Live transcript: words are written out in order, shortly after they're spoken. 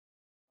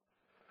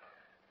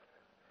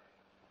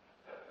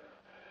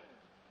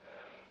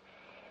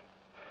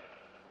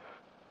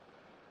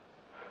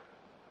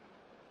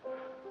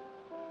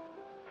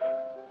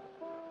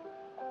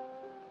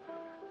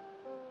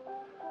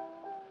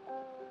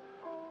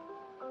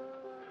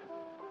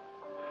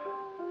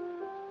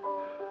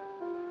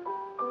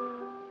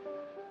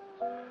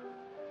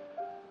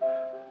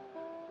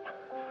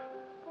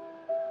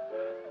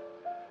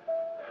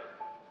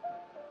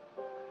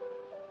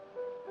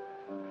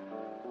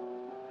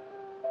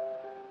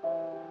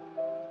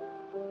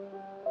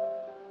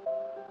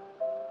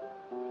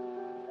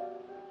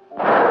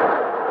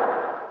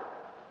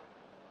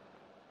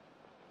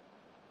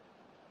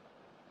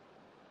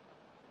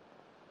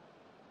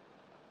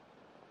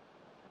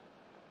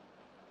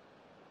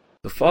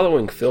The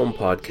following film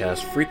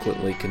podcast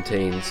frequently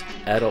contains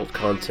adult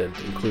content,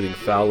 including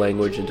foul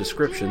language and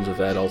descriptions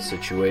of adult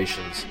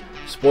situations.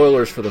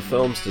 Spoilers for the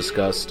films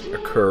discussed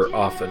occur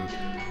often.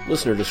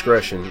 Listener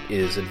discretion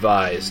is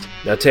advised.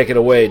 Now take it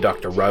away,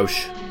 Dr.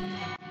 Rausch.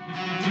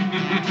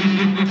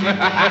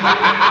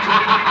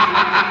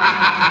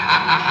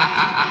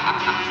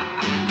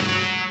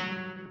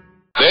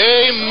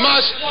 They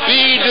must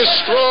be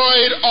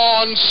destroyed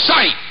on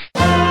sight.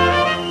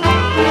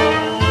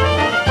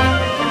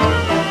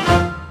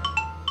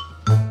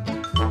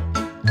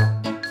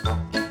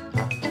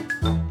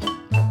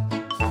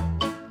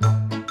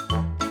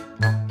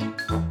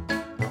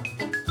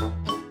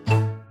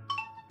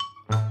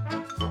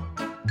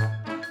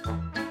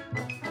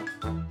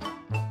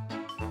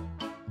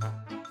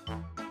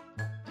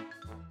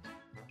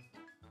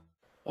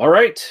 All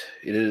right,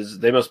 it is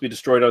They Must Be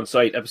Destroyed on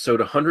Sight,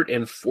 episode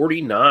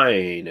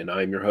 149, and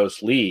I'm your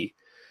host, Lee.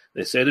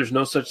 They say there's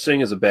no such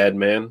thing as a bad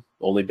man,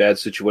 only bad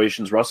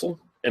situations, Russell,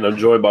 and I'm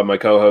joined by my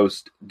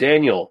co-host,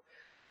 Daniel.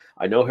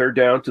 I know her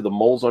down to the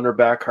moles on her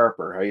back,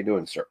 Harper. How you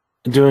doing, sir?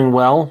 Doing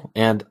well,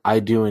 and I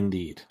do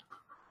indeed.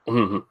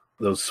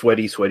 Those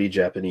sweaty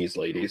Japanese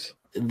ladies.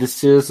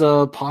 This is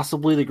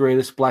possibly the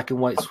greatest black and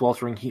white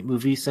sweltering heat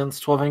movie since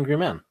 12 Angry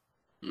Men.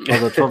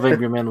 Although 12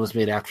 Angry Men was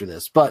made after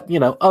this. But,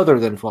 other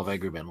than 12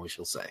 Angry Men, we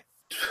shall say.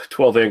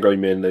 12 Angry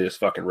Men, they just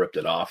fucking ripped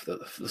it off.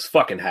 Those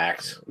fucking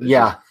hacks.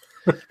 Yeah.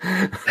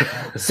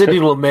 Sidney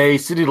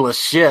LeMay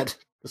shit.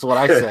 That's what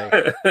I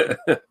say.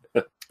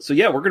 So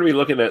yeah, we're going to be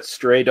looking at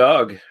Stray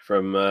Dog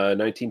from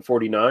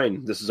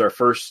 1949. This is our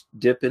first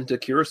dip into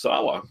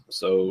Kurosawa.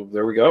 So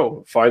there we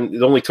go. Fine.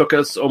 It only took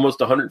us almost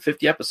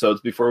 150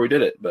 episodes before we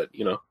did it, but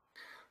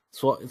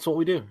It's what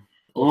we do.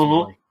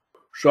 Mm-hmm.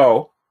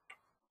 So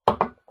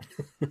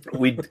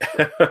we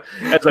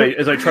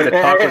as I try to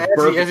talk with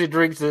bourbon, as he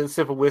drinks a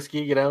sip of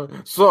whiskey,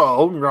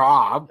 So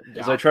Rob,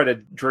 as I try to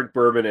drink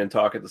bourbon and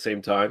talk at the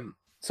same time,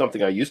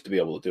 something I used to be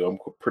able to do. I'm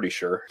pretty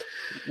sure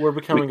we're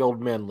becoming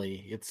old men,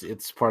 Lee.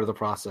 It's part of the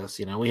process.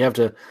 We have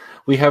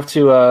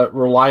to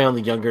rely on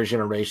the younger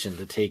generation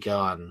to take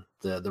on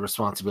the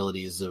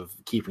responsibilities of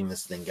keeping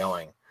this thing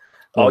going.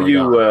 All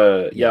you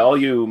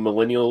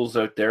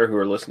millennials out there who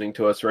are listening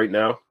to us right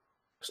now,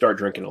 start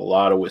drinking a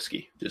lot of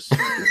whiskey. Just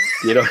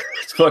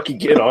just fucking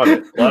get on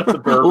it. Lots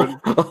of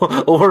bourbon,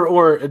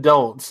 or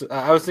adults.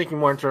 I was thinking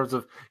more in terms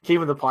of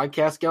keeping the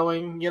podcast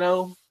going.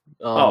 That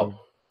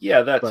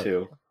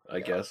too.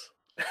 I guess.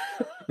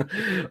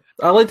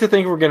 I like to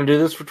think we're going to do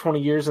this for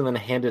 20 years and then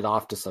hand it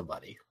off to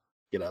somebody.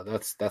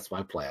 That's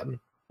my plan.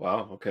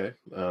 Wow. Okay.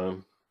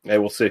 Hey,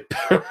 we'll see.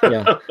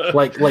 Yeah,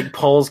 like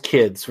Paul's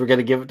kids. We're going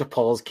to give it to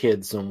Paul's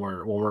kids when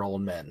we're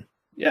old men.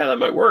 Yeah, that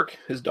might work.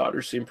 His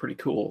daughters seem pretty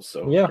cool.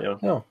 So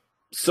yeah.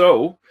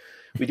 So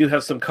we do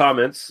have some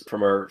comments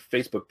from our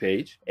Facebook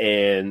page,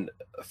 and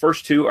the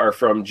first two are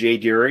from Jay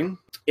Deering.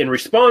 In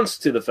response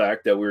to the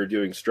fact that we were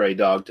doing Stray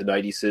Dog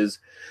tonight, he says,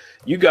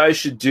 you guys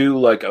should do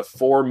like a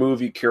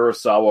 4-movie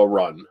Kurosawa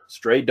run.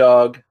 Stray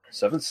Dog,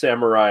 Seventh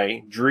Samurai,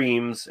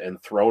 Dreams,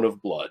 and Throne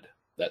of Blood.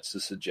 That's the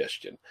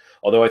suggestion.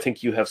 Although I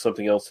think you have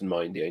something else in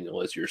mind,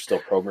 Daniel, as you're still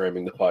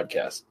programming the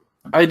podcast.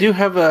 I do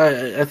have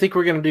I think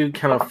we're going to do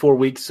kind of 4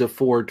 weeks of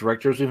 4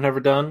 directors we've never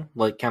done.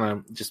 Like kind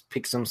of just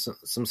pick some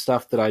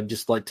stuff that I'd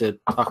just like to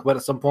talk about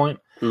at some point.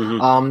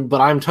 Mm-hmm.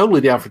 But I'm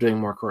totally down for doing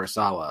more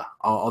Kurosawa.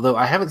 Although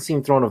I haven't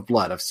seen Throne of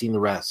Blood. I've seen the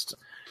rest.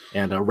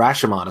 And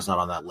Rashomon is not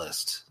on that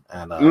list.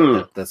 And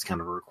that's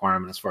kind of a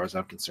requirement as far as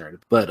I'm concerned.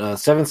 But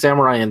Seven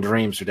Samurai and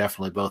Dreams are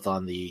definitely both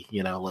on the,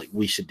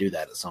 we should do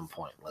that at some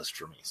point list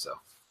for me. So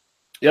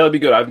yeah, that'd be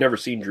good. I've never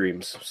seen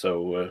Dreams,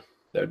 so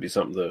that would be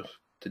something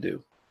to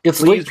do.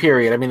 It's late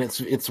period. I mean,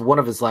 it's one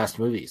of his last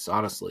movies,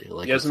 honestly.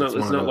 Like, yeah, isn't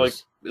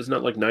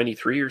that like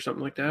 93 or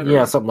something like that?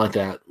 Yeah, something like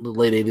that.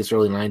 Late 80s,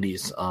 early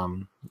 90s.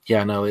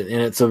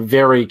 And it's a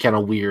very kind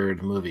of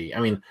weird movie. I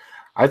mean,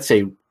 I'd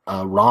say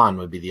Ron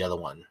would be the other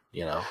one.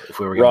 If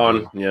we were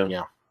Ron,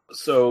 yeah.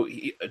 So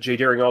Jay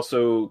Daring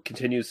also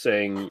continues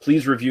saying,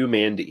 "Please review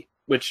Mandy,"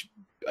 which.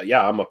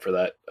 I'm up for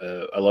that.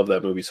 I love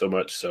that movie so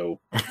much. So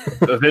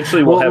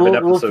eventually we'll have an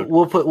episode.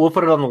 We'll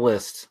put it on the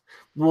list.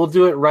 We'll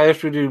do it right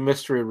after we do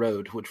Mystery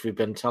Road, which we've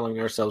been telling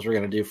ourselves we're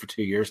going to do for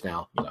 2 years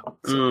now.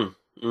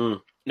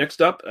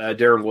 Next up,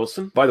 Darren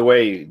Wilson. By the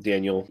way,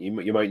 Daniel,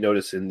 you might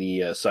notice in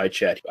the side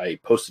chat, I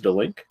posted a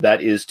link.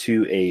 That is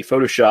to a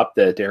Photoshop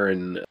that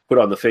Darren put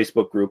on the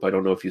Facebook group. I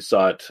don't know if you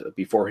saw it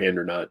beforehand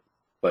or not.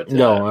 But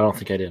no, I don't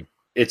think I did.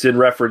 It's in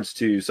reference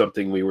to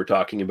something we were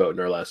talking about in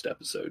our last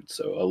episode.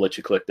 So I'll let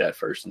you click that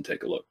first and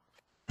take a look.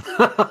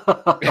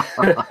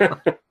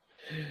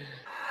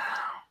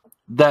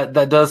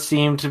 That does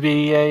seem to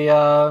be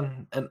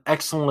an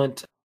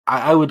excellent.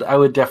 I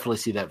would definitely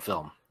see that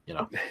film.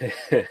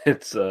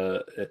 It's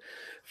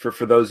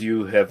for those of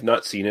you who have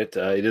not seen it,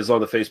 it is on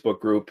the Facebook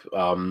group.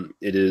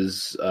 It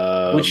is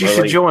which you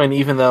should join,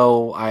 even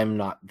though I'm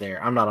not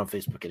there. I'm not on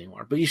Facebook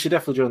anymore, but you should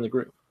definitely join the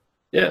group.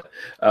 Yeah,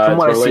 from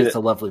what I see, it's a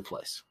lovely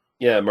place.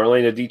 Yeah,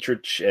 Marlena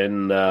Dietrich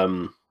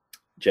and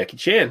Jackie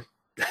Chan.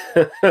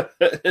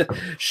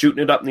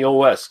 Shooting it up in the Old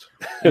West.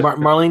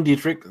 Marlene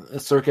Dietrich,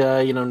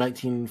 circa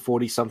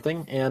 1940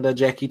 something, and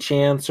Jackie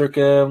Chan,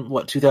 circa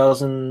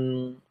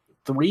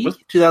 2003,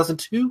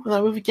 2002 when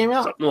that movie came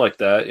out. Something like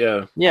that,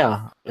 yeah.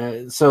 Yeah.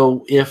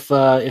 So if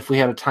we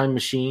had a time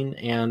machine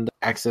and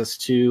access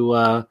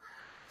to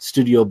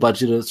studio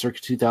budget at circa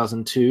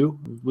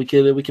 2002, we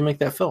can make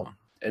that film.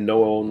 And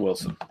no Owen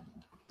Wilson.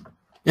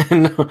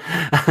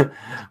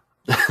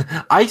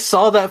 I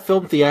saw that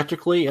film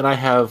theatrically, and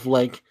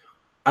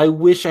I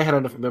wish I had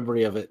enough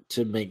memory of it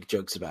to make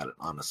jokes about it,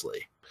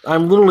 honestly.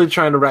 I'm literally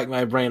trying to rack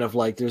my brain of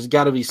there's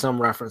got to be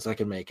some reference I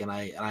can make, and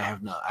I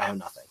have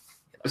nothing.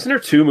 Isn't there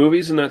 2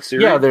 movies in that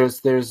series? Yeah,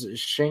 there's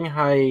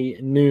Shanghai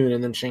Noon,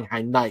 and then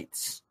Shanghai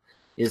Nights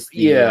is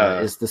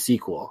the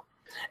sequel.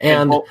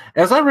 And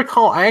as I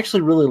recall, I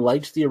actually really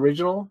liked the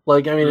original.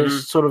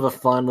 It's sort of a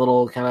fun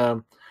little kind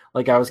of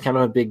I was kind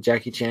of a big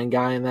Jackie Chan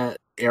guy in that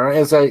era.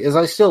 I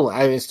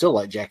still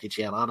like Jackie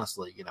Chan,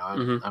 honestly.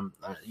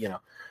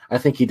 I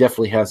think he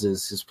definitely has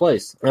his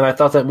place, and I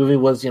thought that movie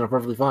was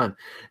perfectly fine.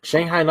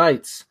 Shanghai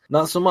Nights,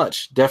 not so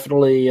much.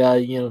 Definitely,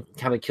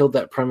 kind of killed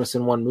that premise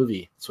in one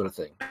movie, sort of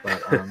thing.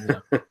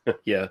 But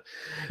yeah,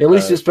 at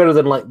least it's better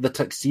than The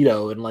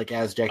Tuxedo and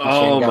as Jackie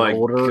Chan got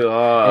older,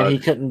 God. And he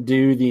couldn't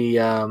do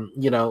the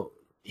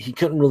he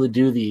couldn't really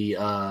do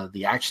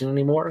the action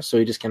anymore, so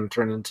he just kind of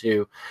turned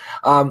into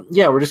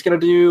we're just gonna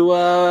do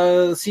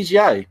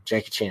CGI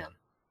Jackie Chan.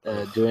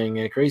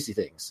 Doing crazy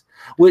things,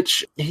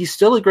 which he's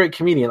still a great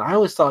comedian. I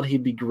always thought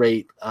he'd be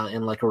great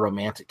in a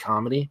romantic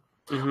comedy.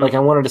 Mm-hmm. I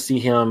wanted to see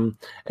him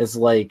as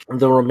the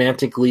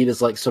romantic lead as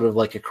sort of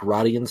a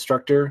karate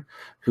instructor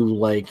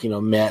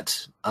who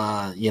met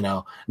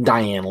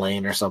Diane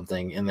Lane or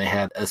something, and they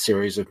had a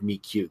series of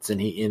meet cutes, and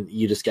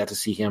you just got to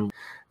see him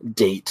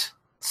date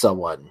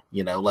someone,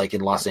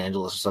 in Los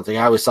Angeles or something.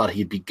 I always thought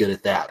he'd be good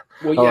at that.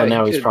 Well, yeah,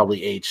 now he's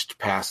probably aged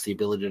past the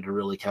ability to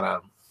really kind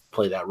of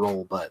play that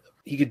role, but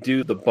he could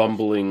do the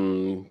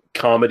bumbling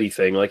comedy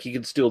thing. He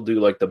could still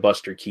do the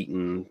Buster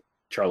Keaton,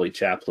 Charlie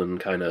Chaplin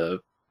kind of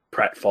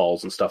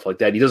pratfalls and stuff like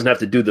that. He doesn't have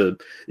to do the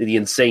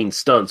insane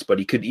stunts, but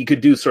he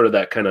could do sort of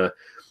that kind of.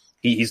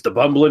 He's the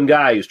bumbling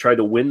guy who's trying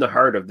to win the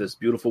heart of this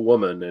beautiful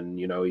woman, and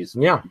he's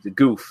a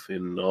goof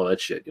and all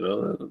that shit.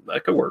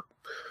 That could work.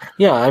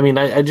 Yeah,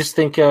 I just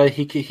think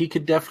he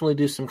could definitely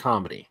do some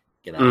comedy.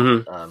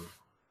 Mm-hmm.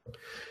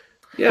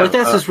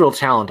 That's his real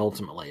talent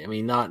ultimately.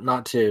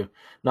 Not to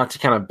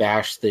kind of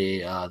bash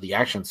the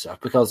action stuff,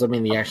 because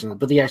the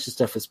action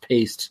stuff is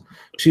paced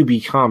to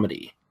be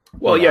comedy.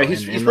 Well, yeah,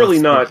 he's really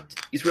not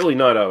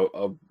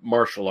a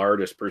martial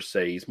artist per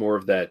se. He's more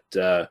of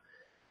that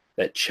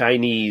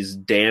Chinese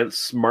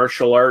dance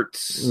martial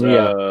arts,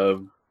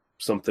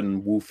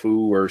 something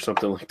Wufu or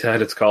something like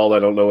that it's called. I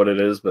don't know what it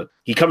is, but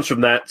he comes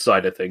from that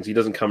side of things. He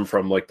doesn't come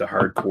from the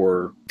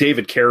hardcore.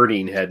 David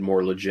Carradine had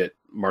more legit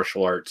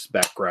martial arts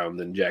background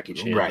than Jackie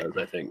Chan does,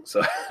 I think.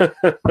 So,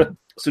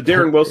 so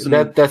Darren Wilson.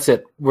 That's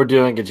it. We're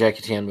doing a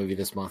Jackie Chan movie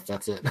this month.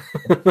 That's it.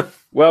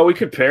 Well, we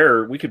could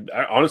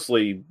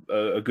honestly,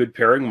 a good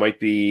pairing might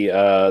be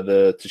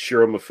the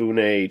Toshiro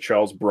Mifune,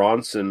 Charles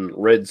Bronson,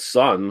 Red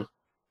Sun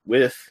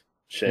with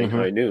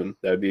Shanghai Noon.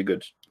 That would be a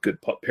good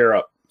pair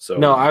up. So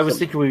no, I was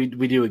thinking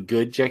we do a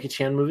good Jackie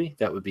Chan movie.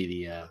 That would be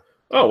the.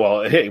 Oh,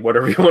 well, hey,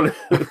 whatever you want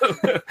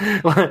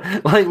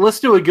to. Let's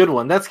do a good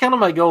one. That's kind of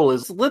my goal,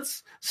 is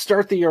let's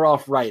start the year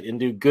off right and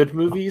do good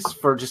movies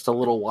for just a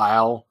little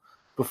while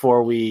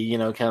before we,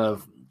 kind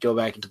of go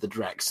back into the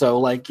dreck. So,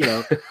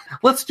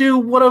 let's do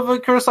one of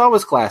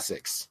Kurosawa's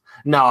classics.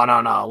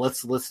 No.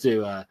 Let's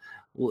do the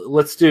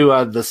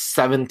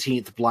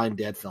 17th Blind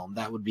Dead film.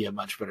 That would be a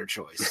much better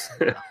choice.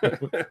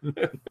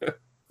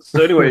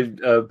 So anyway,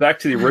 back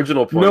to the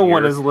original point. No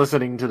one is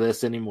listening to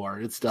this anymore.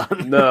 It's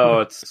done.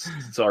 No, it's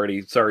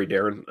already. Sorry,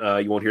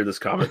 Darren. You won't hear this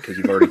comment because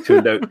you've already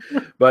tuned out.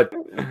 But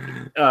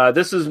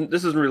this is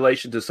in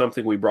relation to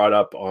something we brought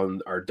up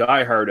on our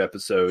Die Hard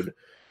episode,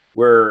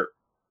 where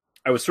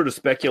I was sort of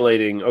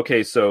speculating.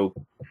 Okay, so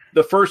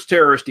the first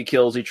terrorist he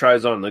kills, he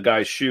tries on the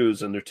guy's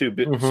shoes, and they're too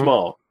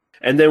small.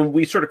 And then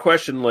we sort of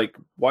question,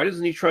 why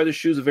doesn't he try the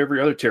shoes of every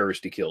other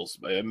terrorist he kills?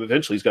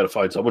 Eventually, he's got to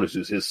find someone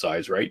who's his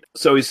size, right?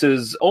 So he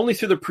says, only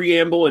through the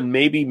preamble and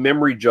maybe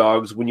memory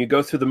jogs when you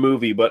go through the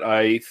movie, but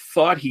I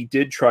thought he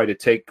did try to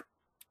take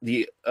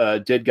the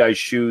dead guy's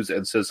shoes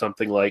and says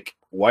something like,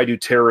 why do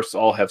terrorists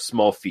all have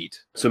small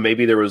feet? So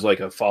maybe there was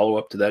a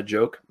follow-up to that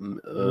joke.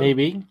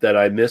 Maybe. That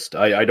I missed.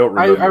 I don't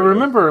remember. I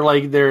remember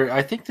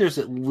I think there's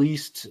at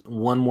least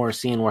one more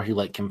scene where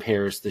he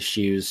compares the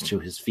shoes to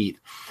his feet.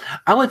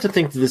 I like to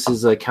think that this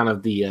is a kind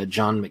of the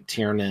John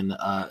McTiernan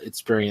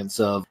experience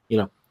of,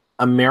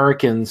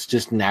 Americans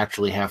just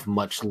naturally have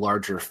much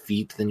larger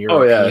feet than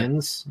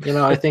Europeans. Oh,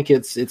 yeah. I think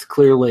it's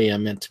clearly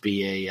meant to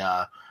be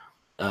a,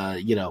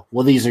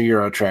 these are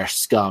Eurotrash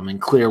scum,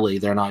 and clearly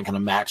they're not going to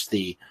match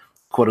the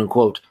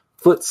quote-unquote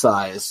foot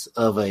size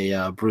of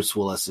a Bruce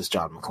Willis as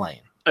John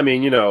McClane. I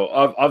mean,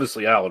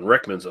 obviously Alan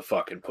Rickman's a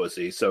fucking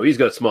pussy, so he's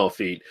got small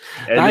feet.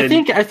 And I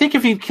think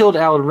if he'd killed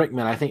Alan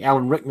Rickman, I think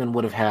Alan Rickman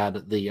would have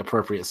had the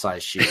appropriate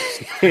size shoes.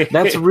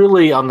 That's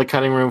really on the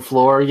cutting room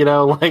floor,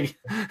 like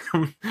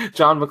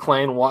John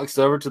McClane walks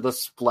over to the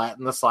splat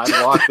in the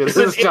sidewalk. This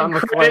is John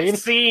McClane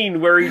scene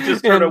where he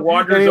just kind of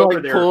wanders over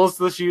there, pulls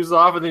the shoes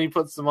off, and then he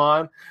puts them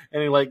on,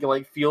 and he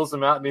like feels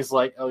them out, and he's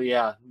like, "Oh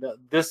yeah,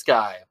 this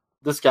guy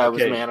was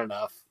man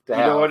enough." To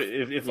know what?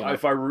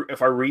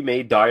 If I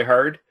remade Die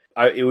Hard.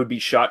 It would be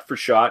shot for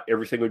shot.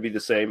 Everything would be the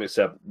same,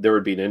 except there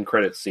would be an end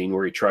credit scene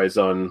where he tries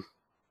on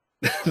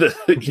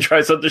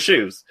the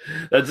shoes.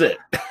 That's it.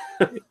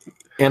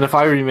 And if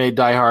I remade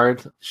Die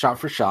Hard shot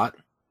for shot,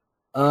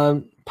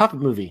 puppet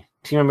movie,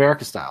 Team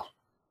America style.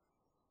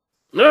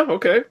 No,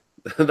 okay,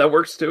 that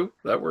works too.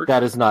 That works.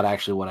 That is not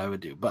actually what I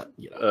would do, but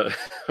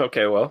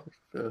okay, well,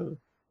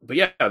 but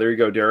yeah, there you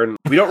go, Darren.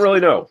 We don't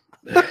really know,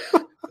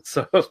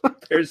 so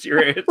there's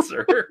your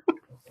answer.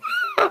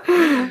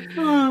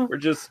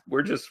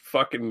 We're just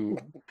fucking,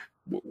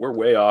 we're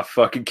way off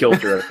fucking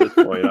kilter at this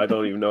point. I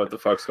don't even know what the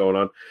fuck's going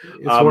on.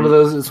 It's one of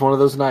those. It's one of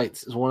those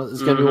nights. It's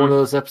gonna be one of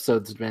those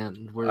episodes,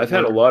 man. I've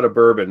had a lot of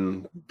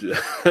bourbon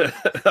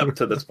up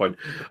to this point.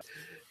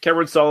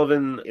 Cameron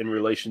Sullivan, in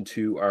relation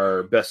to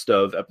our best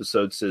of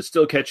episode, says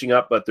still catching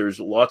up, but there's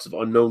lots of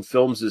unknown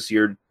films this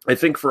year. I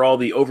think for all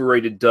the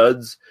overrated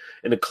duds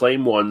and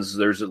acclaimed ones,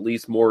 there's at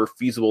least more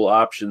feasible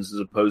options as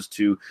opposed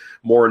to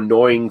more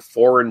annoying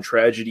foreign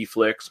tragedy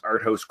flicks,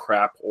 art house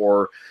crap,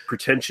 or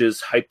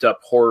pretentious hyped up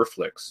horror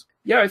flicks.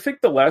 Yeah, I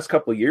think the last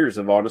couple of years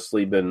have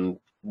honestly been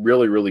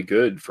really, really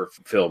good for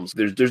films.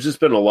 There's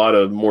just been a lot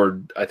of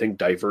more, I think,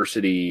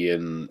 diversity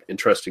and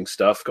interesting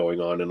stuff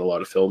going on in a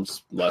lot of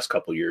films the last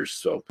couple of years.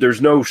 So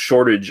there's no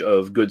shortage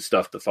of good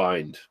stuff to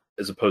find,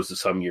 as opposed to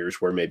some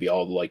years where maybe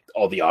all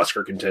the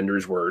Oscar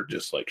contenders were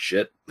just like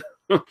shit.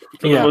 For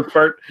the most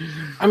part.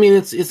 I mean,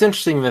 it's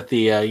interesting that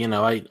the I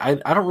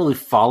don't really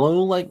follow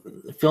like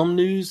film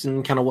news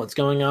and kind of what's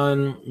going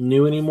on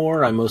new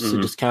anymore. I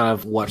mostly just kind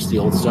of watch the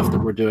old stuff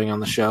that we're doing on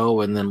the show,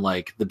 and then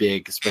like the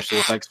big special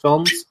effects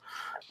films.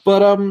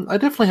 But I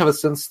definitely have a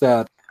sense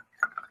that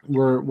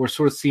we're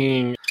sort of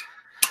seeing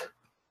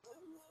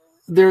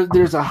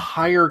there's a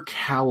higher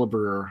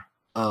caliber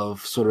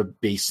of sort of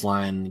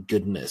baseline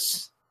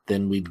goodness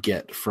than we'd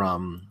get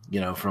from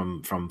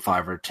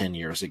 5 or 10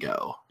 years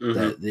ago.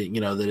 That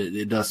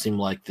it does seem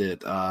like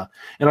that,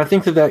 and I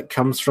think that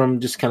comes from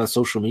just kind of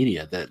social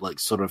media, that like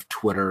sort of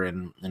Twitter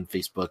and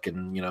Facebook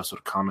and sort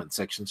of comment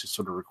sections just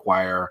sort of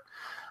require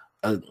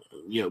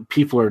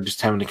people are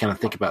just having to kind of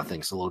think about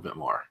things a little bit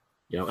more.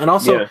 And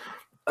also,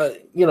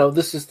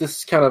 this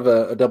is kind of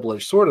a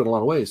double-edged sword in a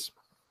lot of ways.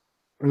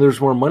 There's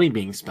more money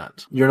being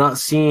spent. You're not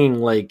seeing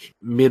like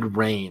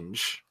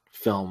mid-range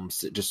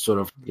films that just sort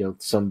of,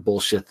 some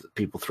bullshit that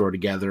people throw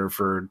together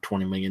for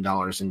 $20 million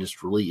and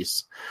just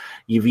release.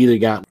 You've either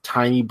got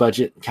tiny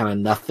budget kind of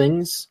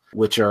nothings,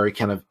 which are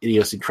kind of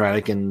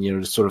idiosyncratic and,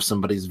 just sort of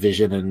somebody's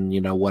vision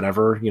and,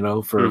 whatever,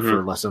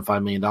 for less than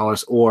 $5 million,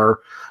 or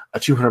a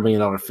 $200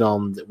 million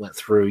film that went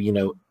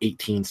through,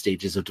 18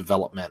 stages of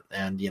development.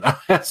 And,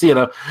 that's,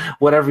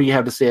 whatever you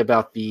have to say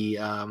about the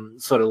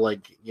sort of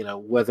like,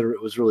 whether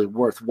it was really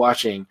worth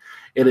watching,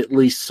 it at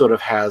least sort of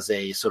has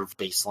a sort of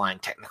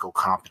baseline technical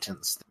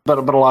competence. But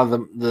a lot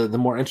of the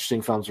more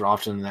interesting films are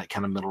often in that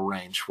kind of middle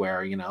range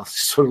where,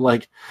 sort of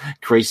like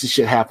crazy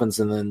shit happens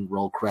and then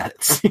roll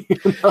credits.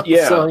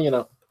 Yeah. So,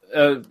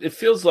 it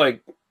feels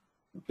like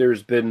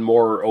there's been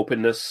more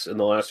openness in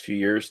the last few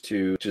years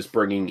to just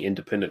bringing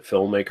independent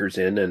filmmakers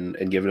in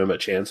and giving them a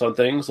chance on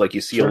things. Like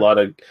you see a lot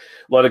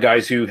of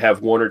guys who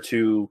have one or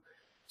two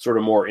sort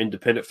of more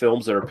independent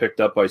films that are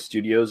picked up by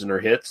studios and are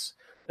hits,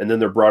 and then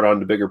they're brought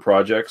on to bigger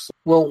projects.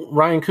 Well,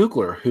 Ryan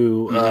Coogler,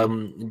 who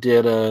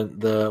did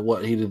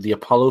the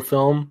Apollo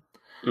film.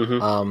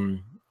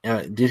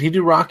 Did he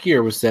do Rocky,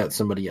 or was that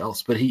somebody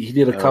else? But he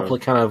did a couple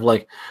of kind of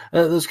like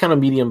those kind of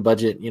medium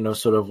budget,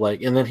 sort of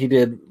like, and then he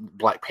did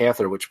Black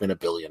Panther, which made $1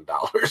 billion,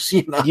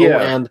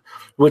 and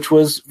which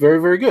was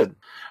very, very good.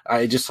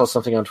 I just saw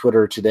something on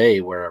Twitter today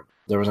where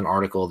there was an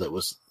article that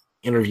was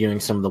interviewing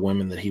some of the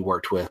women that he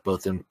worked with,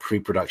 both in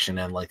pre-production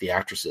and like the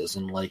actresses,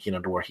 and like, to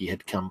where he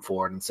had come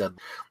forward and said,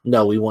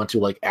 no, we want to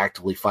like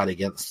actively fight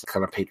against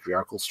kind of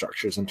patriarchal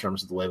structures in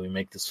terms of the way we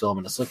make this film.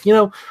 And it's like,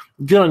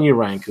 good on you,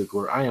 Ryan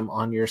Coogler. I am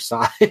on your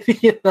side.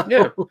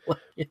 Yeah.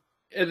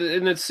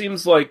 And it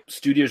seems like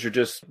studios are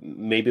just,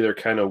 maybe they're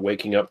kind of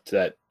waking up to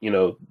that,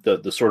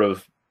 the sort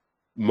of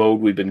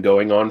mode we've been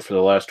going on for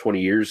the last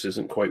 20 years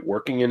isn't quite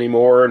working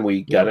anymore, and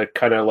we got to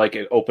kind of like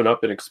open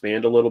up and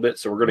expand a little bit.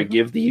 So we're going to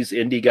give these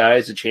indie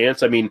guys a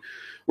chance. I mean,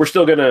 we're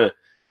still going to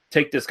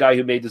take this guy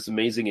who made this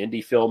amazing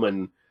indie film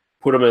and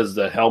put him as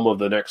the helm of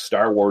the next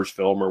Star Wars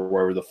film or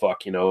wherever the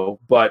fuck,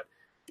 but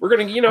we're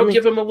going to,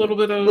 give him a little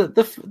bit of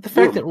the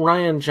fact that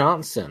Rian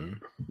Johnson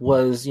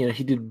was,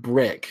 he did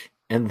Brick,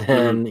 and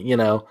then,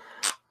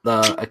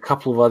 a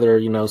couple of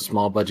other,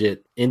 small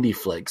budget indie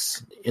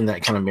flicks in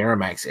that kind of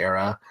Miramax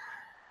era.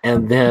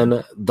 and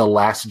then The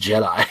Last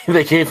Jedi.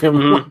 They gave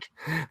him like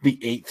the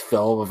 8th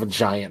film of a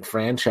giant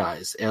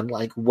franchise, and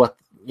like what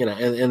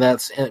and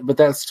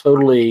that's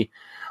totally.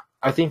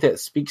 I think that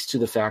speaks to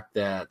the fact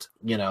that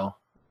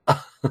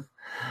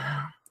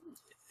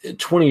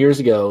 20 years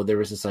ago there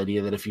was this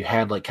idea that if you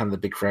had like kind of the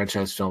big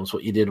franchise films,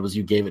 what you did was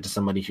you gave it to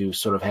somebody who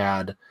sort of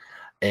had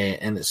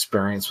an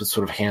experience with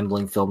sort of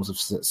handling films of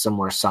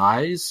similar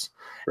size.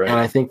 Right. And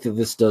I think that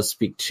this does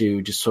speak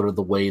to just sort of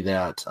the way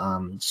that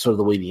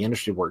the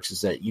industry works,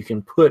 is that you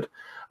can put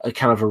a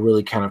kind of a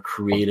really kind of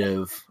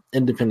creative,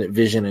 independent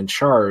vision in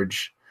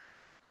charge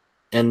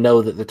and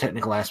know that the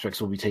technical aspects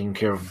will be taken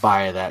care of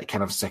by that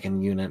kind of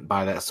second unit,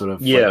 by that sort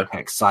of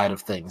tech side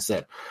of things,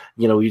 that,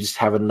 you just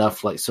have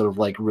enough like sort of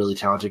like really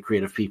talented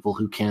creative people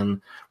who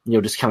can,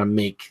 just kind of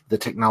make the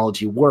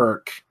technology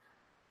work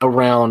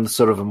around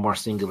sort of a more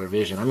singular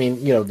vision. I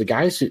mean,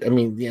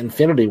 the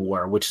Infinity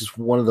War, which is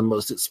one of the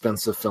most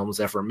expensive films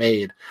ever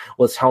made,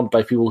 was helmed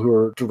by people who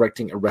were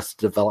directing Arrested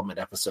Development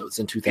episodes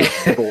in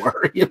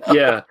 2004.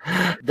 Yeah,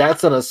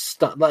 that's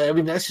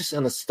that's just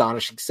an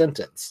astonishing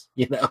sentence.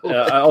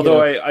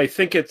 Although I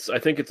think it's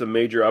a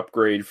major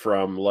upgrade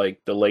from like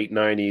the late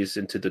 '90s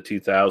into the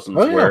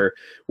 2000s,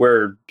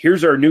 where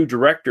here's our new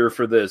director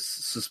for this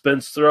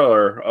suspense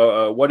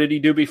thriller. What did he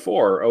do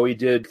before? Oh, he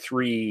did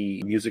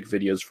 3 music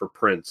videos for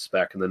Prince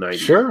back in the 90s.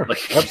 Sure,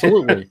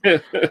 absolutely.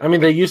 I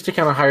mean, they used to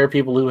kind of hire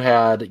people who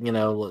had,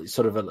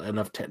 sort of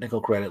enough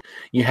technical credit.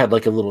 You had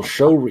like a little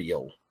show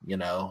reel,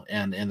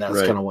 and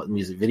that's kind of what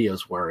music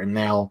videos were. And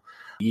now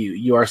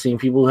you are seeing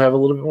people who have a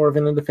little bit more of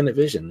an independent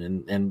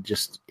vision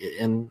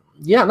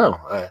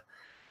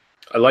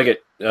I like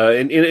it.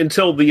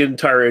 Until the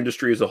entire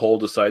industry as a whole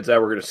decides that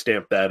we're going to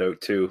stamp that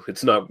out too.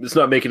 It's not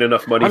making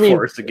enough money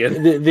for us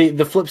again.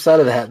 The flip side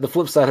of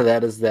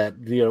that is that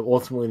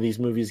ultimately these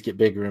movies get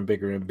bigger and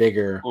bigger and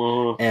bigger,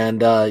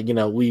 and I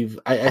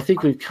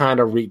think we've kind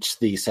of reached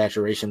the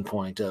saturation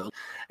point.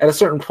 At a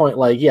certain point,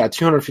 like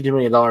 $250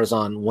 million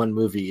on one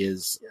movie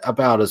is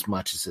about as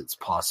much as it's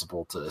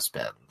possible to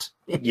spend.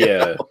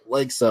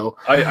 So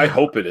I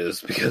hope it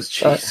is, because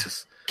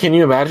Jesus. Can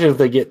you imagine if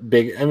they get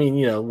big? I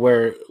mean,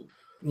 where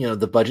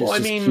the budgets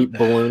keep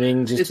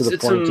ballooning to the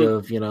point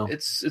of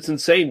it's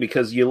insane,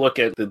 because you look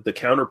at the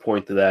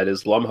counterpoint to that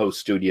is Blumhouse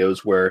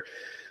Studios, where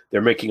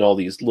they're making all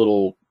these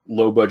little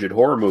low budget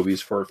horror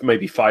movies for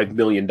maybe $5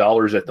 million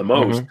at the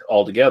most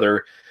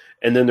altogether,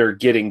 and then they're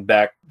getting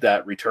back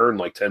that return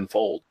like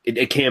tenfold.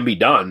 It can be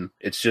done.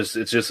 It's just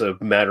a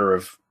matter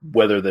of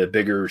whether the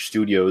bigger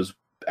studios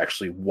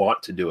actually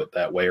want to do it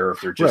that way, or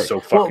if they're just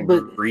so fucking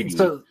greedy.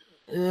 So,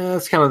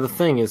 that's kind of the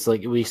thing. It's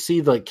like we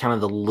see like kind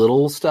of the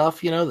little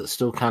stuff, that's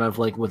still kind of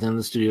like within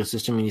the studio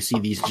system, and you see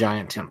these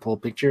giant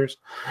tentpole pictures.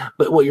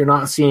 But what you're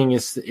not seeing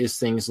is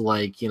things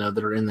like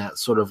that are in that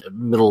sort of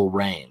middle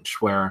range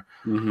where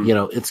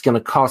it's going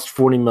to cost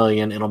 $40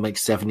 million, it'll make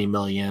 $70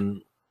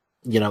 million.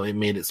 It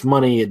made its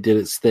money, it did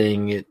its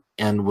thing,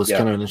 and was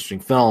kind of an interesting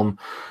film.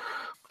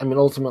 I mean,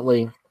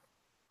 ultimately,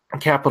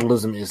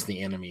 capitalism is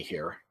the enemy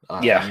here.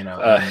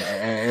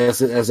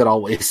 As it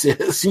always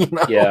is.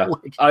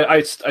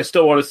 I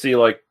still want to see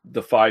like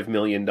the $5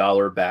 million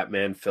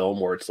Batman film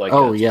where it's like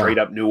straight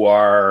up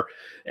noir,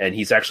 and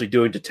he's actually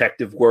doing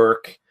detective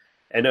work.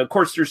 And of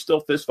course, there's still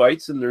fist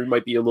fights, and there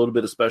might be a little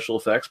bit of special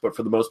effects, but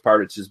for the most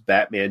part, it's just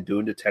Batman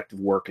doing detective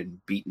work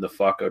and beating the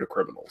fuck out of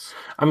criminals.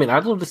 I mean,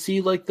 I'd love to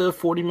see like the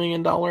 $40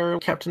 million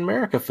Captain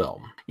America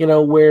film,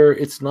 where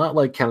it's not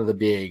like kind of the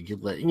big,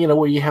 where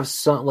you have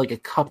some like a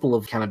couple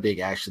of kind of big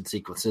action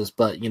sequences,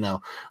 but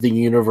the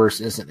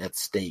universe isn't at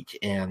stake,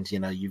 and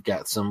you've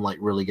got some like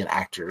really good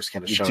actors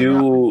kind of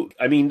showing up.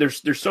 I mean,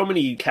 there's so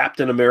many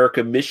Captain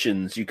America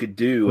missions you could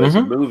do as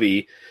a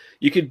movie.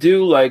 You could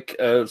do like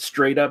a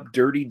straight up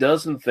Dirty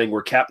Dozen thing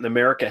where Captain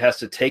America has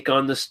to take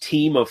on this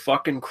team of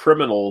fucking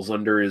criminals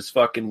under his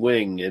fucking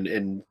wing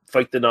and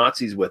fight the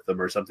Nazis with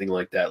them or something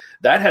like that.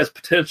 That has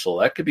potential.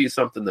 That could be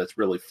something that's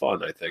really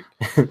fun, I think.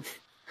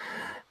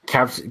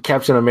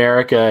 Captain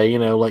America,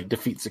 like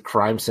defeats a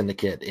crime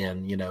syndicate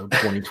in,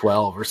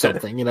 2012 or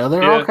something.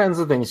 There are all kinds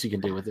of things you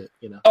can do with it.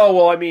 Oh,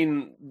 well, I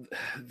mean,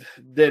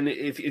 then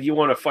if you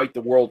want to fight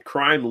the World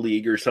Crime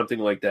League or something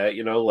like that,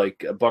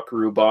 like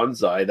Buckaroo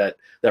Banzai, that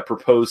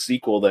proposed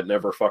sequel that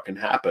never fucking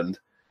happened,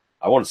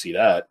 I want to see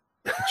that.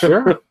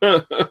 Sure.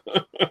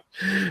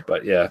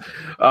 But yeah,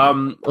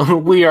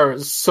 we are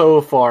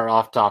so far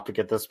off topic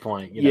at this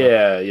point.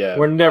 Yeah.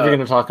 We're never going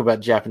to talk about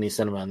Japanese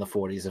cinema in the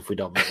 40s if we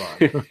don't move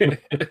on.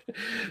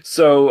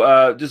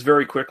 So, just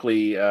very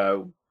quickly,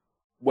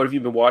 what have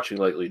you been watching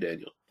lately,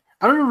 Daniel?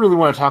 I don't really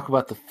want to talk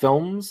about the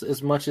films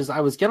as much as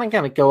I was going to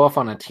kind of go off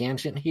on a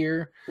tangent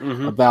here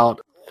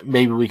about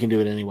maybe we can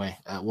do it anyway.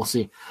 We'll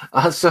see.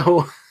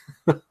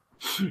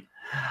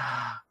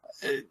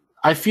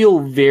 I feel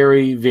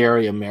very,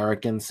 very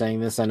American saying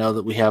this. I know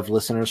that we have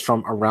listeners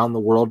from around the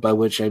world, by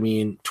which I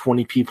mean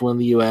 20 people in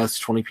the U.S.,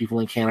 20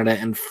 people in Canada,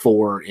 and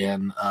 4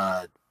 in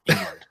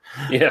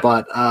England.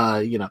 But,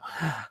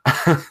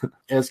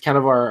 as kind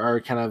of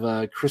our kind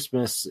of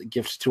Christmas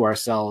gift to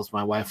ourselves,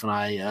 my wife and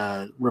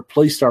I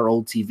replaced our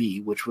old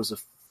TV, which was a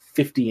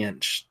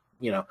 50-inch,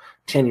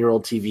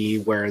 10-year-old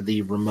TV where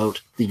the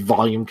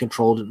volume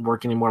control didn't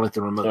work anymore, like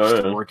the remote just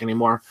didn't work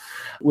anymore,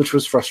 which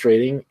was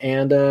frustrating.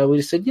 And we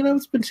just said,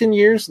 it's been 10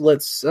 years,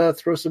 let's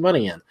throw some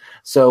money in.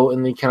 So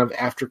in the kind of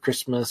after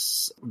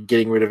Christmas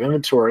getting rid of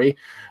inventory,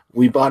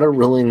 we bought a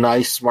really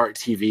nice smart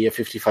TV, a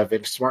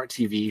 55-inch smart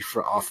TV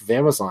off of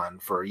Amazon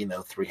for,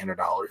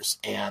 $300.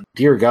 And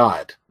dear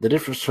God, the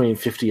difference between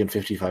 50 and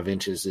 55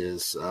 inches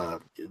is,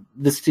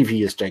 this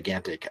TV is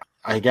gigantic.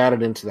 I got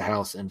it into the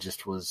house and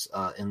just was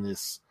in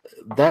this,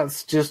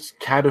 that's just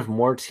kind of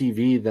more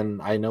TV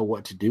than I know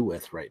what to do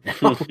with right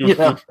now,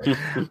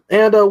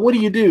 And what do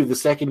you do the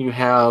second you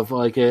have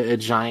like a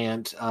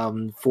giant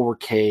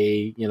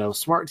 4K,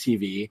 smart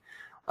TV?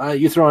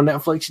 You throw on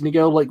Netflix and you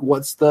go, like,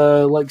 what's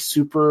the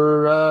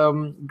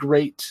super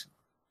great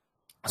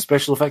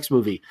special effects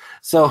movie?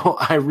 So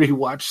I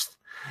rewatched,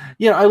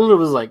 I literally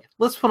was like,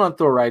 let's put on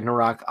Thor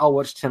Ragnarok. I'll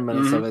watch 10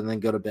 minutes of it and then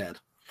go to bed.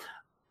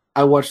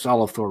 I watched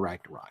all of Thor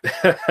Ragnarok.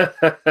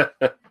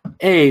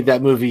 That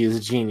movie is a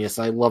genius.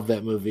 I love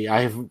that movie.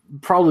 I have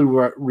probably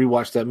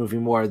rewatched that movie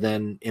more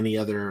than any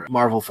other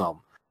Marvel film.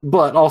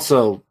 But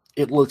also,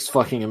 it looks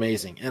fucking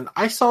amazing. And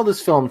I saw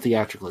this film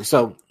theatrically.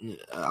 So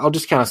I'll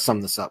just kind of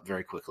sum this up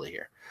very quickly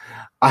here.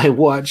 I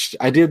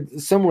did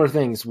similar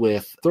things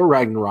with Thor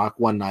Ragnarok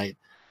one night.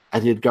 I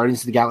did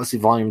Guardians of the Galaxy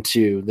Volume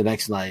 2 the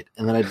next night.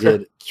 And then I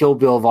did Kill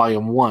Bill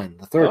Volume 1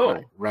 the third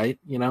night, right?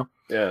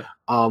 Yeah.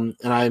 And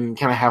I'm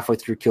kind of halfway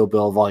through Kill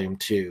Bill Volume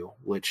 2,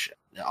 which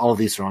all of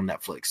these are on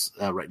Netflix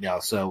right now.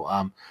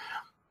 So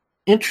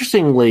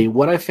interestingly,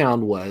 what I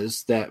found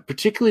was that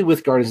particularly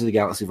with Guardians of the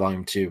Galaxy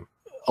Volume 2,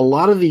 a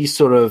lot of these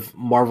sort of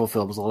Marvel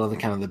films, a lot of the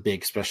kind of the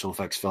big special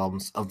effects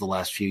films of the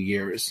last few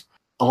years,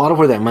 a lot of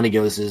where that money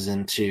goes is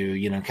into,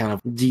 kind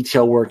of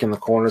detail work in the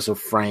corners of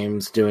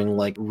frames, doing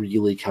like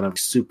really kind of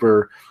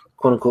super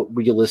quote unquote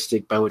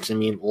realistic, by which I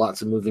mean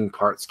lots of moving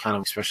parts kind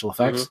of special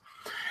effects.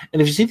 Mm-hmm.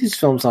 And if you see these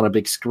films on a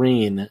big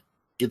screen,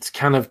 it's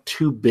kind of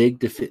too big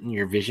to fit in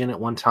your vision at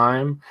one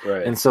time.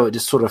 Right. And so it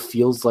just sort of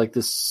feels like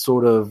this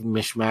sort of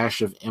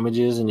mishmash of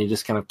images, and you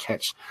just kind of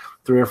catch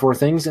 3 or 4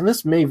 things. And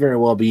this may very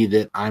well be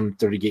that I'm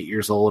 38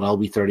 years old. I'll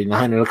be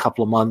 39 in a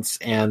couple of months.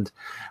 And,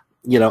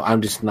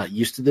 I'm just not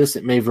used to this.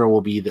 It may very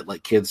well be that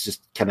like kids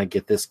just kind of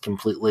get this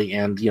completely,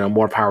 and,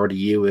 more power to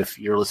you if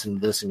you're listening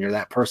to this and you're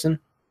that person.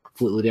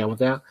 Completely down with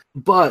that.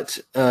 But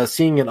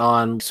seeing it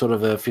on sort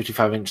of a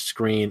 55-inch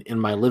screen in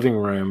my living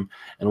room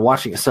and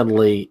watching it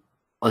suddenly,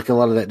 like a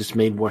lot of that just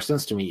made more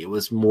sense to me. It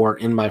was more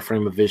in my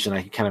frame of vision.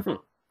 I could kind of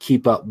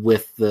keep up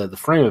with the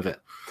frame of it.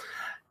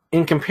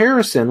 In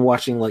comparison,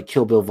 watching like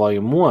Kill Bill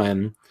Volume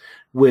 1,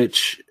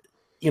 which,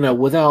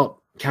 without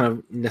kind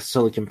of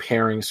necessarily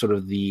comparing sort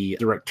of the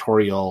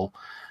directorial,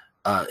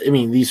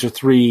 these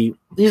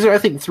are, I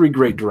think, 3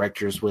 great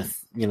directors with,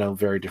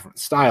 very different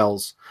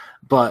styles.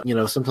 But,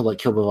 something like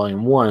Kill Bill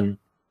Volume 1,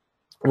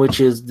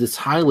 which is this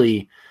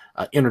highly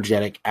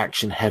energetic,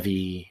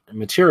 action-heavy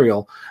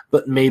material,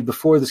 but made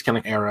before this kind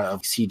of era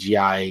of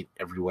CGI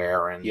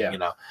everywhere,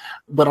 and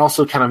but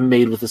also kind of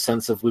made with a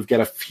sense of we've got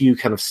a few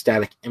kind of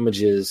static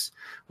images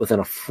within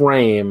a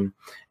frame,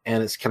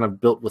 and it's kind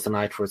of built with an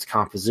eye towards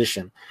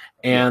composition.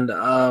 And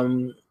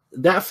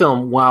that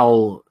film,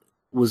 while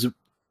was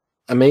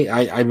amazing,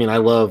 I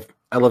love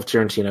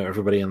Tarantino.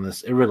 Everybody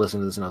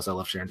listening to this knows I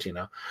love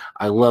Tarantino.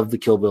 I love the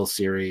Kill Bill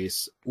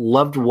series.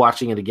 Loved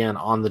watching it again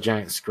on the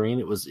giant screen.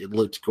 It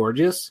looked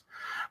gorgeous,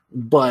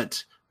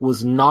 but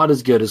was not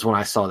as good as when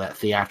I saw that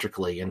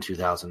theatrically in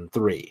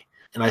 2003.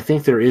 And I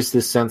think there is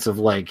this sense of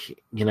like,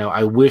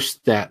 I wish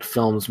that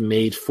films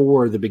made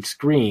for the big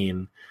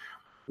screen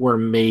were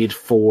made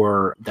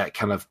for that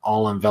kind of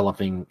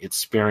all-enveloping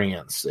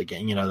experience.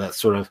 Again, that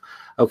sort of,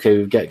 okay,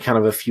 we've got kind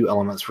of a few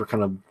elements. We're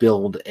going to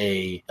build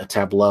a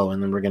tableau,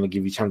 and then we're going to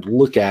give you time to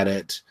look at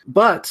it.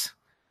 But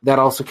that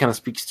also kind of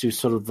speaks to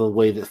sort of the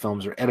way that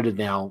films are edited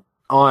now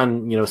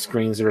on,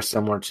 screens that are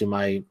similar to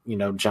my,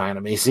 giant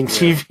amazing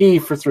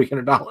TV for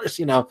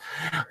 $300,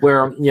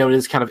 where, it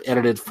is kind of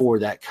edited for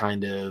that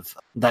kind of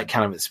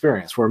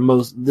experience, where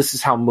this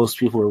is how most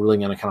people are really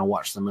going to kind of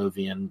watch the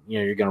movie, and,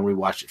 you're going to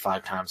rewatch it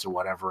 5 times or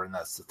whatever. And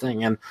that's the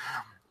thing. And,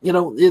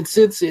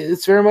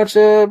 it's very much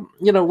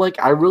like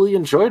I really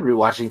enjoyed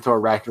rewatching Thor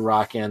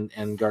Ragnarok and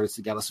Guardians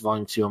of the Galaxy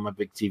Volume 2 on my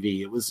big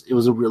TV. It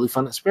was a really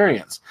fun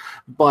experience,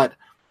 but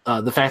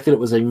the fact that it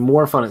was a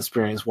more fun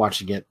experience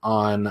watching it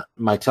on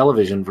my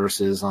television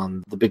versus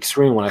on the big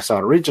screen when I saw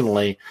it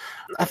originally,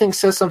 I think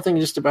says something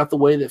just about the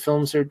way that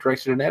films are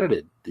directed and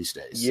edited these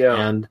days. Yeah.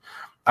 And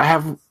I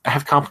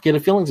have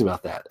complicated feelings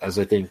about that, as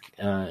I think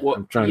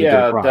I'm trying to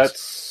get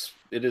across.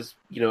 It is,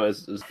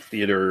 as a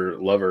theater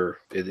lover,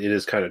 it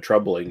is kind of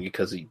troubling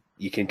because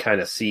you can kind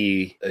of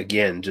see,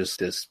 again, just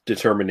this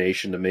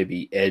determination to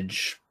maybe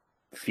edge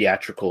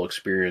theatrical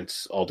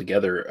experience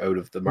altogether out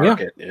of the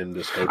market and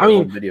just go to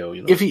home video.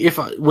 If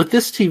with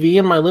this TV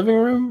in my living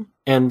room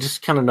and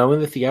just kind of knowing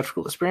the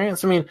theatrical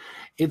experience,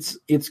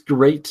 it's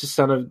great to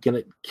sort of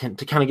get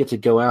to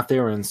go out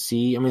there and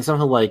see.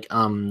 Something like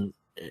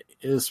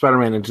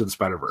Spider-Man Into the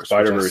Spider-Verse,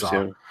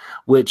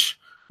 which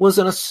was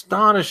an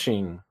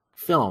astonishing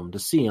film to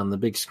see on the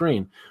big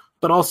screen.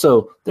 But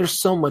also, there's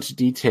so much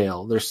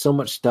detail. There's so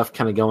much stuff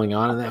kind of going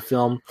on in that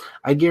film.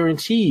 I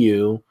guarantee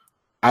you,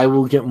 I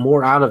will get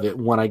more out of it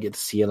when I get to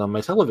see it on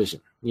my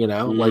television.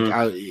 Like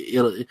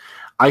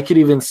I could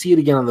even see it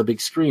again on the big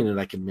screen, and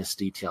I could miss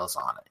details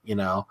on it.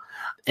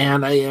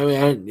 And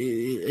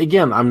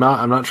again, I'm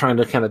not trying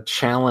to kind of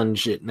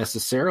challenge it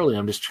necessarily.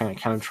 I'm just trying.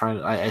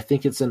 I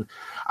think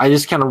I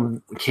just kind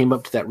of came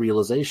up to that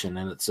realization,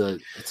 and it's a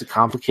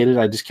complicated.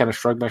 I just kind of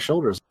shrugged my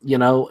shoulders,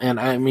 And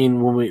I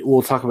mean,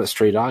 we'll talk about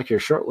Stray Dog here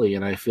shortly,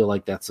 and I feel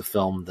like that's a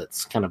film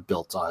that's kind of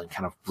built on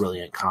kind of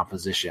brilliant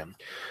composition,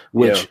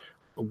 which. Yeah.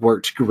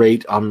 Worked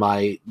great on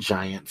my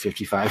giant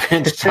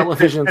 55-inch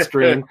television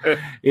screen.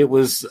 It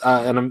was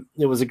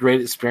a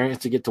great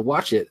experience to get to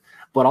watch it.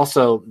 But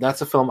also,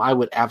 that's a film I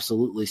would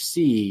absolutely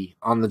see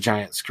on the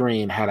giant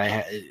screen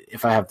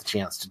if I have the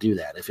chance to do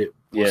that. If it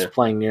was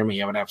playing near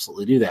me, I would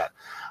absolutely do that.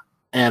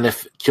 And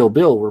if Kill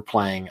Bill were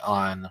playing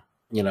on,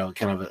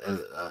 kind of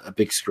a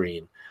big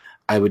screen,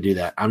 I would do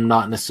that. I'm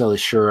not necessarily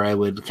sure I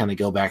would kind of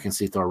go back and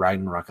see Thor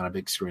Ragnarok on a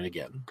big screen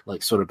again,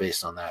 like sort of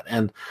based on that.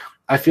 And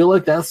I feel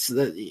like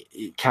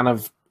it kind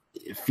of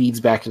feeds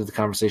back into the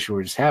conversation we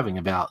were just having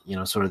about,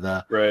 sort of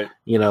the, right.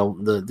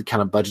 The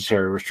kind of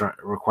budgetary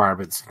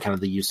requirements, kind of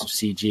the use of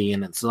CG.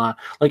 And it's not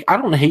like, I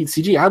don't hate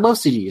CG. I love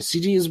CG.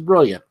 CG is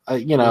brilliant.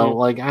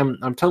 Like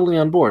I'm totally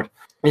on board.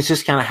 It's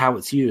just kind of how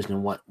it's used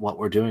and what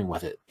we're doing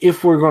with it.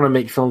 If we're going to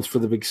make films for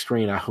the big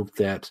screen, I hope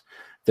that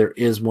there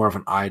is more of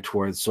an eye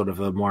towards sort of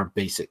a more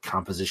basic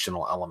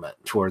compositional element,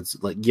 towards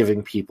like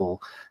giving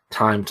people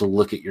time to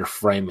look at your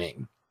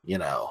framing,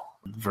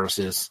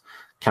 versus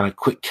kind of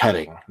quick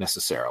cutting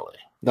necessarily.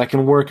 That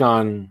can work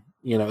on,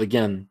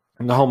 again,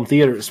 in the home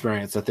theater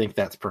experience, I think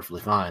that's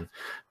perfectly fine.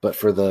 But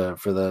for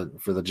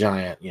the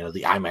giant,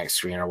 the IMAX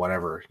screen or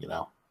whatever,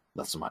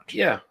 not so much.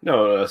 Yeah,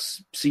 no,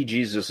 CG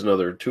is just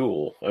another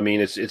tool. I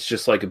mean, it's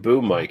just like a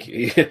boom mic.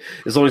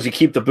 As long as you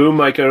keep the boom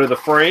mic out of the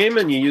frame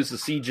and you use the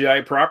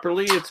CGI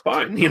properly, it's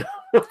fine.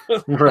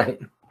 Right.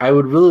 I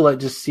would really like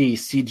to see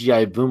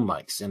CGI boom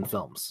mics in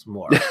films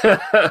more.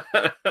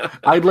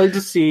 I'd like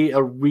to see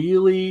a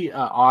really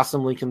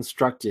awesomely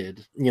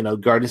constructed,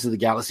 Guardians of the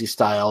Galaxy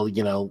style,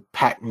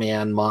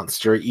 Pac-Man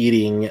monster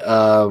eating,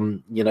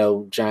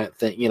 giant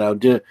thing,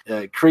 do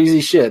crazy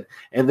shit,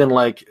 and then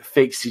like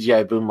fake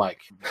CGI boom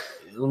mic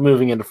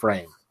moving into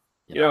frame.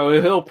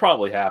 It'll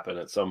probably happen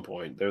at some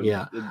point.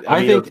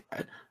 I think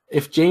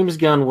if James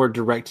Gunn were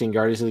directing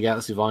Guardians of the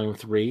Galaxy Volume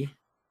 3,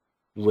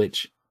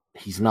 which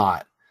he's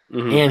not,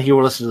 mm-hmm. and he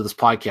will listen to this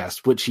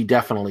podcast, which he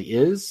definitely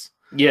is.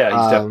 Yeah,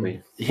 he's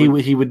definitely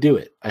he would do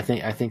it. I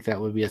think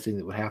that would be a thing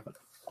that would happen.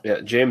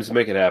 Yeah, James,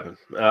 make it happen.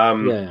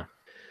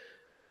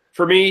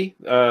 For me,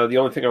 the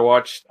only thing I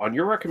watched on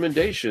your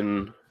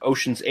recommendation,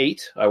 Ocean's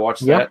 8. I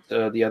watched that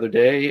the other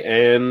day,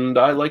 and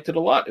I liked it a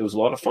lot. It was a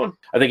lot of fun.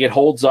 I think it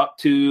holds up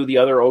to the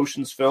other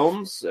Ocean's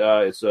films.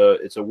 It's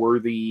a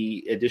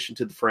worthy addition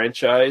to the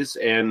franchise,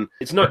 and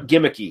it's not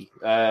gimmicky.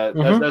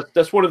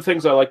 That's one of the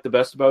things I like the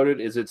best about it.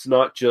 Is it's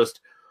not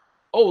just,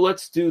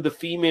 let's do the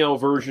female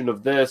version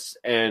of this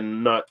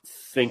and not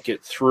think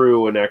it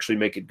through and actually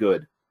make it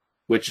good,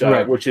 which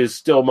is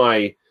still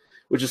my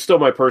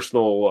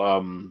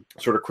personal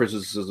sort of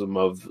criticism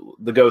of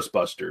the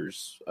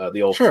Ghostbusters,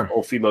 the old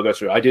female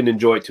Ghostbusters. I didn't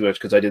enjoy it too much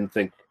because I didn't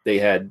think they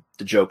had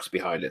the jokes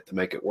behind it to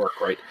make it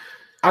work right.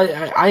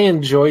 I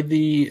enjoyed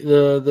the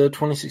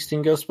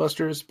 2016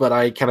 Ghostbusters, but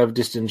I kind of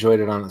just enjoyed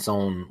it on its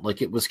own.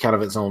 Like, it was kind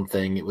of its own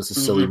thing. It was a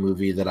silly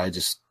movie that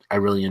I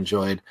really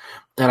enjoyed,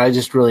 and I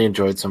just really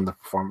enjoyed some of the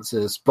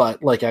performances.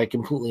 But like, I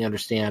completely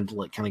understand,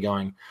 like, kind of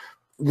going,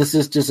 this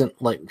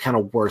isn't like kind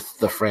of worth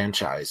the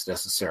franchise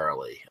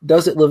necessarily.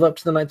 Does it live up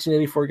to the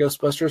 1984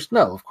 Ghostbusters?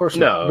 No, of course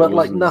not. But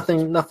like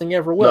nothing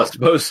ever will. Not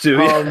supposed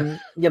to. And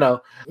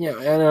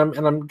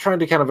I'm trying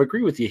to kind of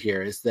agree with you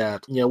here. Is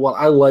that while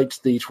I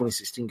liked the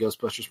 2016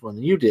 Ghostbusters more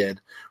than you did,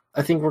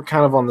 I think we're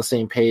kind of on the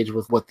same page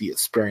with what the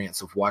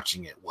experience of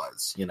watching it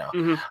was.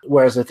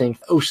 Whereas I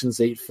think Ocean's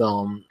 8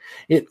 film,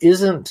 it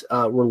isn't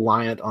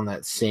reliant on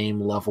that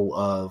same level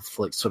of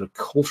like sort of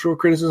cultural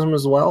criticism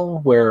as well.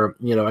 Where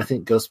I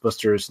think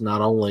Ghostbusters, not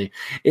only,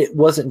 it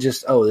wasn't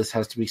just this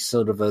has to be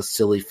sort of a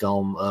silly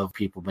film of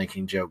people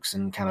making jokes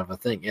and kind of a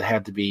thing. It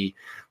had to be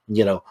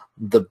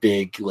the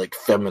big like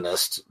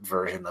feminist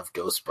version of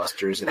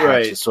Ghostbusters. It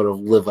had to sort of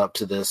live up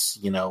to this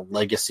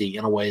legacy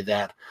in a way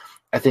that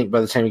I think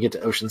by the time you get to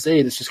Ocean's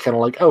 8, it's just kind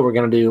of like, we're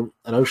going to do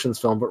an Ocean's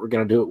film, but we're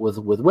going to do it with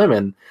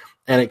women.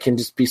 And it can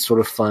just be sort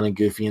of fun and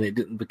goofy, and it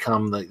didn't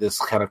become like this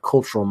kind of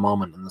cultural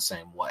moment in the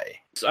same way.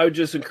 So I would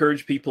just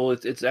encourage people,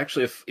 it's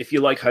actually, if you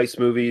like heist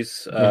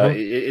movies,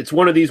 it's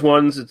one of these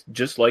ones. It's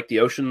just like the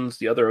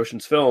other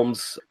Ocean's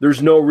films.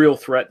 There's no real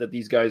threat that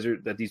these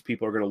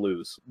people are going to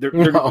lose. They're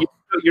going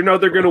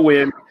to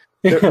win.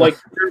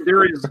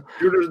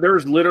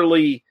 There's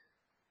literally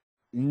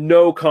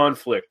no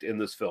conflict in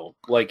this film.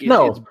 Like,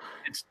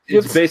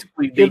 it's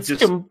basically it's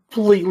just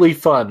completely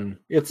fun.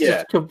 It's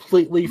just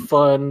completely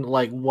fun,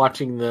 like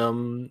watching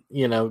them,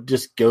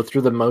 just go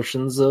through the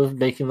motions of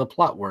making the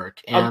plot work.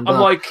 And I'm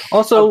like,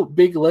 also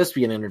big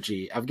lesbian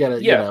energy. I've got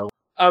to,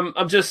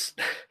 I'm just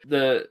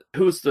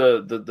who's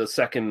the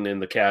second in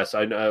the cast?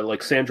 I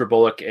like Sandra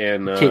Bullock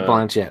and Cate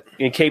Blanchett.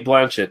 And Cate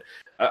Blanchett.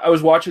 I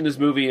was watching this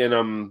movie and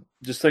I'm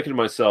just thinking to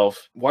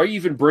myself, why are you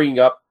even bringing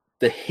up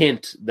the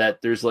hint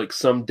that there's like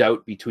some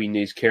doubt between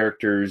these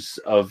characters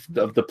of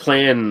the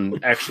plan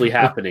actually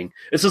happening?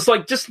 It's just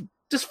like, just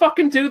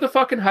fucking do the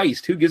fucking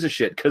heist. Who gives a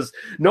shit? Because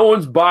no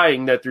one's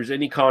buying that there's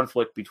any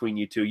conflict between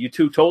you two. You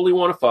two totally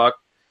want to fuck.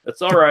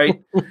 That's all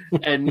right.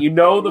 And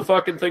the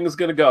fucking thing is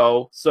going to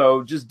go.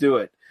 So just do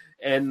it.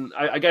 And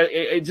I got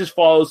it just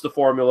follows the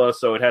formula.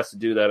 So it has to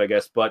do that, I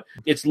guess. But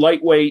it's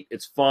lightweight.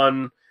 It's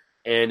fun.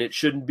 And it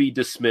shouldn't be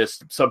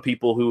dismissed. Some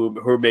people who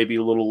are maybe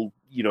a little,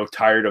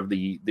 tired of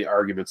the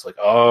arguments, like,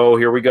 oh,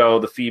 here we go,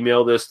 the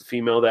female this, the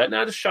female that.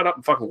 Nah, just shut up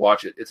and fucking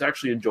watch it. It's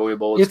actually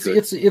enjoyable.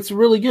 It's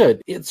really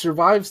good. It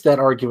survives that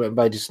argument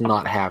by just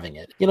not having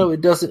it.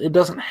 It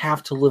doesn't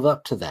have to live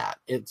up to that.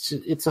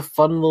 It's a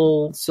fun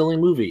little silly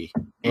movie,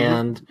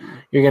 and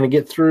you're gonna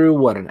get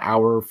through an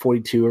hour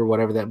 42 or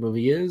whatever that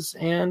movie is,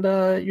 and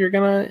you're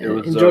gonna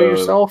enjoy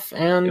yourself.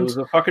 And it was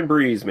a fucking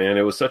breeze, man.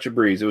 It was such a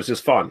breeze. It was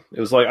just fun. It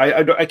was like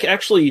I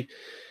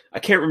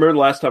can't remember the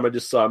last time I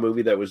just saw a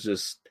movie that was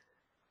just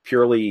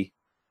purely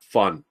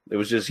fun. It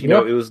was just,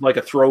 it was like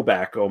a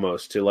throwback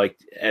almost to like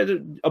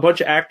a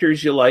bunch of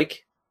actors you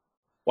like.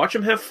 Watch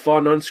them have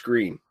fun on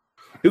screen.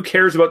 Who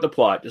cares about the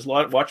plot? Just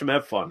watch them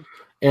have fun.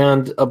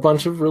 And a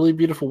bunch of really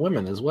beautiful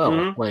women as well.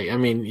 Mm-hmm. Like, I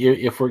mean,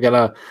 if we're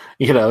gonna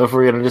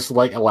just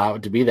like allow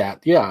it to be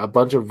that, a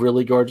bunch of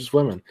really gorgeous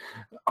women.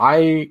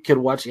 I could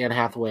watch Anne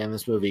Hathaway in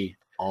this movie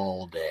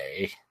all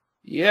day.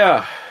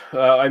 Yeah,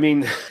 I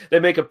mean, they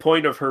make a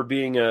point of her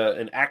being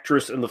an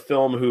actress in the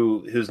film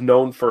who is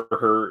known for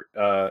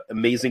her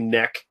amazing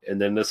neck,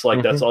 and then it's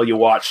like that's all you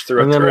watch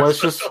throughout. And then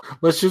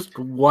let's just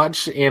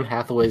watch Anne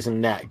Hathaway's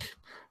neck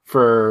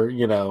for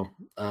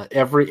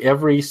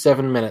every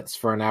 7 minutes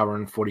for an hour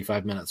and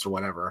 45 minutes or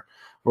whatever.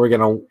 We're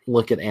gonna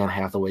look at Anne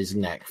Hathaway's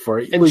neck for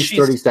at least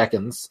 30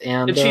 seconds,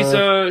 and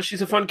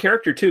she's a fun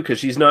character too, because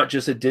she's not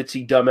just a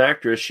ditzy dumb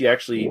actress. She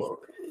actually.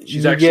 She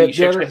actually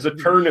has a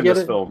turn in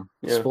this film.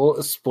 Yeah.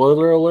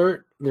 Spoiler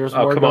alert! There's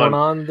more going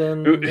on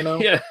than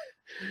Yeah,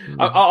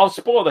 I'll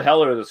spoil the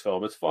hell out of this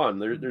film. It's fun.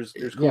 There's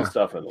cool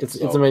stuff in it. It's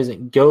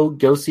amazing.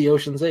 Go see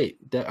Ocean's 8.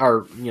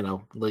 Or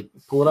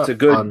pull it up. It's a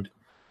good.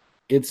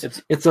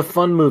 It's a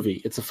fun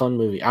movie. It's a fun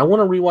movie. I want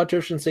to rewatch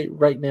Ocean's 8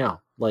 right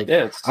now. I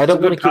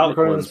don't want to keep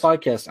recording this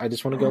podcast. I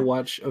just want to go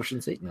watch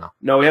Ocean's 8 now.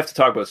 No, we have to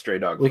talk about Stray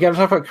Dog. We got to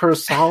talk about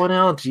Kurosawa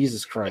now?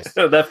 Jesus Christ.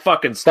 That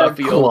fucking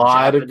stuffy old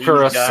Japanese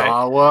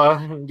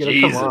Kurosawa. Guy.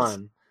 Jesus. Come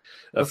on.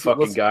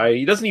 That guy.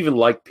 He doesn't even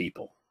like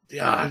people.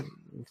 God.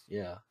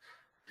 Yeah.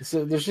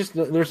 So there's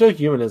no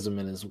humanism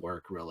in his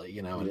work,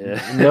 really.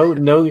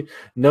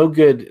 No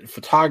good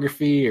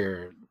photography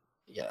or...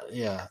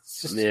 Yeah.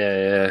 It's just...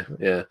 Yeah.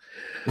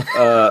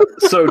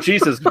 So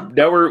Jesus,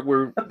 now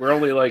we're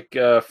only like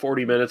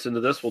 40 minutes into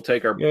this. We'll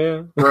take our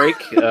break.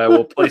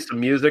 We'll play some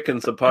music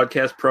and some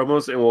podcast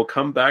promos, and we'll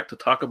come back to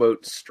talk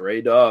about Stray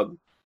Dog.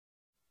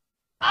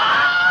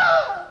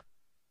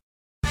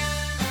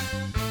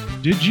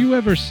 Did you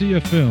ever see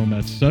a film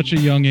at such a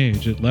young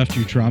age it left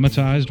you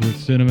traumatized with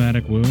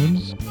cinematic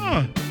wounds?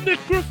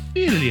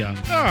 Necrophilia.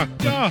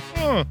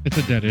 It's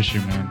a dead issue,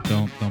 man.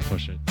 Don't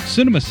push it.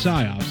 Cinema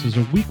Psyops is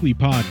a weekly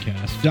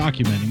podcast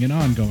documenting an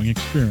ongoing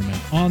experiment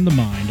on the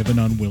mind of an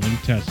unwilling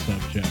test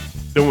subject.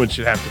 No one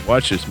should have to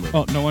watch this movie.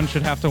 Oh, no one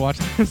should have to watch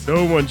this?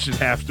 No one should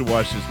have to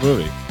watch this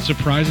movie.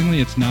 Surprisingly,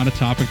 it's not a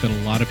topic that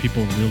a lot of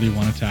people really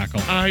want to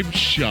tackle. I'm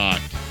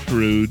shocked,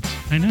 prudes.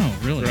 I know,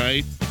 really.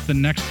 Right? It's the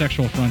next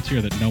sexual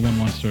frontier that no one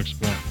wants to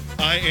explore.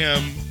 I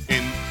am,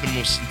 in the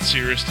most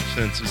sincerest of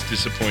senses,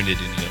 disappointed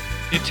in you.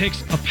 It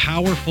takes a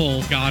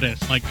powerful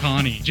goddess like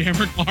Connie, jam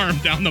her arm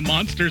down the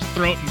monster's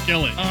throat and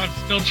kill it. Oh, I'm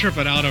still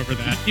tripping out over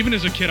that. Even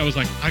as a kid, I was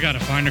like, I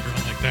gotta find a girl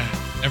like that.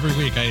 Every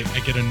week, I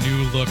get a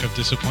new look of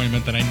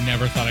disappointment that I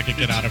never thought I could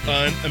get out of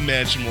it.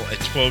 Unimaginable. At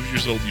 12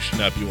 years old, you should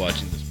not be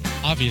watching this movie.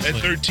 Obviously.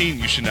 At 13,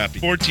 you should not be.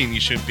 14,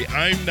 you shouldn't be.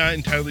 I'm not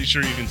entirely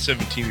sure even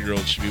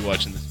 17-year-olds should be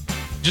watching this.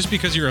 Just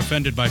because you're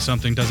offended by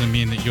something doesn't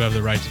mean that you have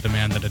the right to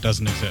demand that it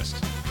doesn't exist.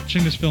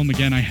 Watching this film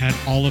again, I had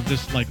all of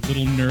this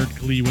little nerd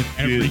glee with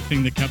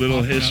everything that kept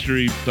little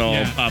history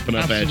doll popping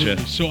up absolutely. At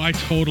you. So I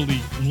totally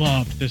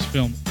loved this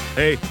film.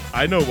 Hey,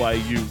 I know why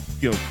you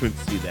couldn't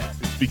see that.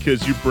 It's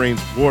because your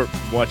brain's warped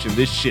from watching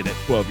this shit at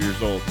 12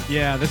 years old.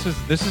 Yeah, this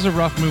is a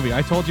rough movie.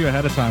 I told you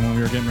ahead of time when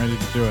we were getting ready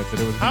to do it that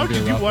it was. How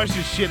did you watch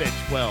this shit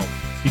at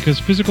 12? Because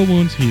physical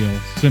wounds heal,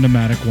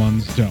 cinematic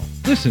ones don't.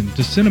 Listen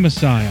to Cinema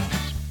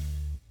Psyops.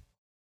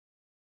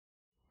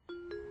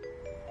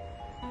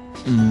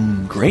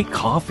 Great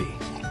coffee.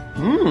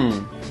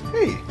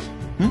 Hey.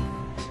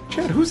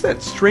 Chad, who's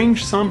that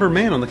strange, somber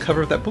man on the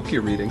cover of that book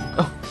you're reading?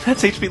 Oh,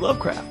 that's H.P.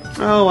 Lovecraft.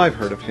 Oh, I've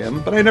heard of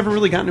him, but I never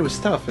really got into his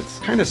stuff. It's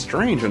kind of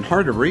strange and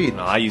hard to read.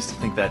 No, I used to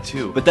think that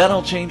too. But that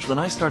all changed when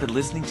I started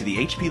listening to the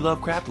H.P.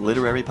 Lovecraft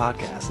Literary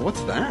Podcast.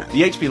 What's that?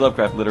 The H.P.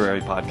 Lovecraft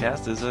Literary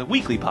Podcast is a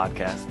weekly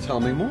podcast.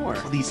 Tell me more.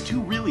 These two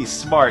really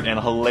smart and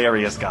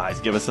hilarious guys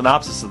give a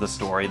synopsis of the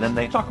story, then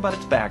they talk about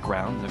its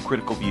background, the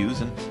critical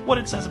views, and what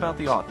it says about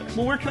the author.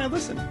 Well, where can I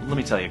listen? Let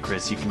me tell you,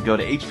 Chris, you can go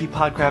to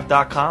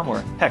hppodcraft.com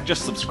or, heck,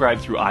 just subscribe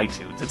through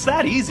iTunes. It's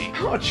that easy.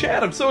 Oh,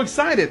 Chad, I'm so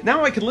excited.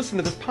 Now I can listen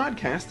to this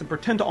podcast and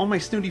pretend to all my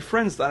snooty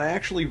friends that I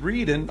actually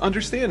read and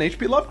understand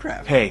H.P.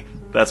 Lovecraft. Hey,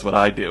 that's what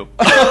I do.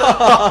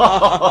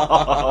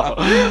 Oh,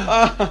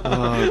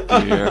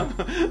 dear.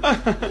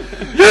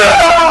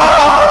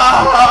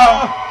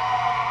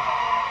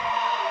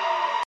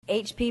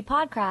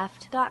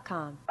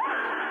 hppodcraft.com.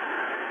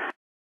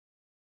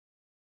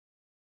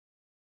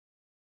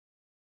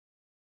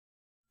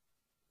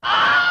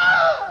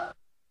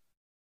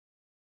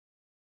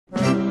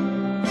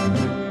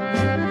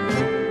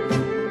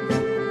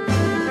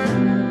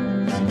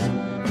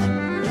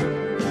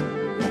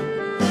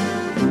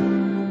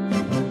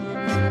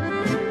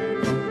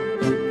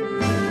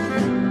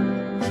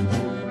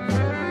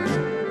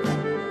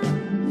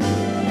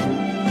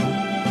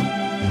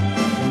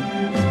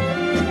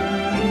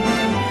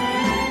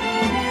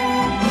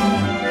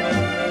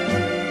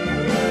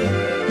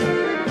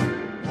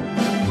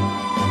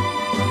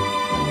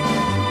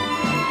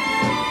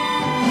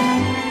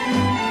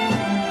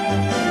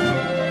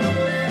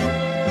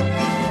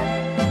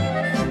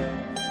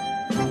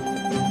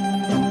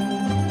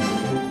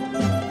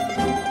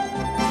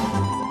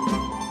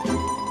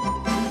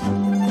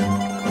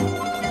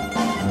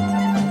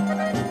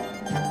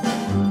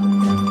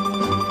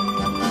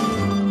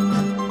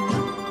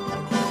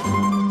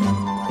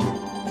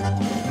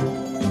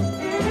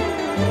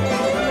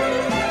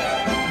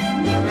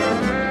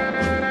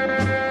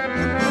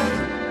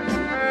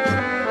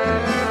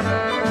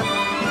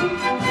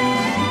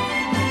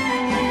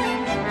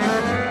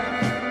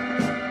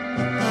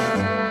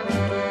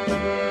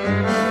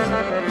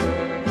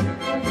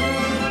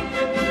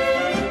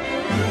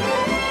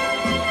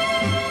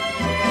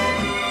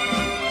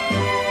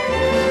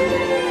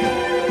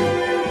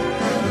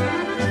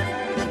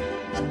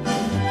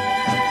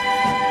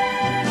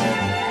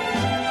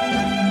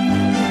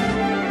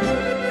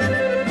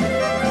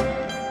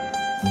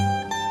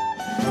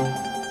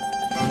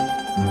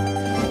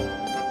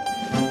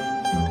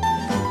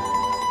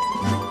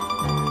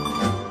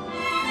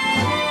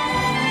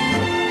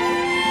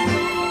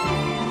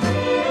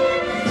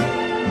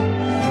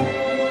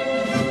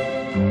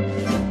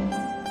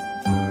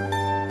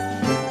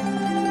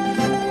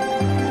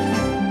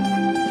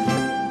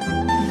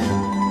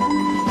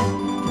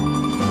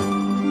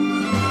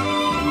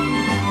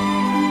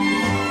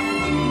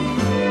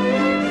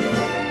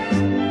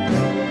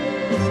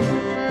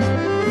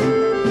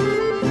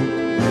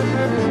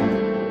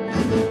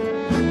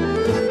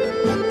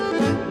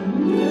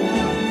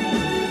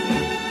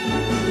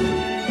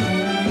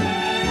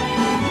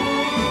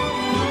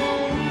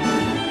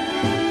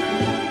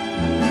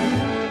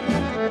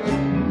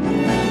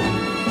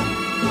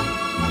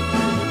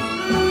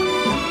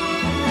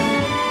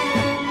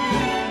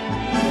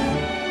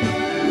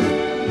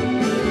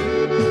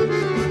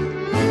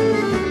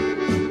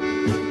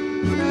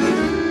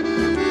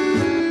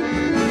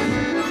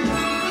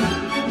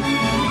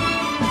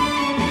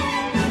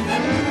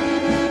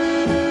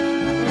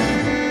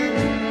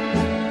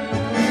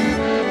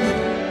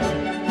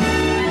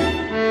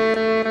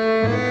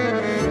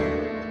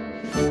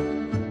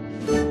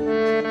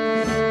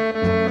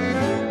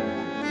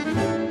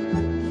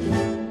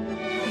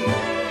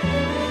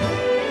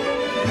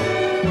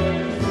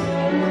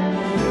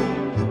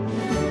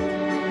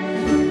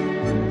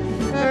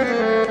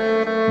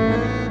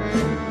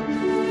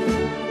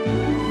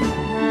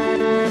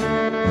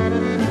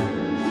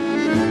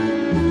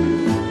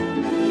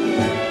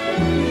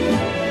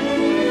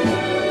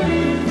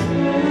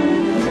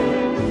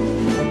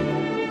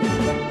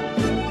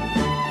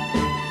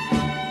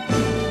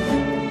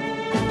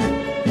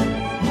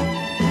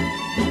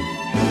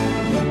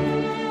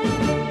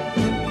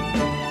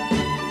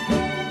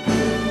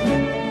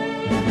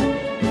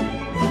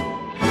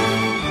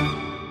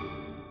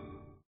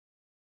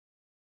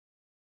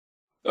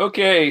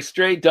 Okay,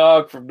 Stray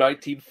Dog from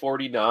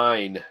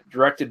 1949,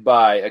 directed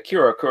by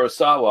Akira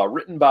Kurosawa,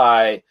 written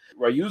by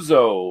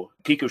Ryuzo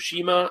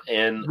Kikushima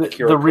and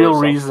Akira The real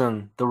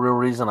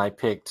Kurosawa. reason I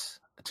picked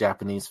a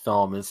Japanese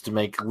film is to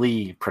make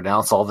Lee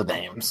pronounce all the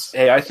names.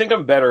 Hey, I think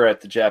I'm better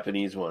at the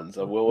Japanese ones.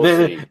 We'll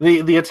see.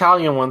 The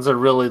Italian ones are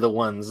really the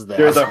ones that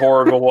They're the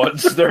horrible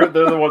ones. They're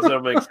the ones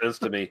that make sense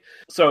to me.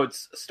 So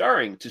it's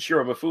starring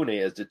Toshiro Mifune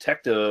as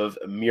Detective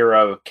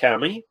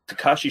Murakami,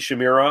 Takashi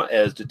Shimura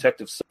as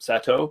Detective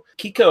Sato,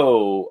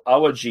 Kiko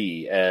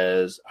Awaji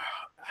as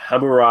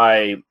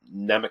Hamurai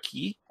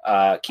Namaki,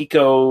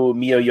 Kiko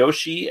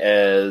Miyoyoshi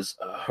as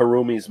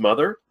Harumi's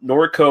mother,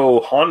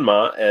 Noriko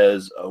Honma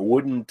as a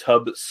wooden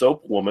tub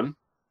soap woman.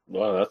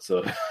 Wow, that's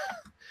a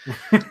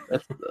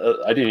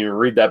I didn't even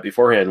read that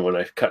beforehand when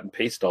I cut and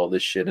paste all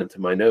this shit into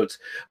my notes.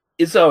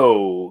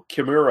 Izo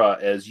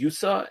Kimura as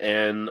Yusa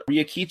and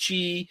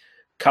Ryakichi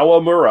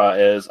Kawamura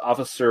as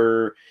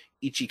Officer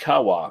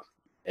Ichikawa.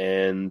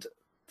 And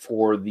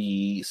for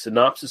the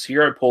synopsis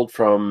here, I pulled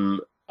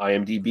from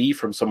IMDb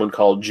from someone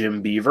called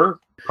Jim Beaver.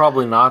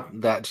 Probably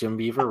not that Jim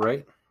Beaver,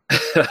 right?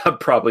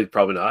 Probably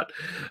not.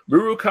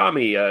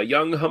 Murakami, a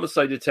young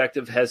homicide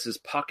detective, has his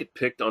pocket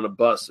picked on a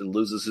bus and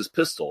loses his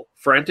pistol.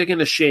 Frantic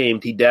and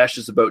ashamed, he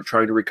dashes about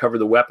trying to recover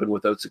the weapon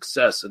without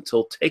success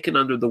until taken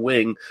under the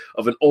wing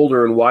of an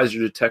older and wiser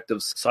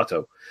detective,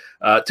 Sato.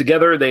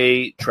 Together,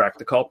 they track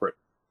the culprit,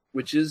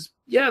 which is,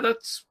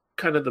 that's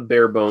kind of the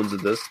bare bones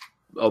of this.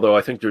 Although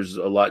I think there's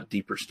a lot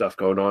deeper stuff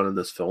going on in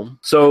this film.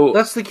 So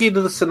that's the key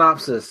to the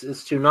synopsis,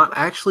 is to not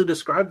actually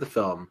describe the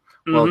film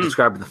while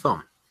describing the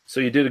film. So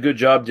you did a good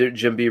job,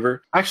 Jim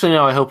Beaver. Actually,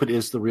 no, I hope it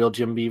is the real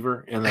Jim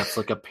Beaver, and that's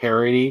like a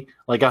parody.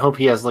 Like, I hope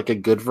he has like a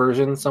good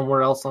version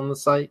somewhere else on the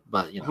site,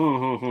 but you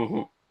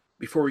know.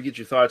 Before we get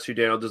your thoughts here,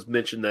 Dan, I'll just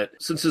mention that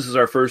since this is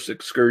our first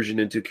excursion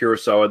into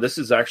Kurosawa, this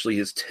is actually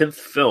his 10th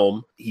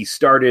film. He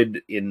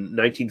started in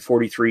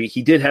 1943.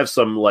 He did have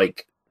some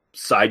like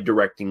side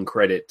directing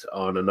credit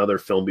on another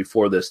film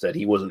before this that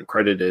he wasn't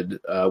credited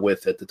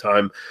with at the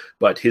time,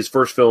 but his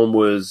first film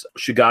was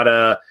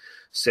Shigata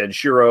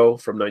Sanshiro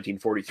from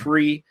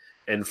 1943,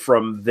 and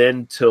from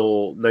then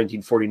till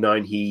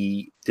 1949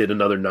 he did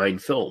another 9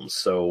 films.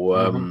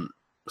 So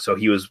so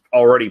he was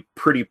already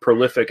pretty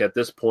prolific at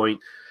this point.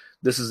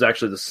 This is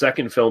actually the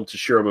second film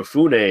Toshiro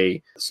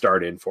Mifune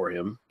starred in for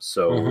him.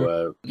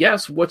 So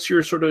yes, what's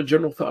your sort of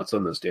general thoughts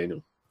on this,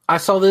 Daniel? I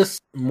saw this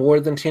more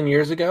than 10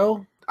 years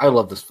ago. I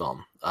love this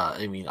film.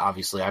 I mean,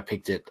 obviously I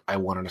picked it. I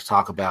wanted to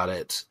talk about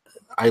it.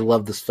 I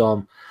love this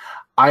film.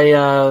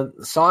 I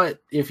saw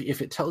it,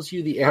 if it tells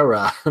you the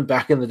era,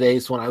 back in the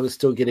days when I was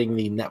still getting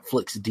the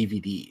Netflix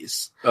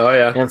DVDs. Oh,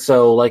 yeah. And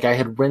so, like, I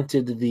had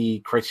rented the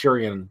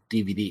Criterion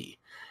DVD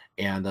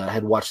and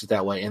had watched it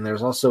that way. And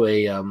there's also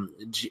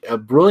a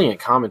brilliant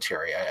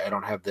commentary. I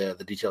don't have the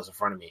details in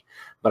front of me,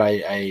 but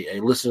I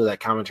listened to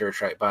that commentary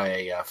track by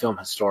a film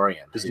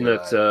historian. Isn't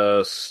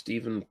that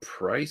Stephen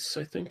Price,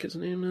 I think his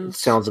name is?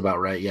 Sounds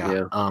about right,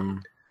 yeah.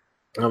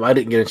 I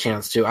didn't get a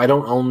chance to. I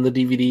don't own the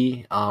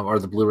DVD or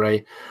the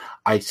Blu-ray.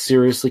 I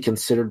seriously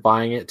considered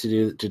buying it to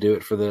do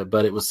it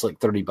but it was like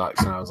 $30,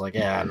 and I was like,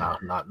 no,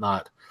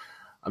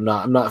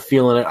 I'm not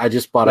feeling it. I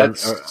just bought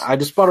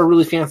a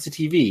really fancy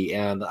TV,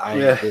 and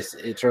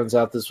it turns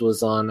out this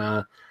was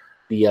on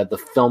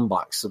the Film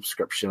Box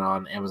subscription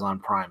on Amazon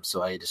Prime.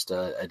 So I just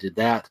I did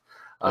that.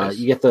 Nice.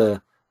 You get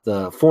the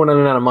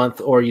 $4.99 a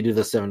month, or you do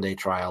the 7-day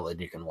trial,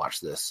 and you can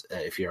watch this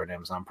if you're an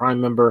Amazon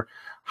Prime member.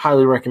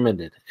 Highly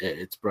recommended.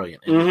 It's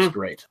brilliant. It's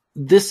great.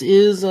 This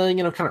is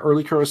kind of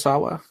early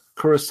Kurosawa.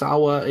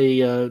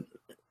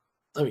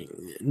 I mean,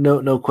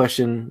 no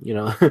question,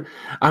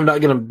 I'm not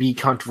going to be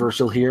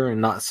controversial here and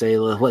not say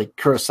like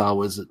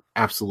Kurosawa is an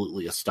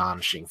absolutely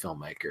astonishing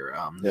filmmaker.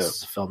 This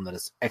is a film that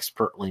is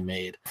expertly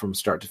made from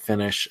start to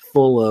finish,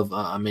 full of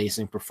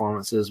amazing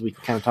performances. We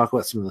can kind of talk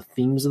about some of the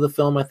themes of the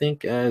film, I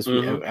think,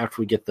 after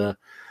we get the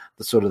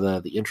sort of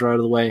the intro out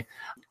of the way.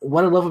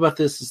 What I love about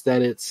this is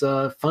that it's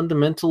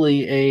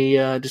fundamentally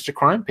just a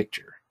crime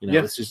picture.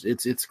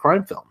 It's a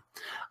crime film.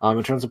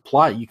 In terms of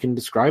plot, you can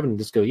describe it and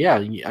just go,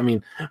 I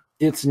mean,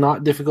 it's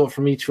not difficult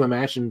for me to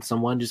imagine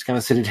someone just kind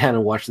of sitting down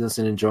and watching this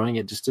and enjoying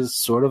it just as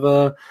sort of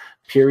a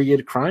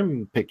period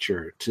crime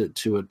picture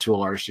to a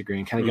large degree,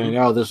 and kind of going,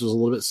 oh, this was a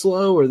little bit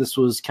slow, or this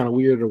was kind of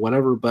weird or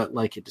whatever, but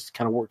like it just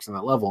kind of works on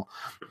that level.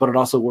 But it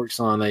also works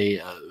on a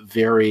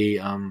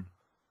very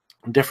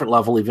different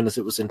level, even as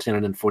it was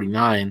intended in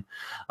 49,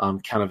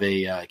 kind of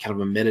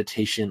a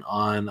meditation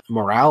on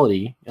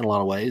morality in a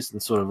lot of ways,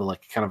 and sort of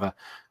like kind of a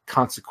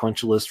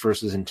consequentialist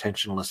versus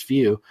intentionalist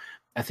view.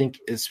 I think,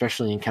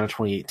 especially in kind of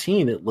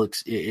 2018,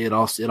 it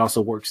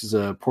also works as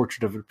a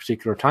portrait of a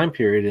particular time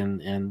period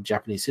in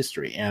Japanese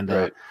history.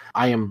 And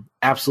I am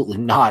absolutely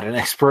not an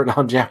expert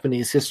on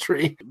Japanese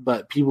history,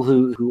 but people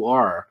who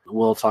are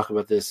will talk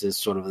about this as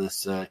sort of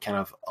this kind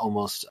of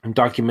almost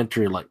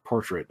documentary-like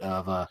portrait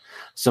of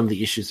some of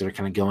the issues that are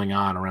kind of going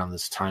on around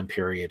this time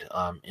period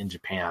in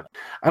Japan.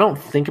 I don't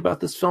think about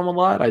this film a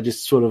lot. I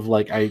just sort of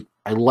like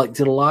I liked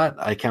it a lot.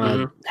 I kind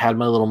of had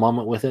my little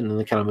moment with it and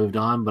then kind of moved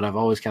on, but I've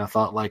always kind of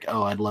thought like,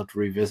 oh, I'd love to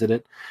revisit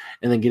it.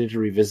 And then getting to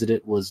revisit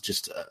it was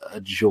just a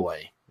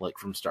joy, like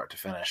from start to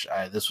finish.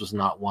 This was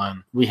not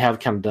one. We have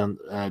kind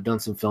of done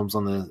some films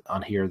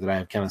on here that I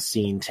have kind of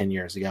seen 10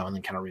 years ago and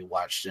then kind of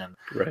rewatched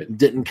and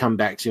didn't come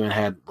back to and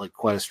had like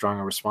quite a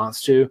strong a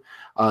response to.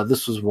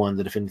 This was one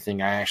that, if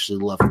anything, I actually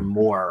loved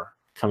more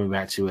coming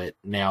back to it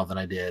now than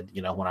I did,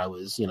 when I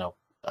was,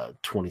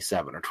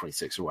 27 or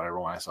 26 or whatever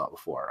when I saw it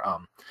before.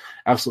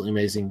 Absolutely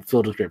amazing,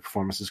 filled with great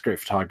performances, great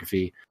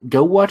photography.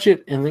 Go watch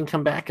it and then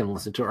come back and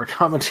listen to our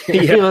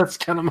commentary. That's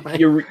kind of my.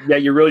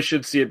 You really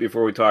should see it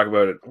before we talk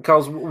about it,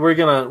 because we're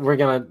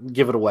gonna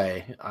give it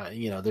away.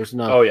 There's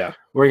no. Oh yeah,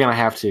 we're gonna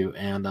have to,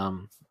 and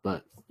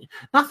but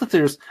not that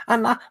there's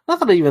not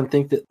that I even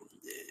think that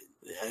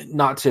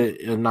not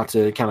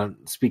to kind of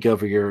speak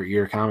over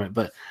your comment,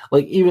 but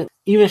like even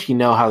if you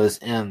know how this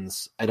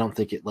ends, I don't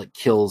think it like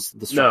kills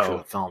the structure of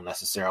the film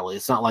necessarily.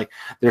 It's not like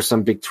there's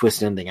some big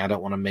twist ending. I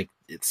don't want to make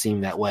it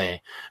seem that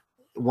way.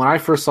 When I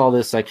first saw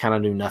this, I kind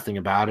of knew nothing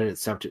about it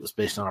except it was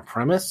based on a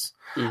premise.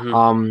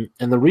 And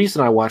the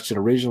reason I watched it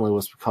originally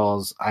was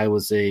because I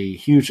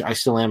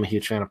still am a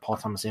huge fan of Paul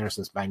Thomas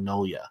Anderson's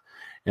Magnolia.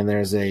 And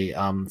there's a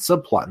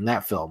subplot in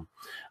that film,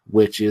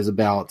 which is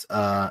about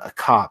a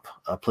cop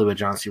played by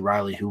John C.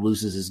 Reilly who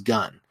loses his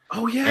gun.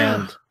 Oh, yeah.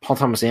 And Paul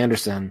Thomas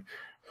Anderson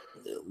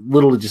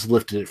literally just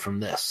lifted it from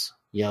this.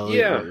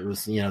 It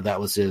was,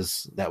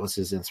 that was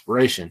his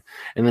inspiration.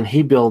 And then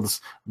he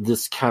builds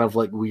this kind of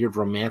like weird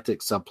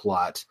romantic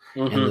subplot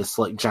in this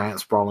like giant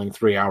sprawling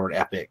 3-hour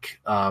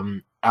epic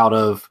out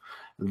of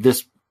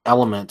this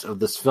element of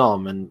this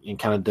film and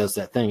kind of does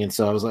that thing. And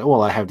so I was like,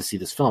 well, I have to see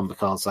this film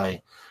because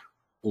I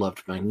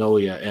loved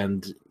Magnolia.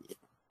 And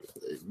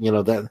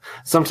that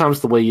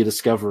sometimes the way you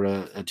discover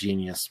a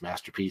genius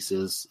masterpiece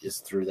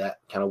is through that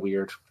kind of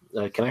weird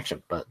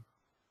connection. But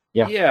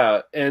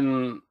yeah.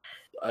 And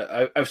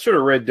I've sort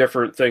of read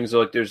different things.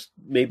 Like there's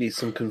maybe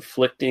some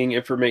conflicting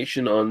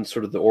information on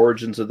sort of the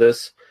origins of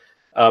this.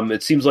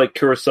 It seems like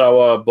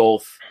Kurosawa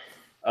both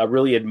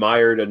really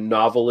admired a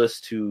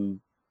novelist who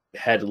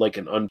had like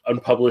an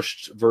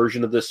unpublished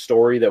version of this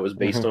story that was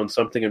based on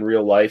something in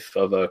real life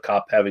of a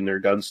cop having their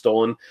gun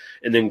stolen.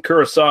 And then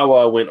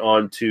Kurosawa went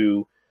on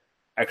to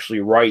actually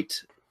write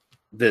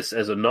this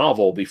as a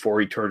novel before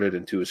he turned it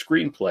into a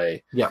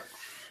screenplay. Yeah.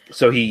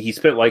 So he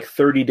spent like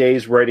 30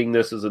 days writing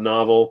this as a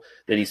novel.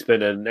 Then he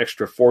spent an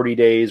extra 40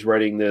 days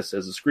writing this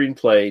as a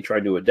screenplay,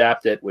 trying to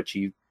adapt it, which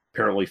he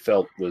apparently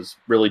felt was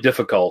really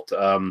difficult.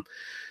 One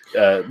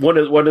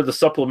of the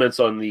supplements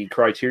on the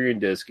Criterion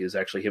disc is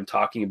actually him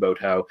talking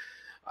about how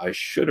I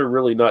should have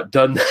really not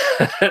done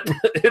that.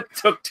 It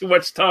took too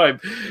much time.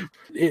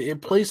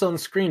 It plays on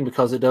screen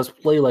because it does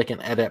play like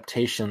an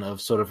adaptation of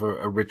sort of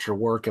a richer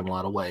work in a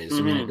lot of ways.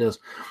 I mean, it does,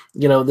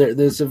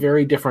 there's a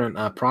very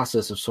different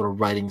process of sort of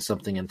writing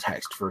something in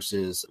text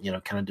versus,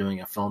 kind of doing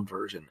a film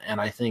version.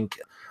 And I think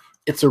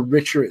it's a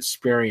richer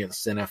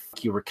experience than if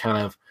you were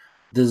kind of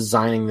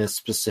designing this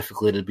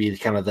specifically to be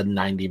kind of the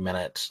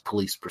 90-minute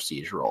police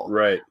procedural.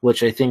 Right.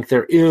 Which I think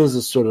there is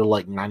a sort of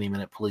like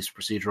 90-minute police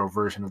procedural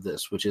version of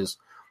this, which is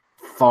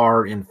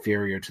far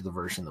inferior to the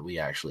version that we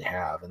actually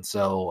have. And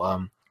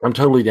so I'm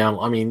totally down.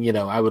 I mean,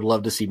 I would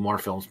love to see more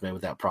films made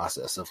with that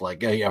process of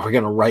like, we're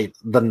going to write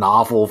the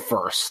novel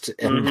first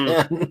and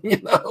then,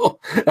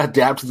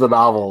 adapt the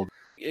novel.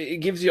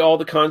 It gives you all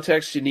the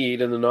context you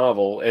need in the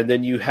novel, and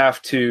then you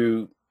have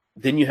to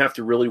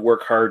really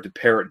work hard to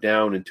pare it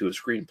down into a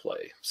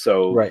screenplay.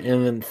 So right,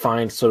 and then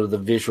find sort of the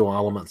visual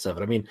elements of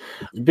it. I mean,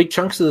 big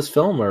chunks of this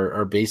film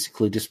are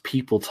basically just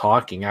people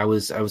talking. I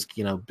was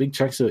big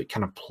chunks of it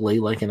kind of play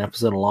like an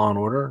episode of Law and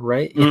Order,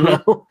 right? A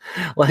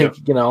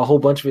whole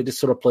bunch of it just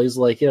sort of plays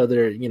like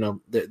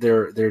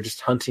they're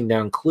just hunting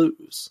down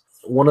clues.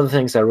 One of the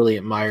things I really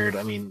admired,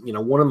 I mean,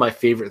 one of my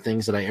favorite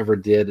things that I ever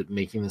did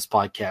making this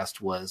podcast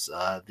was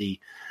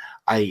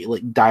I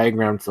like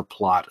diagrammed the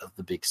plot of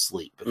The Big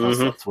Sleep because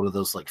that's one of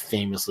those like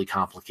famously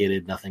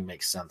complicated, nothing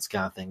makes sense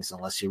kind of things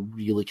unless you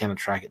really kind of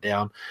track it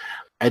down.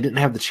 I didn't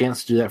have the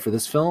chance to do that for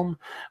this film,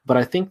 but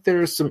I think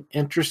there's some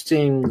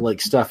interesting like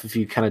stuff if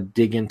you kind of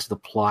dig into the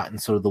plot and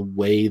sort of the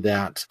way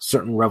that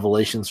certain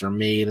revelations are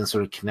made and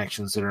sort of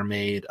connections that are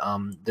made.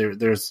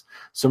 There's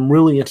some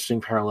really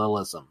interesting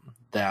parallelism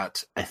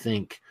that I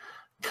think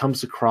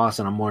comes across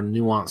in a more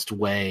nuanced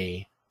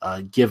way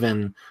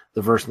given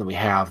the version that we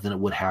have than it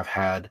would have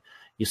had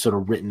you sort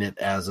of written it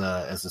as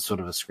a sort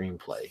of a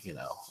screenplay, kind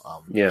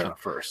of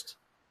first.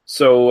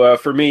 So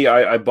for me,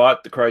 I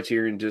bought the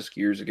Criterion disc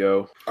years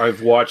ago.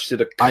 I've watched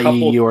it a couple.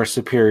 I.e., you are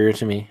superior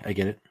to me. I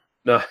get it.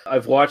 No,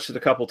 I've watched it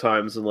a couple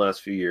times in the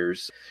last few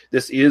years.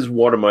 This is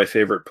one of my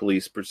favorite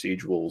police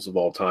procedurals of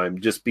all time,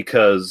 just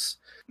because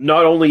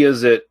not only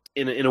is it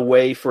in a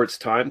way for its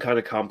time kind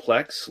of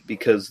complex,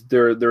 because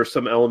there are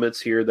some elements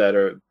here that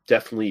are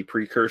definitely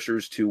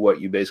precursors to what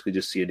you basically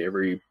just see in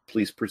every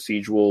police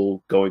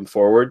procedural going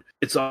forward.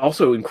 It's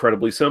also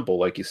incredibly simple.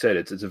 Like you said,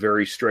 it's a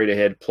very straight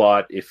ahead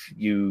plot if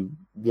you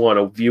want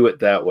to view it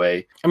that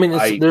way. I mean,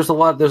 there's a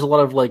lot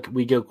of like,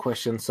 we go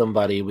question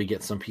somebody, we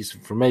get some piece of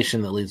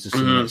information that leads us to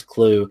the next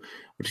clue,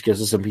 which gives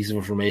us some piece of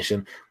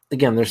information.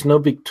 Again, there's no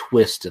big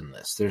twist in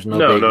this. There's no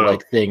big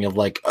like thing of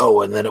like,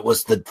 oh, and then it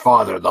was the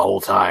father the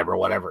whole time or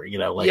whatever. And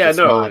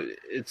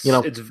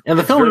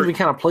the film even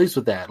kind of plays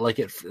with that. Like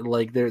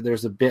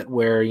there's a bit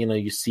where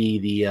you see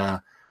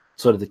the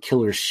sort of the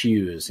killer's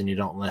shoes, and you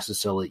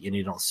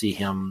don't see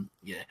him,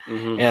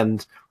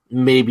 and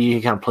maybe you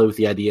kind of play with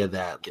the idea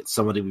that it's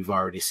somebody we've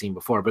already seen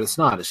before, but it's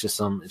not. It's just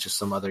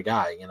some other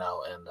guy,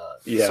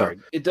 Sorry.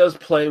 It does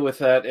play with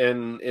that,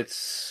 and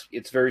it's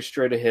very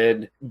straight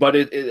ahead. But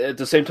it at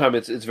the same time,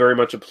 it's very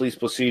much a police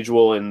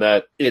procedural in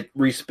that it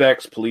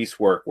respects police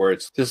work, where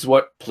this is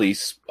what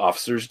police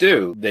officers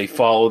do. They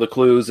follow the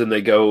clues and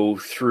they go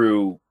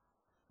through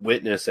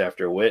witness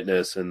after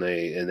witness, and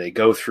they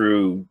go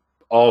through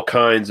all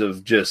kinds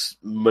of just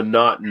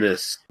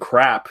monotonous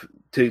crap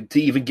to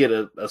even get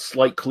a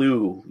slight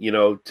clue,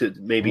 to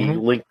maybe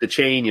link the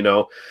chain,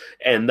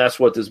 and that's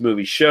what this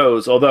movie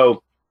shows.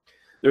 Although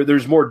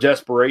there's more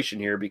desperation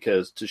here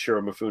because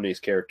Toshiro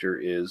Mifune's character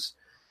is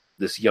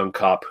this young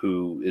cop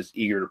who is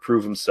eager to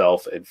prove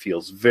himself and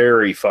feels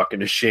very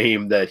fucking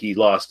ashamed that he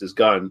lost his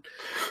gun,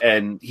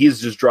 and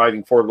he's just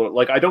driving forward.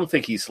 Like, I don't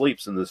think he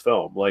sleeps in this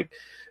film. Like,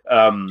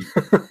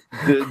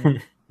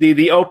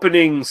 the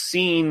opening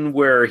scene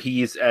where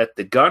he's at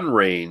the gun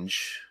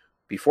range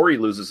before he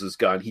loses his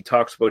gun, he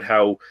talks about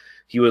how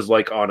he was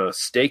like on a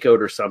stakeout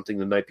or something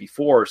the night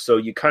before. So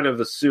you kind of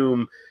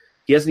assume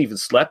he hasn't even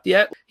slept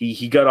yet.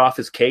 He got off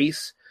his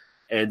case,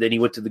 and then he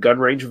went to the gun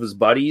range with his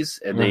buddies,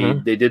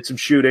 and they did some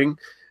shooting,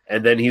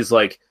 and then he's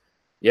like,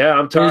 "Yeah,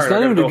 I'm tired." He's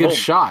not even a good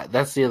shot.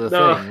 That's the other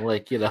thing.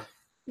 Like,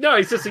 No,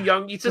 he's just a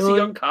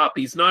young cop.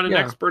 He's not an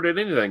expert at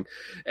anything.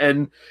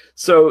 And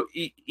so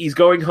he's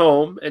going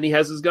home, and he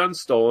has his gun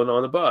stolen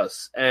on the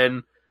bus.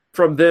 And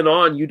from then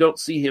on, you don't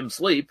see him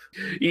sleep.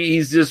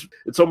 He's just,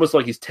 it's almost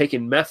like he's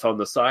taking meth on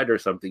the side or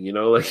something,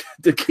 like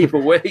to keep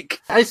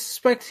awake. I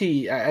suspect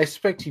he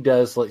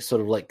does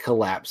sort of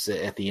collapse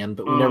at the end,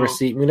 but we never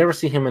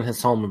see him in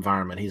his home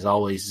environment. He's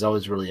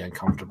always really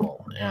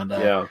uncomfortable. And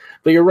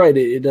but you're right,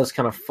 it does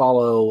kind of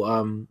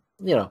follow.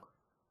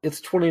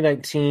 It's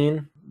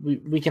 2019.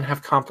 We can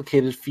have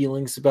complicated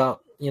feelings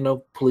about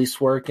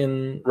police work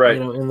and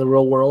in the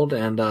real world,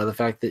 and the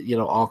fact that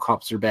all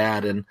cops are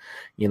bad, and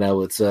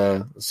it's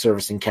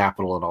servicing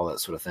capital and all that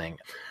sort of thing.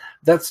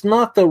 That's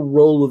not the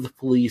role of the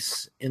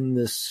police in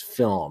this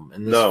film.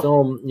 In this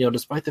film,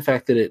 despite the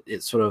fact that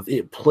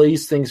it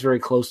plays things very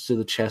close to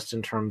the chest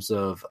in terms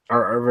of,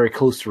 or very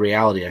close to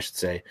reality, I should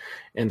say,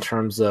 in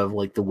terms of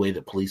the way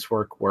that police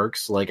work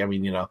works. We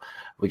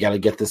got to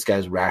get this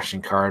guy's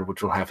ration card,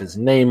 which will have his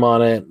name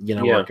on it.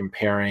 We're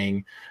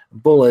comparing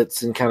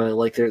bullets, and kind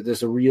of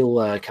there's a real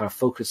kind of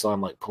focus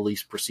on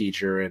police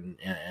procedure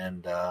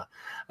and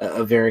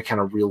a very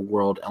kind of real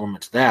world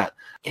element to that.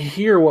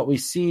 Here, what we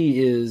see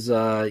is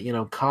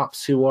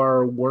cops who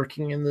are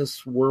working in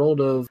this world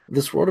of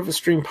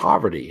extreme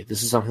poverty.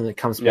 This is something that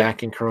comes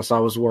back in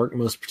Kurosawa's work,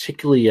 most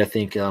particularly, I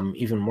think,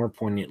 even more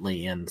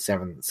poignantly in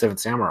Seven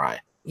Samurai.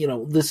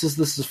 This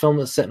is a film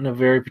that's set in a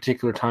very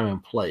particular time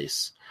and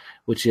place,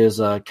 which is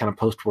kind of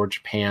post-war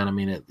Japan. I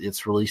mean,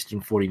 it's released in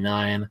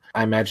 1949.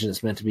 I imagine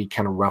it's meant to be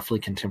kind of roughly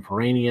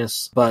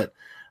contemporaneous, but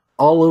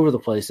all over the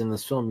place in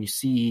this film, you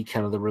see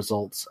kind of the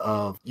results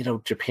of,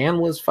 Japan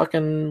was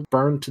fucking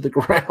burned to the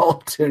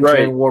ground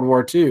during World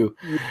War II.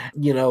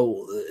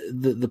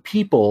 The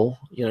people,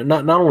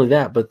 not only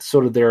that, but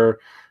sort of their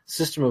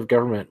system of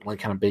government,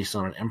 kind of based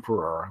on an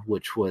emperor,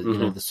 which was,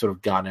 the sort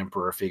of god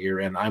emperor figure.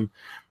 And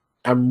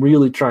I'm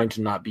really trying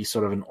to not be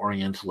sort of an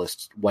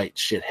Orientalist white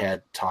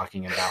shithead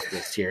talking about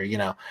this here.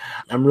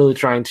 I'm really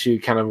trying to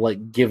kind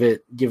of give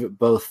it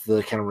both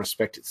the kind of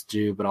respect it's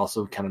due, but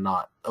also kind of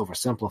not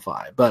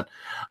oversimplify. But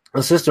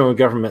the system of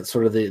government,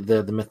 sort of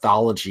the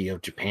mythology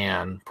of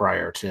Japan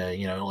prior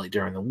to,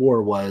 during the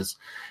war was,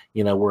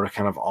 we're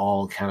kind of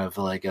all kind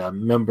of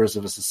members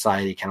of a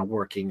society kind of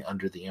working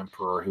under the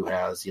emperor who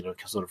has,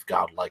 sort of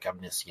godlike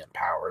omniscient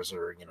powers,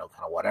 or, kind of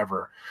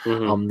whatever.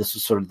 This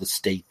was sort of the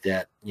state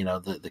that,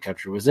 the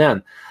country was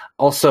in.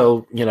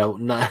 Also,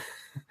 not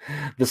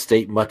the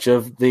state much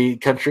of the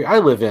country I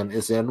live in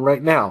is in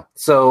right now.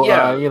 So,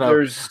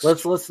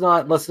 let's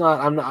not,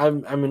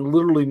 I'm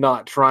literally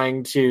not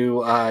trying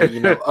to,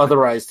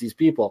 otherize these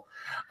people.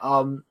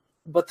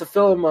 But the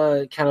film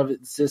kind of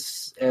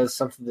exists as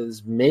something that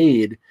is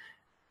made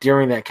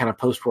during that kind of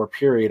post-war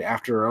period,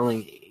 after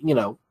only,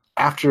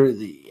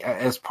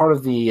 as part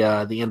of the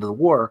end of the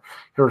war,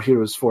 Hirohito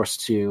was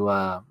forced to,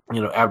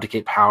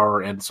 abdicate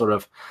power and sort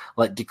of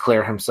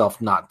declare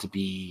himself not to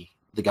be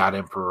the god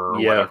emperor or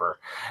whatever.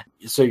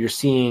 So you're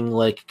seeing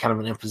kind of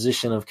an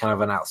imposition of kind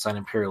of an outside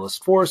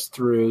imperialist force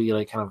through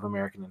kind of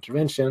American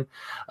intervention,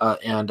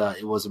 and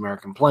it was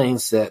American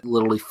planes that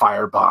literally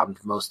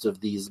firebombed most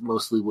of these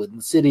mostly wooden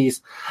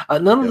cities.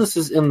 None of this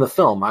is in the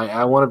film.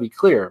 I want to be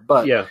clear,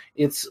 but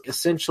it's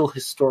essential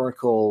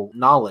historical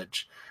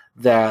knowledge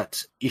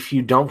that if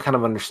you don't kind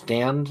of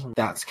understand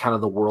that's kind of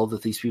the world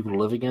that these people are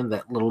living in,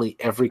 that literally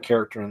every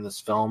character in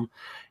this film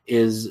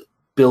is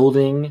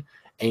building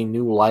a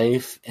new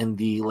life in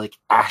the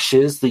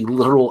ashes, the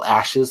literal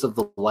ashes of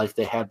the life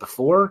they had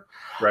before,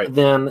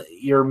 then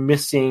you're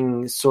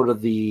missing sort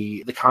of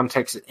the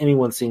context that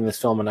anyone seeing this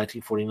film in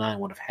 1949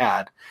 would have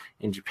had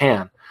in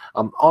Japan.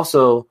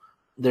 Also,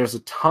 there's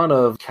a ton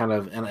of kind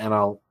of, and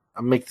I'll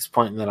make this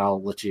point and then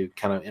I'll let you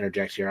kind of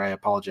interject here. I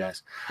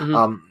apologize.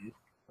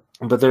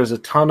 But there's a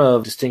ton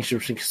of distinction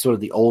between sort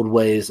of the old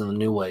ways and the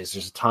new ways.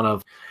 There's a ton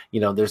of,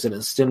 there's an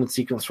extended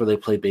sequence where they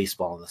play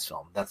baseball in this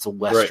film. That's a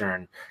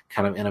Western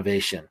kind of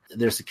innovation.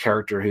 There's a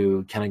character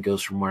who kind of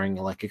goes from wearing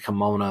a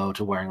kimono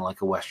to wearing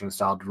a Western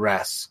style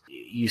dress.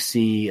 You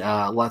see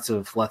lots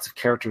of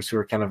characters who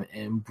are kind of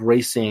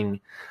embracing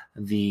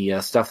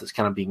the stuff that's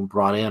kind of being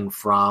brought in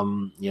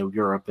from,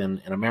 Europe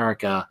and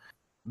America.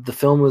 the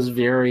film was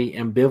very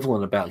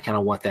ambivalent about kind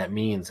of what that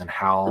means and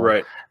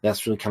how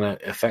that's really kind of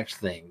affect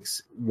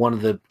things. One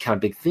of the kind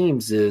of big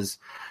themes is,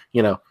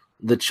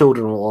 the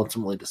children will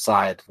ultimately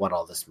decide what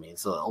all this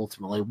means. So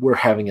ultimately, we're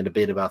having a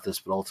debate about this,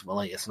 but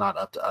ultimately it's not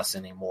up to us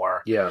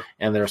anymore. Yeah.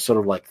 And there's sort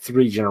of like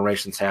 3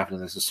 generations happening.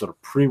 There's this sort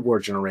of pre-war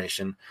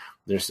generation.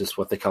 There's this,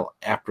 what they call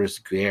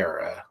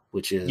après-guerre,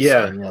 which is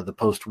the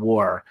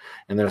post-war.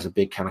 And there's a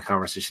big kind of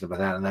conversation about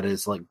that. And that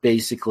is like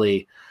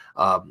basically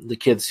the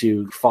kids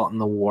who fought in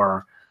the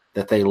war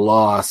that they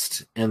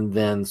lost and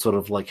then sort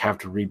of like have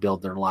to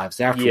rebuild their lives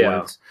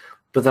afterwards. Yeah.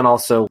 But then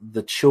also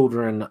the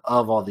children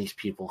of all these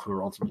people who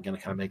are ultimately going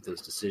to kind of make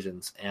those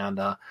decisions. And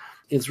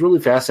it's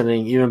really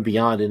fascinating, even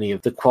beyond any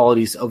of the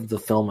qualities of the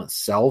film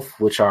itself,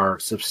 which are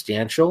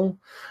substantial.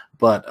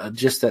 But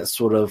just that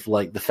sort of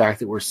like the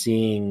fact that we're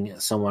seeing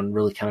someone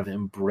really kind of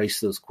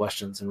embrace those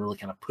questions and really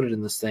kind of put it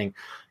in this thing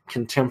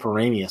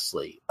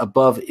contemporaneously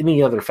above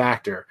any other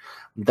factor,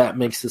 that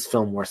makes this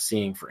film worth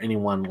seeing for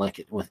anyone like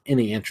it with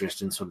any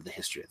interest in sort of the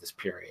history of this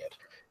period.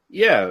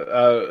 Yeah,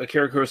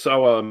 Akira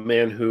Kurosawa, a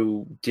man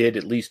who did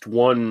at least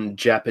one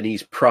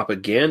Japanese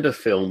propaganda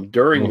film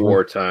during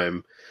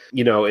wartime,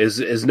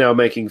 is now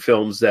making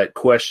films that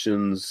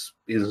questions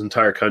his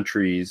entire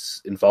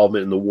country's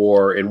involvement in the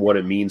war and what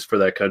it means for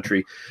that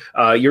country.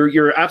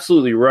 You're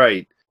absolutely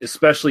right,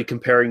 especially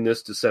comparing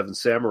this to Seven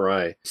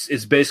Samurai.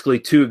 It's basically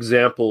 2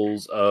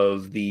 examples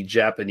of the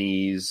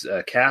Japanese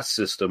caste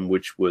system,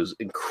 which was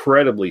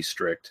incredibly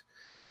strict,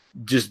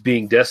 just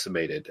being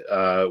decimated.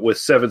 With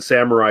Seven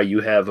Samurai,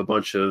 you have a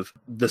bunch of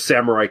the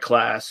samurai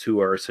class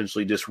who are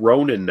essentially just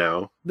Ronin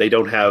now. They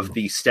don't have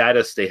the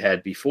status they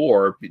had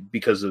before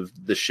because of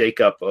the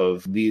shakeup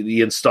of the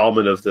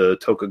installment of the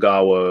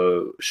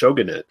Tokugawa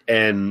shogunate.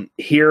 And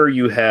here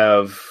you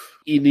have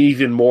an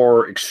even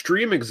more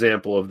extreme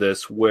example of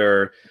this,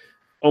 where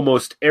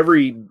almost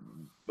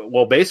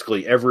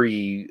basically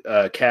every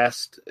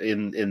caste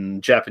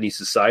in Japanese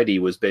society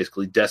was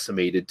basically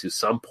decimated to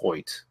some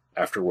point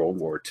after World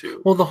War II.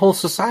 Well, the whole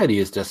society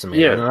is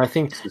decimated. Yeah, and I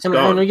think,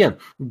 and again,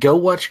 go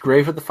watch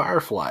Grave of the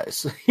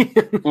Fireflies.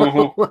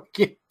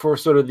 For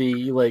sort of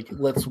the,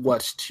 let's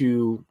watch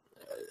 2,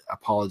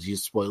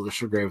 apologies, spoilers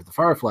for Grave of the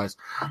Fireflies,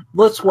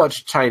 let's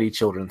watch tiny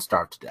children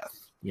starve to death,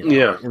 in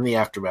the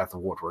aftermath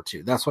of World War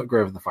II. That's what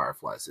Grave of the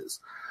Fireflies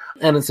is.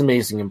 And it's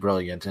amazing and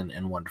brilliant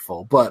and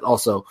wonderful. But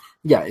also,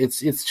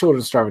 it's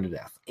children starving to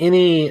death.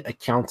 Any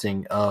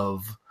accounting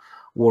of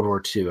World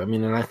War II. I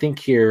mean, and I think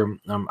here,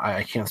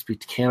 I can't speak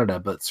to Canada,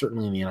 but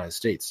certainly in the United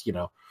States,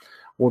 World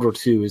War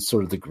II is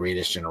sort of the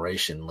greatest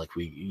generation. Like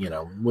we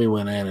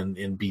went in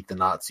and beat the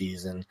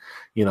Nazis and,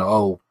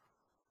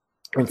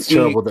 it's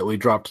terrible that we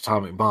dropped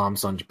atomic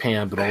bombs on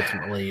Japan, but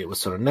ultimately it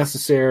was sort of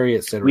necessary,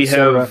 et cetera, et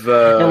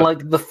cetera. And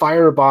like the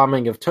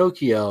firebombing of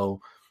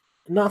Tokyo,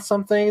 not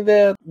something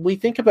that we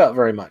think about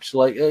very much.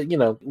 Like,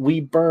 we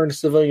burned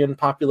civilian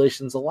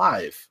populations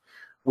alive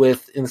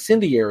with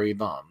incendiary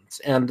bombs,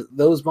 and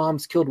those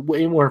bombs killed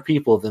way more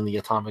people than the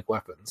atomic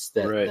weapons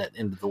that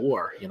ended the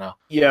war,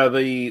 Yeah,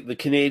 the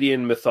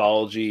Canadian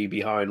mythology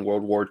behind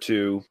World War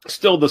II,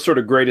 still the sort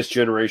of greatest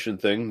generation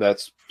thing,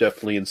 that's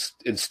definitely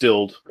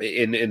instilled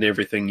in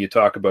everything you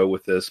talk about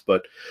with this,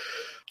 but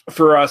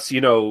for us,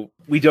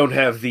 we don't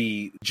have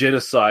the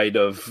genocide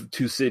of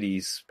 2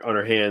 cities on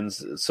our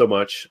hands so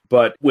much,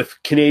 but with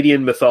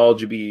Canadian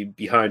mythology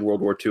behind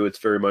World War II, it's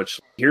very much,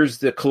 here's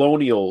the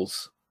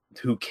colonials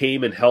who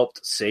came and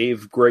helped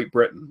save Great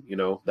Britain.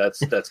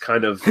 That's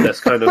kind of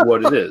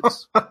what it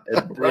is.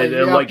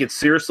 And like, it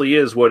seriously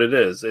is what it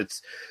is.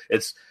 It's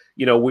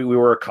we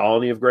were a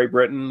colony of Great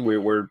Britain. We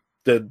were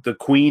the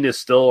Queen is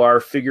still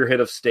our figurehead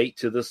of state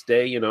to this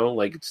day,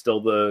 like it's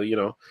still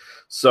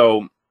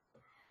so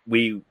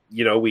we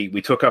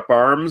took up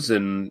arms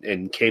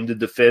and came to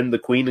defend the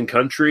Queen and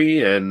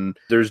country, and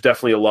there's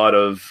definitely a lot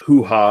of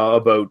hoo-ha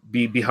about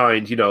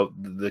behind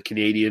the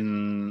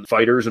Canadian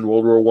fighters in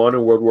World War I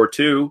and World War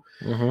II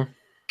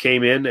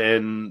came in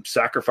and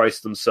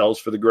sacrificed themselves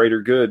for the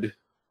greater good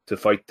to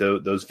fight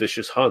those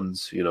vicious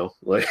Huns,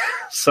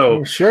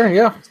 so sure,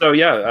 yeah. So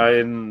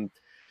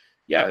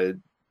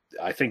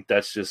I think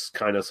that's just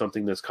kind of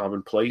something that's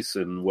commonplace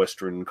in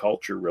Western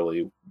culture,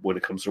 really, when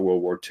it comes to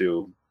World War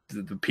II.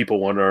 The people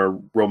want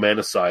to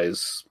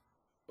romanticize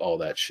all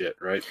that shit,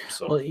 right?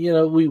 So,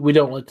 well, we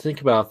don't like to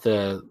think about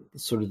the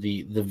sort of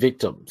the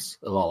victims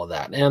of all of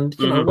that, and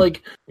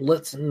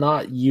let's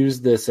not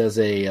use this as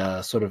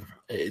a sort of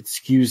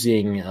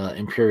excusing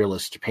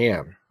imperialist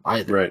Japan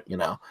either, right?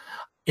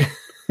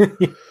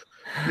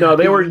 No,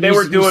 they were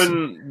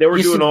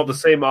doing all the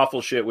same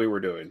awful shit we were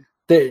doing.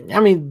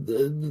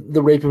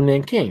 The rape of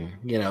Nanking,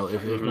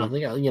 if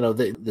nothing else,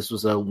 this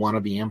was a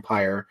wannabe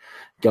empire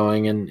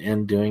going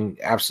and doing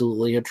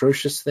absolutely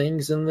atrocious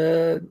things in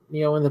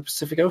the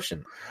Pacific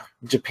Ocean.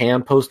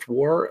 Japan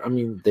post-war,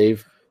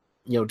 they've,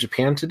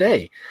 Japan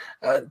today,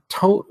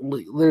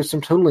 there's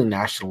some totally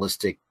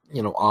nationalistic,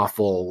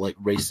 awful, like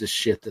racist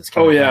shit that's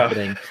kind of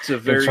happening it's a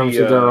very, in terms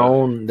of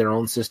their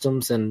own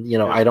systems. And,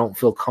 I don't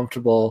feel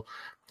comfortable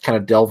kind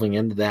of delving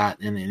into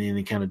that in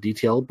any kind of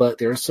detail, but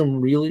there's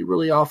some really,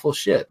 really awful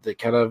shit that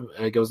kind of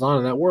goes on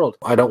in that world.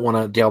 I don't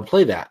want to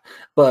downplay that,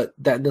 but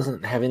that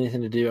doesn't have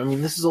anything to do. I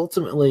mean, this is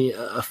ultimately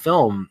a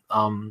film.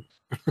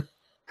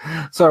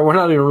 Sorry, we're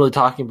not even really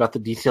talking about the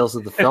details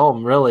of the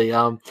film, really.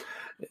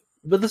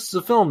 But this is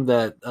a film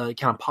that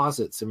kind of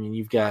posits. I mean,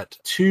 you've got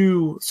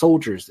two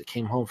soldiers that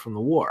came home from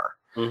the war.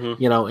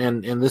 Mm-hmm. You know,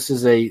 and this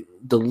is a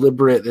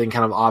deliberate and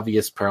kind of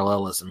obvious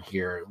parallelism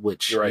here,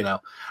 which, Right. you know,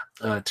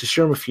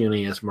 Toshiro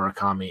Mifune is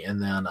Murakami,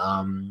 and then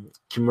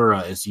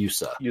Kimura is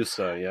Yusa.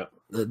 Yusa, yeah.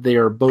 They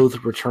are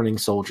both returning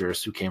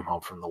soldiers who came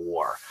home from the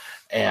war,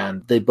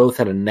 and they both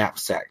had a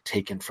knapsack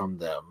taken from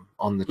them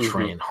on the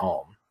train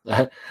home,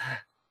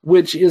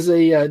 which is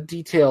a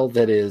detail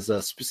that is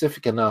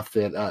specific enough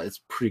that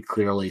it's pretty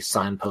clearly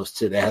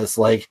signposted as,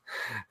 like,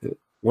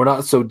 we're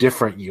not so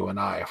different, you and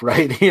I,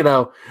 right? You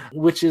know,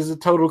 which is a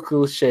total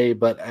cliche,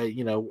 but,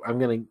 you know,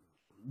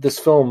 this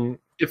film...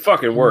 It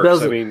fucking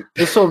works.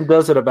 This film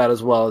does it about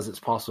as well as it's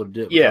possible to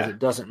do it, because Yeah. it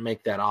doesn't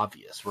make that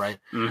obvious, right?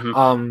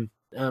 Mhm.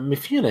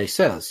 Mifune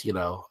says, you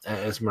know,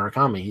 as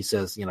Murakami, he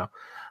says, you know,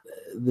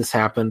 this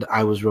happened.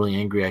 I was really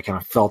angry. I kind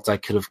of felt I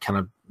could have kind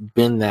of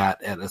been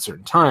that at a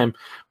certain time,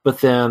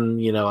 but then,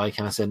 you know, I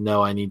kind of said,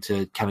 no, I need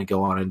to kind of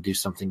go on and do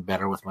something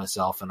better with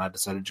myself, and I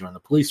decided to join the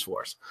police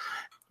force.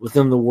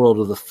 Within the world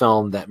of the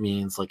film, that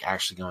means like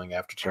actually going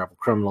after terrible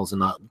criminals and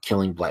not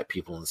killing black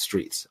people in the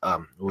streets.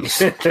 We'll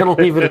just kind of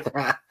leave it at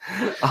that.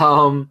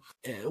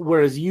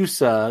 Whereas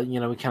Yusa, you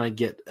know, we kind of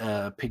get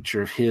a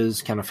picture of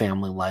his kind of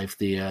family life.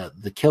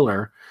 The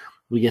killer,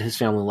 we get his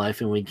family life,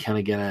 and we kind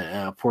of get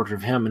a portrait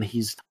of him. And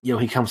he's, you know,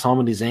 he comes home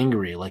and he's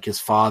angry, like his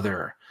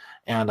father.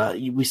 And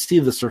we see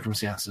the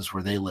circumstances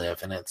where they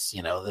live, and it's,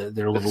 you know,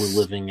 they're literally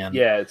living in.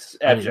 Yeah, it's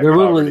abject they're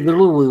poverty.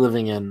 literally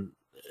living in.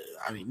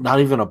 I mean,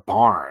 not even a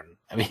barn.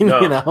 I mean,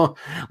 No. you know,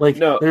 like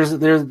No.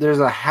 there's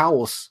a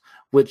house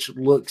which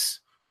looks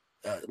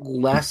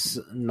less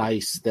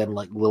nice than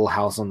like Little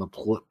House on the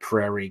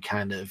Prairie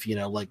kind of, you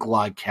know, like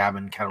log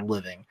cabin kind of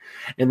living.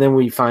 And then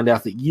we find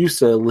out that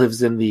Yusa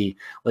lives in the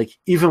like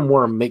even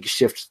more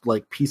makeshift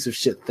like piece of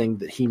shit thing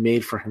that he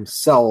made for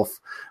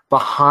himself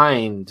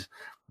behind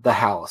the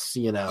house,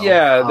 you know.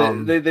 Yeah,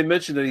 they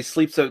mentioned that he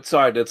sleeps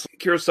outside. It's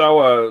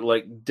Kurosawa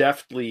like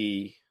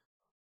deftly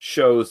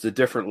shows the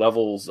different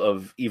levels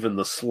of even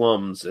the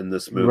slums in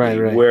this movie,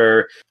 Right.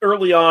 where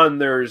early on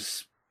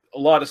there's a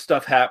lot of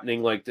stuff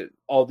happening, like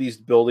all these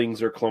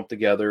buildings are clumped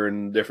together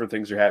and different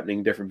things are happening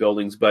in different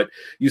buildings, but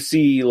you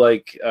see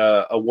like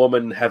a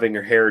woman having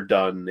her hair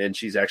done, and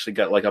she's actually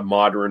got like a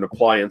modern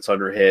appliance on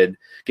her head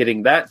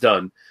getting that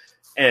done.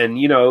 And,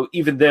 you know,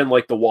 even then,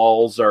 like the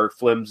walls are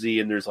flimsy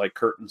and there's like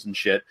curtains and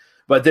shit.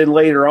 But then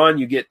later on,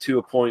 you get to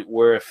a point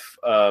where if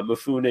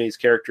Mifune's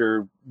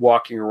character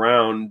walking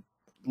around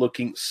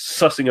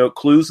sussing out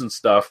clues and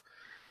stuff,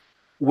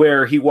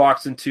 where he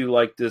walks into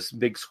like this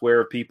big square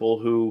of people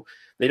who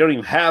they don't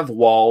even have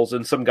walls,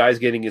 and some guy's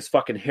getting his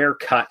fucking hair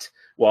cut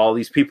while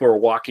these people are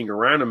walking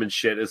around him and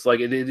shit. It's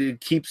like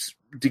it keeps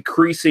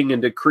decreasing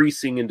and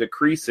decreasing and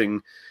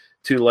decreasing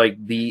to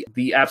like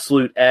the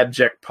absolute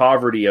abject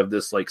poverty of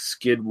this like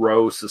Skid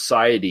Row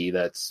society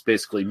that's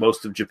basically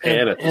most of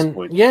Japan at this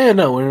point. Yeah,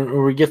 no,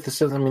 when we get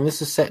this, I mean,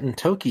 this is set in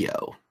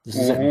Tokyo. This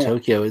is set in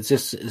Tokyo. It's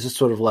just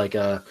sort of like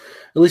at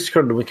least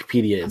according to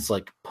Wikipedia, it's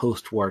like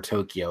post-war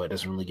Tokyo. It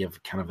doesn't really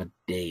give kind of a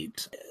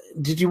date.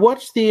 Did you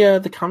watch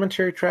the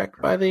commentary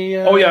track by the?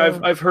 Oh yeah,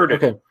 I've heard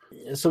it. Okay,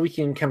 so we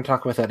can kind of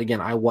talk about that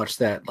again. I watched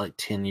that like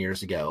 10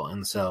 years ago,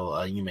 and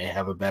so you may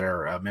have a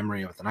better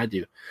memory of it than I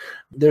do.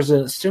 There's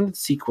a extended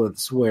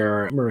sequence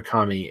where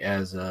Murakami,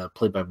 as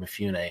played by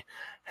Mifune,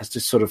 has to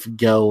sort of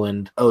go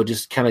and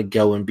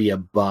be a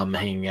bum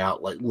hanging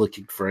out, like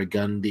looking for a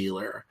gun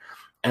dealer.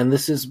 And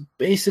this is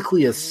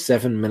basically a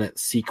 7-minute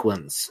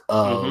sequence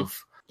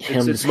of him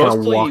It's just kind of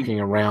mostly walking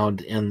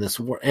around in this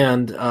world.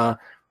 And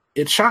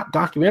it's shot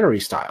documentary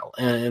style.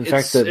 And in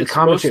fact, the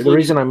commentary, the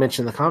reason I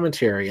mentioned the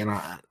commentary, and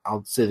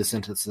I'll say the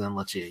sentence and then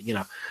let you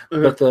know,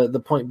 but the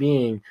point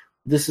being,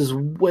 this is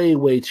way,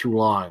 way too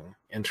long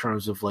in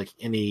terms of like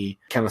any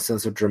kind of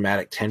sense of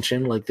dramatic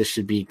tension. Like this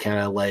should be kind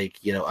of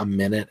like, you know, a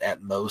minute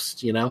at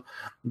most, you know,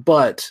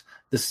 but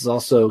this is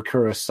also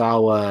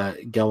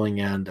Kurosawa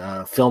going and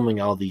filming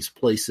all these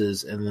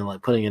places and then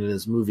like putting it in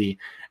his movie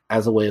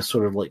as a way of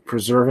sort of like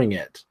preserving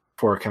it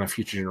for kind of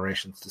future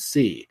generations to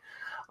see.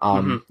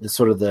 It's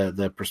sort of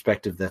the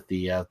perspective that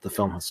the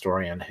film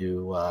historian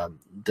who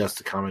does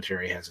the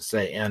commentary has to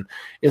say, and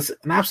it's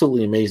an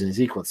absolutely amazing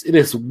sequence. It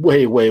is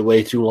way, way,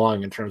 way too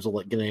long in terms of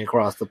like getting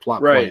across the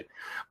plot point,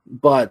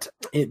 but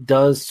it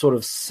does sort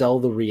of sell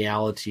the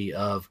reality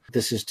of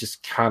this is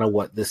just kind of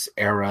what this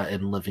era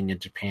and living in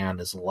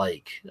Japan is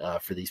like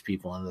for these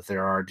people, and that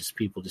there are just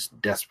people just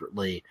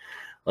desperately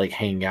like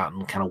hanging out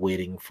and kind of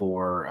waiting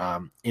for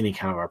any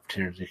kind of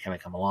opportunity to kind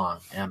of come along.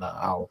 And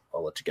I'll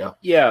let you go.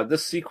 Yeah,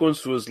 this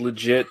sequence was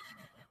legit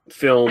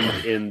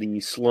filmed in the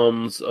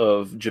slums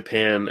of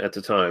Japan at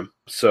the time.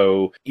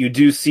 So you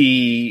do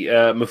see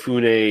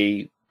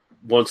Mifune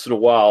once in a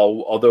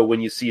while, although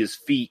when you see his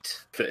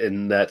feet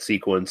in that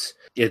sequence,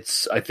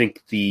 It's, I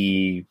think,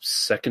 the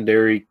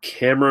secondary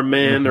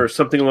cameraman or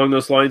something along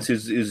those lines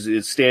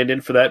is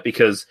stand-in for that,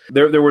 because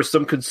there was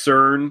some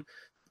concern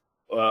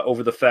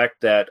over the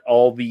fact that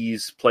all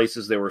these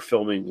places they were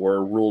filming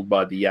were ruled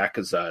by the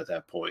Yakuza at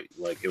that point.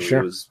 Like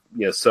it was,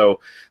 so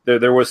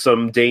there was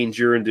some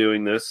danger in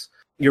doing this.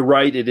 You're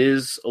right, it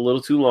is a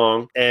little too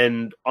long.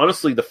 And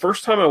honestly, the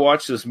first time I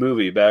watched this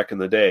movie back in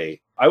the day,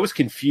 I was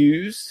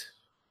confused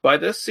by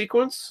this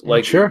sequence.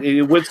 Like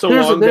it went so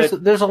long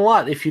there's a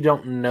lot if you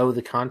don't know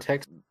the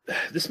context.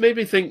 This made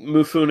me think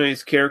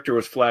Mifune's character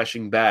was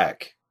flashing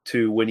back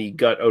to when he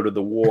got out of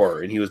the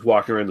war and he was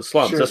walking around the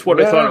slums. That's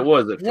what I thought it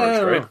was at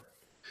first,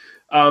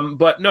 right?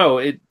 But no,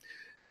 it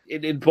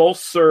both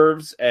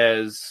serves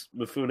as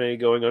Mifune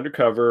going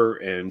undercover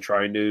and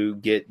trying to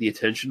get the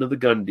attention of the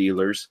gun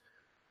dealers,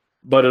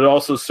 but it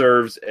also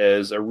serves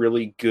as a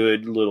really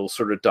good little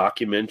sort of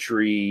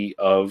documentary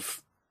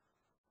of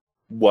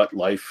what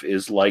life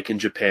is like in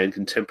Japan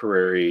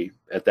contemporary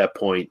at that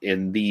point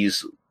in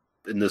this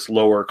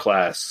lower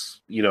class,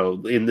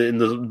 in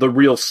the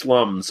real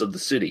slums of the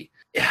city.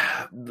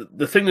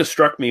 The thing that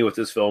struck me with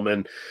this film,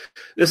 and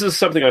this is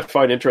something I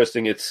find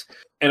interesting,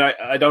 and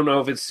I don't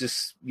know if it's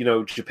just,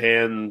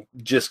 Japan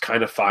just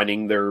kind of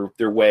finding their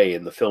way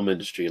in the film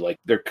industry. Like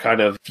they're kind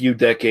of a few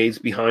decades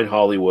behind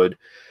Hollywood,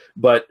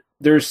 but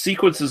there's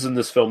sequences in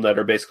this film that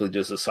are basically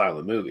just a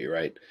silent movie,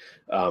 right?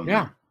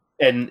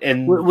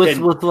 And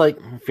with like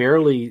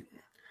fairly,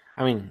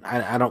 I mean,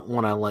 I don't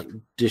want to like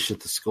dish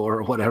at the score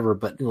or whatever,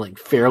 but like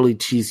fairly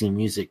cheesy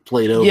music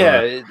played over.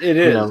 Yeah, it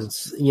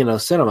is.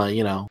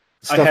 Cinema.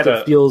 Stuff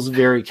that feels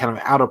very kind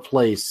of out of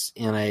place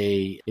in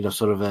a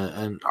sort of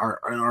an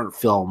art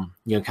film,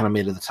 kind of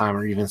made at the time,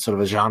 or even sort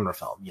of a genre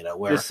film,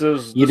 where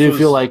you do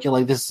feel like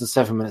this is a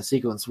 7-minute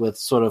sequence with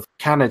sort of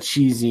kind of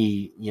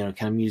cheesy,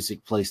 kind of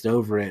music placed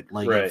over it.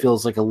 Like It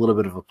feels like a little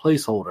bit of a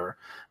placeholder,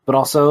 but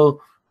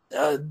also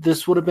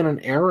this would have been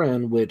an era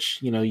in which,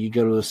 you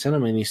go to a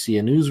cinema and you see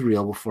a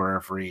newsreel before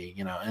every,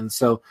 and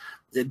so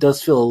it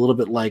does feel a little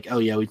bit like, oh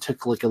yeah, we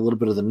took like a little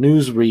bit of the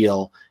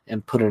newsreel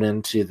and put it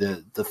into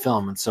the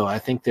film. And so I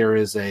think there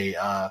is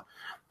I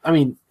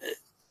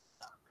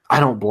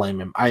don't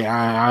blame him. I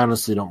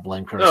honestly don't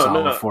blame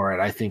Kurosawa for it.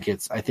 I think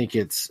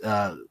it's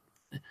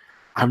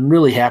I'm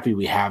really happy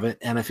we have it.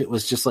 And if it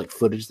was just like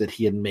footage that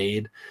he had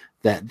made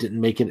that didn't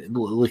make it,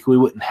 like, we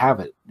wouldn't have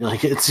it.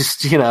 Like, it's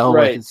just,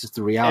 like, it's just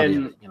the reality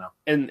of it,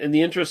 And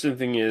the interesting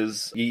thing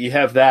is you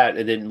have that,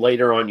 and then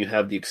later on you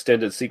have the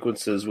extended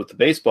sequences with the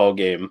baseball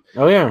game.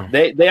 Oh yeah.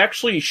 They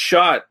actually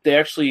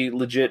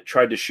legit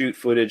tried to shoot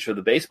footage for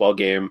the baseball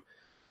game,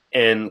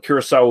 and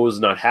Kurosawa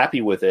was not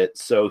happy with it,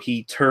 so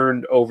he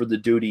turned over the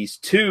duties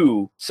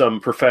to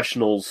some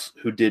professionals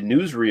who did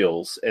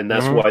newsreels, and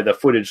that's why the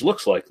footage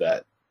looks like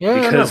that. Yeah,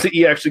 because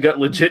he actually got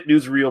legit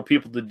newsreel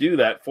people to do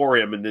that for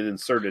him and then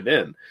insert it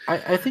in.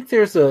 I think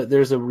there's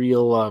a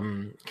real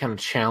kind of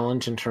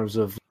challenge in terms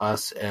of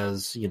us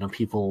as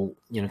people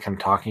kind of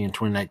talking in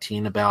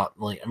 2019 about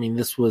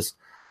this is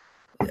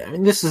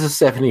a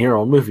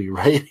 70-year-old movie,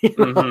 right?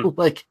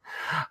 Like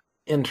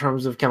in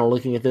terms of kind of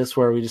looking at this,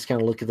 where we just kind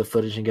of look at the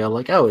footage and go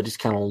like, oh, it just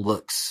kind of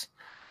looks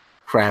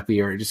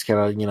crappy, or it just kind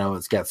of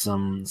it's got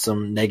some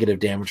negative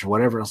damage or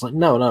whatever. It's like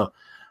no,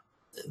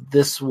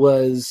 this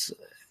was.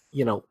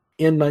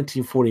 In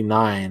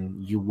 1949,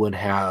 you would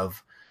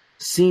have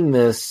seen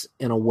this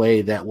in a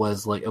way that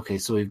was like, okay,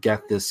 so we've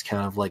got this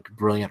kind of like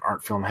brilliant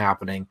art film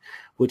happening,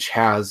 which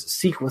has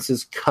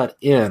sequences cut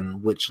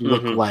in, which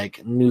look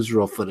like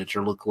newsreel footage,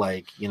 or look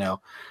like,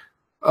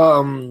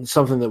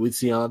 something that we'd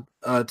see on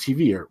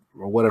TV or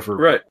whatever.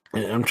 Right.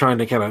 And I'm trying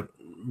to kind of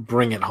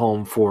bring it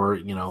home for,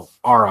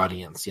 our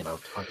audience,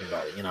 talking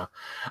about it,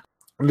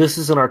 This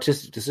is an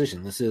artistic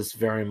decision. This is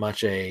very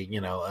much a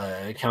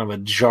kind of a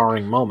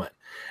jarring moment.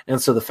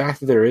 And so the fact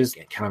that there is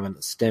kind of an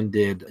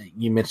extended,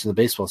 you mentioned the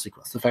baseball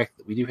sequence, the fact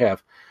that we do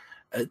have,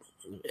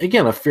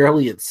 again, a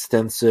fairly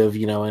extensive,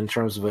 in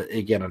terms of,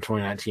 again, a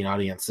 2019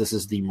 audience, this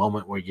is the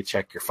moment where you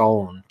check your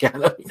phone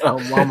kind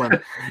of,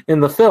 moment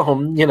in the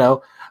film.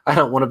 I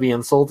don't want to be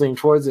insulting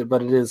towards it,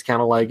 but it is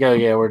kind of like, oh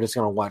yeah, we're just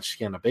going to watch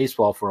kind of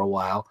baseball for a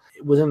while.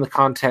 Within the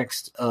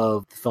context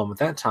of the film at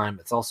that time,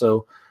 it's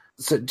also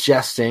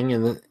suggesting,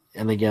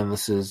 and again,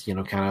 this is,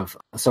 kind of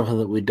something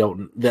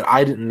that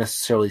I didn't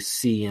necessarily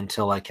see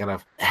until I kind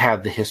of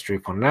had the history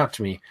pointed out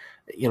to me.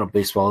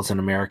 Baseball is an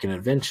American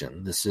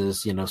invention. This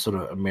is, sort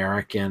of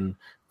American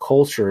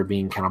culture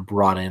being kind of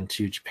brought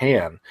into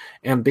Japan,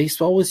 and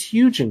baseball was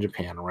huge in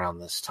Japan around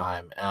this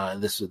time.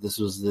 This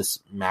was this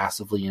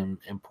massively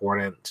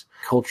important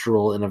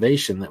cultural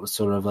innovation that was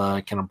sort of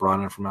kind of brought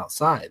in from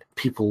outside.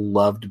 People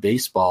loved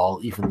baseball,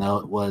 even though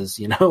it was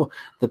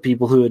the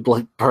people who had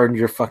like burned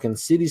your fucking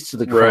cities to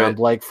the ground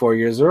like 4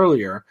 years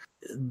earlier.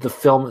 The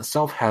film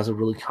itself has a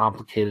really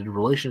complicated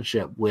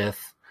relationship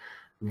with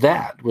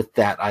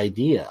that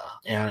idea,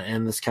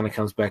 and this kind of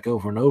comes back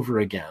over and over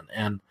again.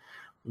 And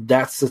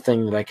that's the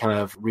thing that I kind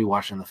of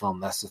rewatching the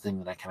film. That's the thing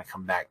that I kind of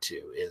come back to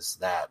is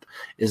that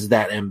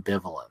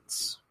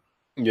ambivalence.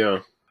 Yeah.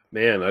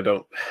 Man, I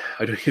don't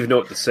even know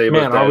what to say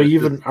about Man, that.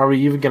 are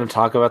we even going to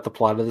talk about the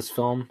plot of this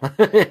film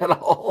at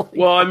all?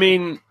 Well, I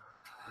mean,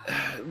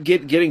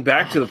 getting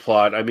back to the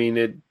plot, I mean,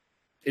 it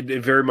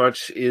very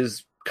much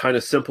is kind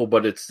of simple,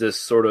 but it's this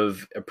sort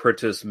of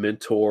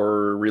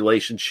apprentice-mentor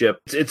relationship.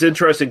 It's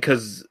interesting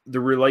because the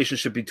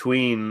relationship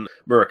between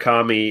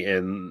Murakami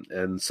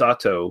and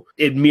Sato,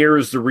 it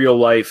mirrors the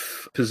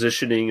real-life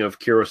positioning of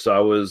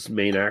Kurosawa's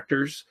main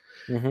actors.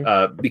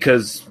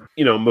 Because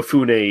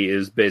Mifune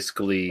is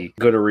basically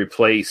going to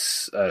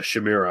replace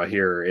Shimura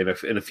here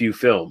in a few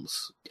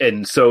films,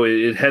 and so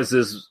it has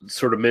this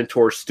sort of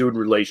mentor-student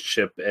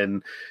relationship.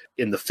 And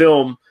in the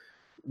film,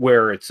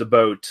 where it's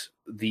about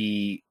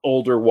the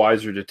older,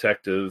 wiser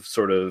detective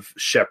sort of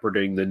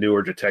shepherding the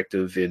newer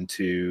detective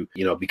into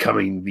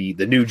becoming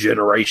the new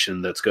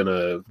generation that's going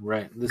to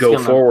go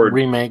forward.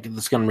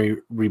 This going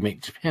to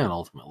remake Japan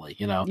ultimately.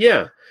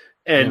 Yeah,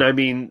 and I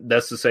mean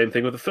that's the same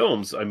thing with the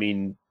films. I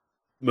mean,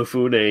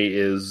 Mifune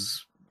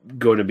is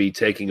going to be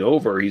taking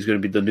over. He's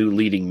going to be the new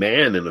leading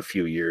man in a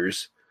few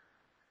years.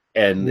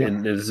 And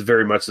it's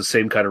very much the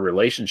same kind of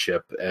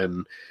relationship.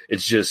 And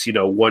it's just,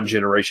 one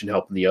generation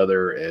helping the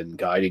other and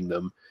guiding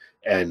them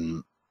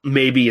and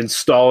maybe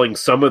installing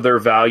some of their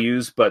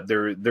values, but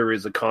there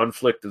is a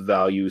conflict of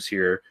values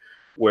here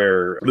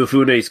where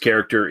Mifune's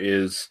character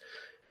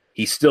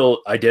he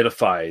still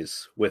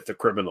identifies with the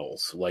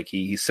criminals. Like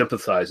he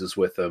sympathizes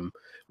with them.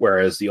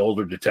 Whereas the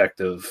older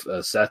detective,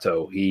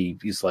 Sato,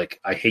 he's like,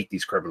 I hate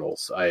these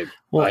criminals. I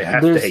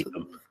have to hate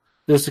them.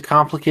 There's a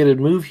complicated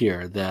move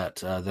here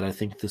that I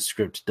think the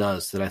script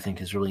does that I think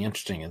is really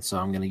interesting. And so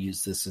I'm going to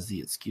use this as the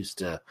excuse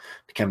to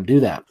kind of do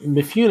that.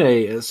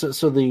 Mifune,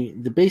 so the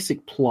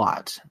basic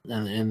plot,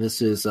 and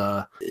this is,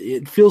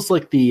 it feels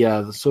like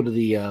the sort of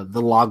the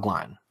log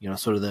line,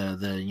 sort of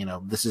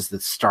the this is the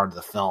start of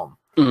the film,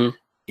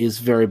 is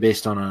very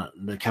based on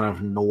the kind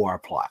of noir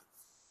plot.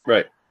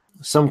 Right.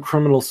 Some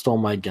criminal stole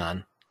my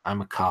gun.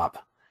 I'm a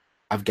cop.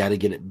 I've got to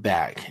get it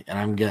back, and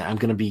I'm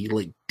gonna be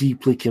like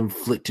deeply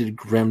conflicted,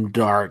 grim,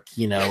 dark,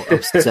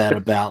 upset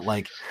about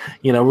we're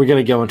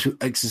gonna go into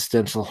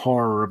existential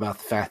horror about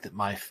the fact that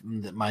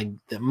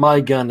my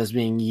gun is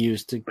being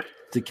used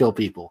to kill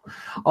people.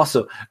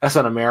 Also, as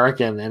an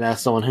American and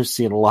as someone who's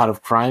seen a lot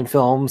of crime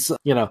films,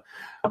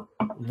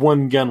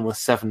 one gun with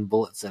 7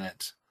 bullets in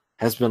it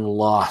has been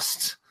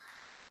lost.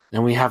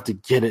 And we have to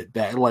get it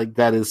back. Like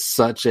that is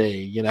such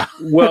a,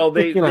 Well,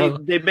 they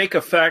make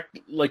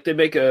they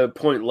make a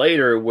point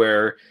later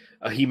where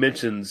he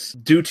mentions,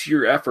 due to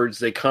your efforts,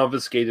 they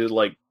confiscated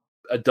like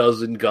a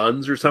dozen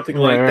guns or something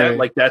like that.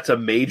 Like that's a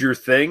major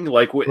thing.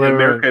 Like in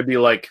America, it'd be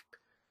like,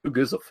 who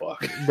gives a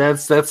fuck?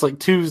 That's like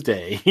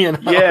Tuesday,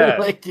 Yeah.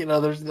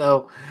 There's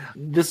no.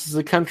 This is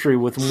a country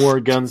with more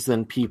guns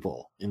than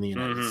people in the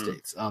United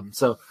States.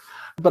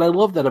 But I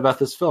love that about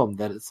this film,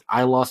 that it's,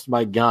 I lost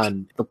my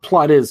gun. The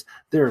plot is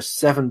there are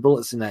 7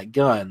 bullets in that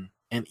gun,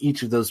 and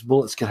each of those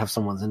bullets can have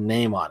someone's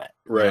name on it.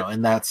 Right.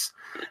 And that's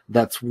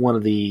kind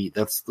of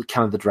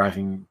the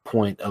driving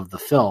point of the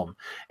film.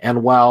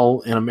 And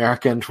while in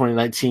America in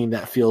 2019,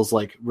 that feels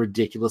like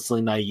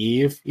ridiculously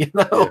naive,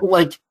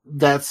 like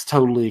that's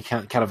totally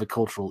kind of a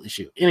cultural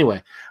issue.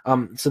 Anyway,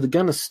 so the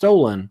gun is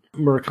stolen.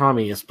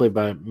 Murakami is played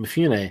by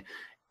Mifune,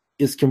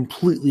 is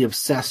completely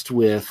obsessed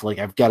with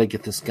I've got to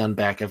get this gun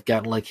back.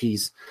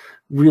 He's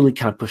really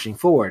kind of pushing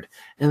forward.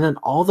 And then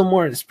all the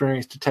more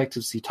experienced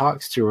detectives he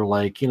talks to are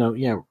like,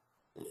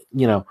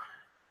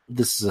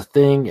 this is a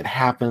thing. It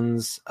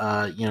happens.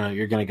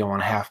 You're going to go on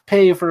half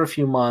pay for a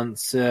few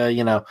months,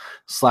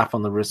 slap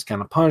on the wrist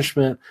kind of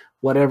punishment,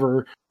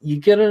 whatever. You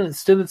get an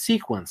extended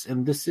sequence.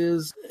 And this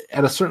is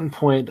at a certain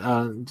point,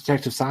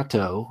 Detective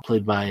Sato,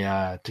 played by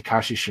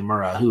Takashi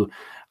Shimura, who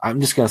I'm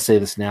just going to say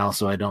this now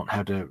so I don't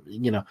have to,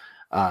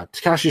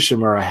 Takashi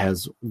Shimura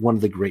has one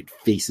of the great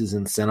faces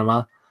in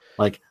cinema.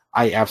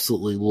 I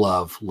absolutely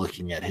love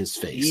looking at his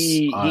face.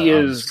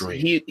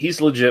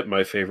 He's legit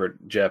my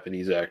favorite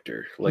Japanese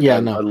actor. I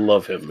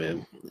love him,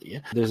 man. Yeah.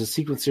 There's a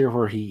sequence here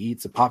where he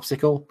eats a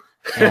popsicle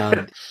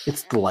and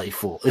it's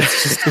delightful.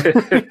 It's just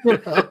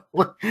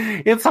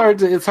it's hard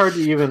to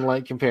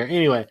even compare.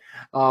 Anyway,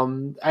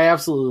 I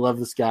absolutely love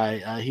this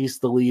guy. He's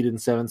the lead in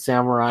Seven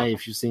Samurai.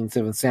 If you've seen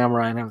Seven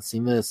Samurai and haven't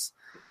seen this,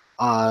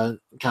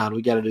 God,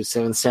 we got to do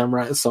Seven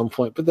Samurai at some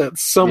point, but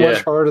that's so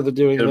much harder than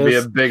doing It'll this.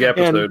 It'll be a big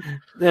episode.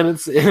 And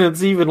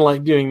it's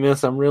even doing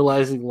this, I'm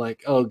realizing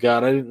oh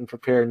God, I didn't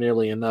prepare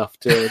nearly enough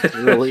to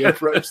really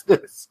approach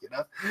this.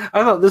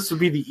 I thought this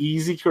would be the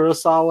easy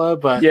Kurosawa,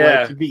 but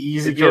the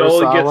easy Kurosawa.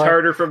 It only gets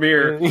harder from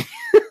here.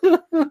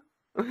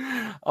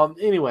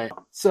 Anyway,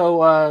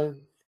 so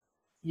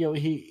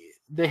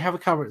they have a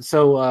conversation.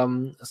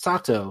 So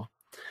Sato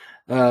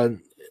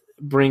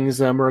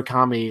brings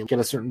Murakami. At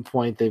a certain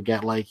point, they've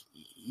got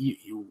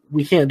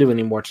we can't do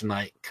any more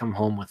tonight. Come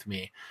home with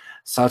me.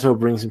 Sato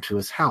brings him to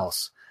his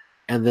house,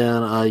 And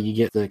then you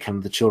get the kind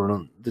of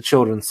the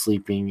children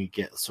sleeping. You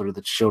get sort of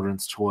the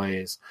children's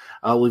toys.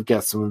 We've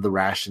got some of the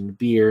rationed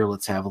beer.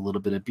 Let's have a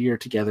little bit of beer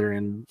together,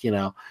 and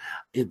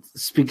it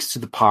speaks to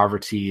the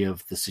poverty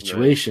of the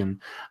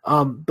situation.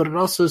 But it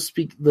also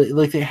speaks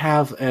like they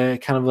have a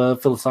kind of a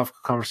philosophical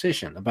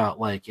conversation about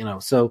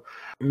so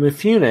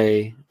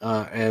Mifune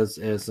as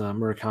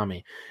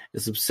Murakami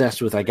is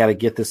obsessed with, I got to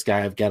get this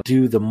guy. I've got to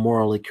do the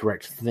morally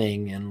correct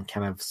thing and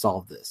kind of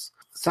solve this.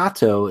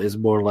 Sato is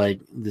more like,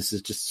 this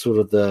is just sort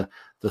of the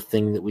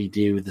thing that we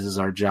do. This is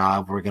our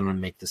job. We're going to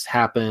make this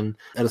happen.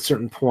 At a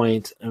certain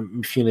point,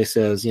 Mifune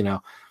says,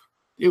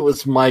 it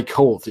was my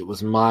Colt. It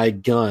was my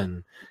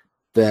gun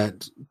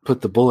that put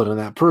the bullet in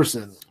that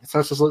person.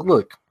 Sato's like,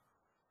 look,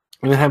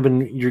 if it had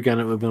been your gun,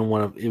 it would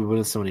have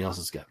been somebody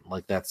else's gun.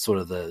 Like, that's sort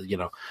of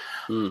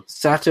the,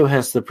 Sato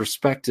has the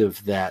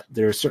perspective that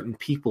there are certain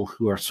people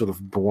who are sort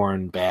of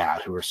born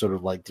bad, who are sort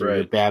of like,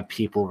 they're bad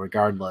people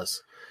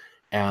regardless.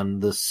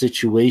 And the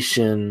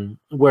situation,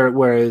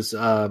 whereas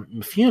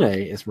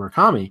Mifune as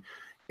Murakami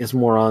is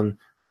more on,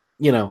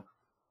 the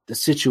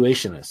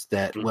situationist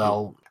that,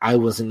 well, I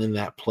wasn't in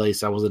that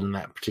place. I wasn't in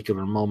that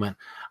particular moment.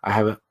 I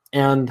haven't.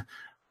 And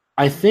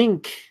I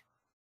think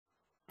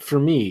for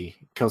me,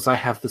 because I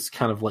have this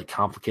kind of like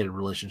complicated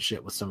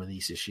relationship with some of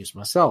these issues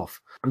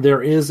myself,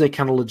 there is a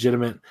kind of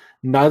legitimate,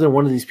 neither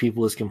one of these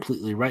people is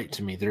completely right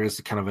to me. There is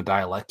a kind of a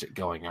dialectic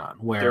going on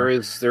where there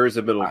is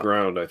a middle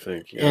ground, I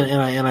think. Yeah.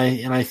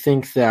 And I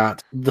think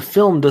that the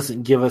film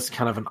doesn't give us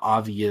kind of an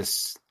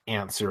obvious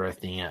answer at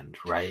the end,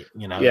 right?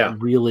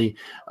 It really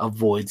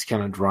avoids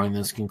kind of drawing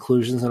those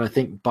conclusions. And I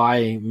think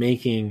by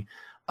making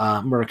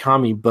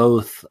Murakami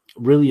both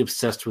really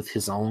obsessed with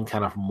his own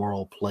kind of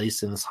moral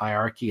place in this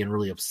hierarchy and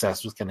really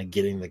obsessed with kind of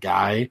getting the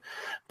guy,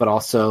 but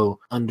also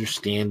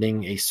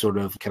understanding a sort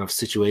of kind of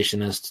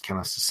situationist, kind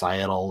of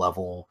societal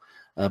level,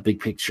 big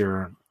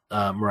picture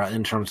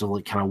in terms of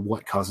like kind of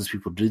what causes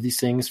people to do these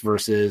things,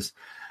 versus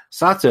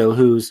Sato,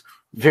 who's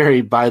very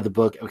by the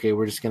book. Okay,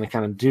 we're just going to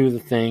kind of do the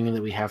thing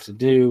that we have to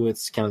do.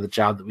 It's kind of the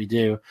job that we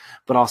do,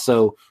 but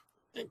also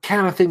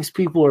kind of thinks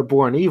people are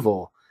born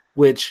evil,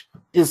 which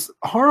is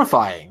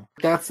horrifying.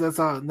 That's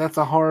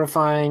a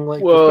horrifying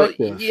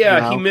perspective.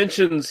 Yeah, he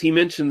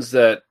mentions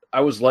that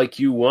I was like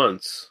you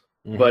once,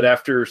 but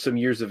after some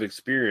years of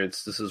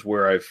experience, this is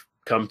where I've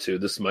come to.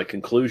 This is my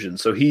conclusion.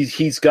 So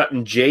he's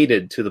gotten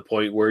jaded to the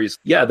point where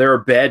there are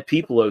bad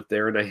people out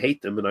there, and I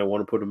hate them, and I want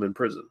to put them in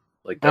prison.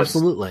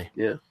 Absolutely,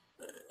 yeah.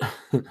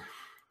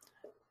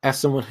 As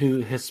someone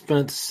who has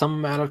spent some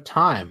amount of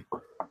time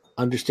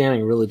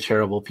understanding really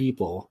terrible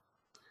people,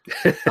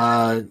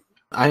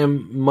 I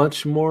am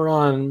much more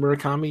on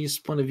Murakami's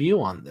point of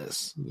view on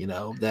this.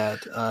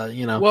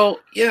 Well,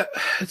 yeah,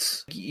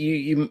 it's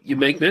you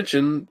make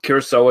mention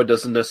Kurosawa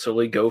doesn't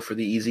necessarily go for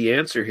the easy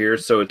answer here,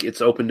 so it's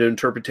open to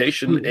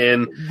interpretation.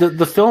 And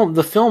the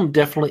film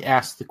definitely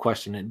asks the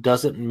question. It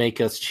doesn't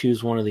make us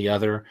choose one or the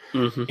other,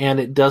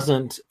 and it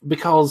doesn't,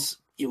 because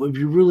it would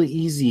be really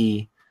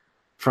easy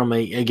from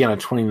a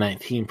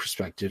 2019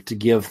 perspective to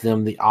give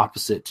them the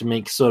opposite, to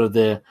make sort of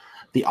the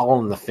all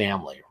in the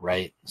family,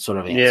 right? Sort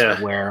of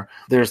answer, where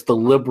there's the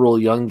liberal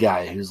young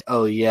guy who's,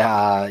 who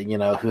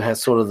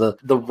has sort of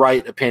the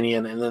right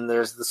opinion, and then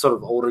there's the sort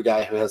of older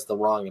guy who has the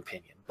wrong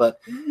opinion. But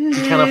he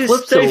kind of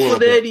flips it a little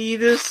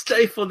bit.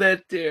 Stifle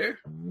that there.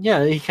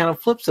 Yeah, he kind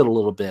of flips it a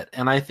little bit,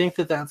 and I think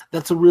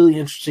that's a really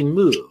interesting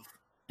move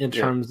in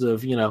terms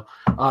of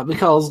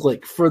because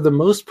like for the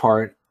most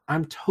part,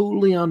 I'm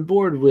totally on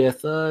board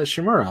with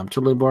Shimura. I'm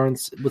totally on board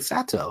with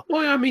Sato.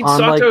 Well, I mean,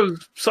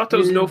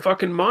 Sato's no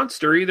fucking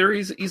monster either.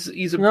 He's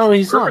a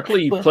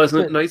perfectly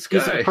pleasant, nice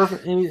guy.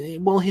 He's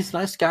a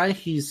nice guy.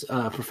 He's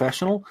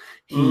professional.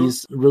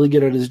 He's really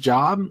good at his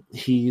job.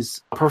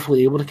 He's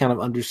perfectly able to kind of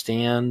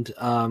understand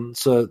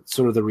sort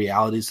of the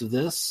realities of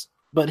this.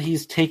 But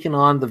he's taken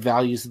on the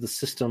values of the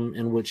system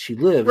in which he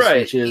lives,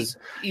 which is,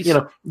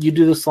 you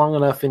do this long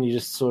enough and you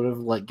just sort of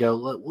let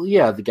go. Well,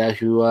 yeah, the guy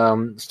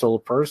who stole a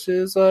purse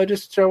is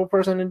just a terrible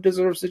person and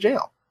deserves the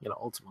jail.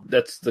 Ultimately.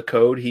 That's the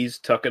code he's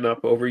tucking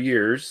up over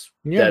years.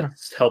 Yeah.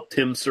 That's helped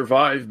him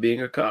survive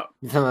being a cop.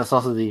 And that's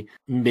also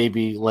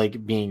maybe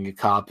like being a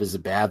cop is a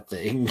bad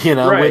thing,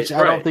 which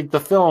I don't think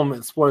the film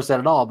explores that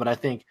at all, but I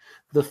think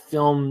the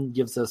film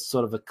gives us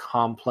sort of a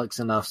complex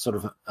enough sort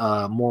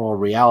of moral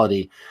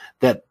reality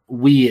that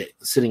we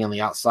sitting on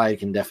the outside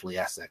can definitely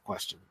ask that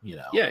question,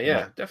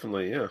 Yeah,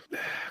 definitely, yeah.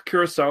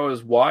 Kurosawa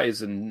is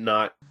wise in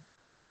not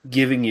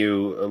giving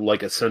you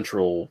like a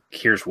central,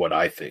 here's what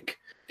I think.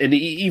 And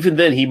even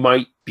then, he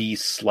might be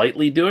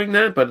slightly doing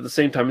that, but at the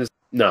same time,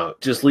 no,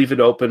 just leave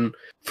it open.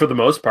 For the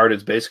most part,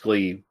 it's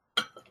basically,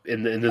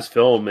 in this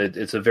film,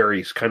 it's a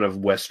very kind of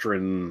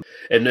Western,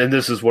 and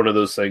this is one of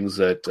those things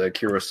that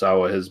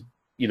Kurosawa has,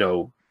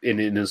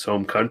 in his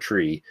home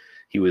country,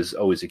 he was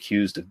always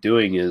accused of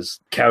doing, is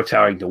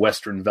kowtowing to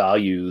Western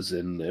values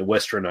and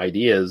Western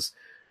ideas,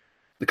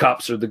 the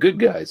cops are the good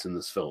guys in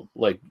this film.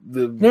 Like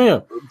the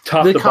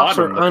top the to cops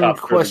bottom, are the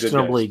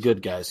unquestionably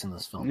good guys in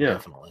this film. Yeah.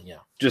 Definitely, yeah.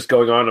 Just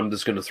going on, I'm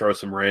just going to throw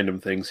some random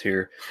things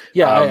here.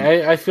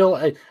 Yeah, I feel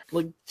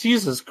like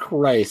Jesus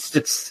Christ.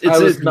 It's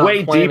not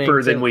way planning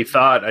deeper to- than we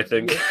thought, I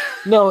think.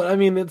 No, I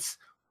mean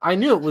I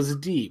knew it was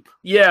deep,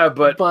 Yeah,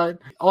 but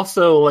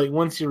also like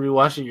once you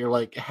rewatch it, you're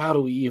like, how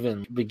do we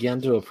even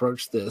begin to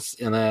approach this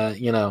in a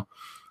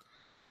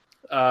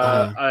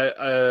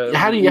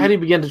how do you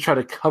begin to try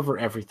to cover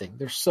everything?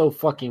 There's so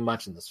fucking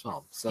much in this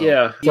film. So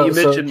yeah, so, you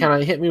mentioned. can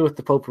I hit me with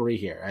the potpourri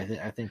here?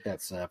 I think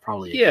that's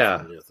probably a good Yeah.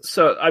 thing to do with this.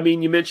 So, I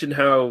mean, you mentioned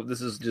how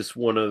this is just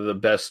one of the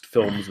best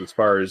films as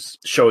far as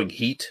showing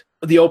heat.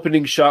 The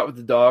opening shot with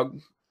the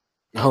dog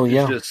Oh is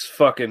yeah, just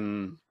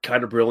fucking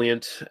kind of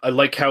brilliant. I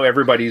like how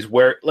everybody's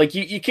like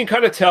you can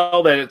kind of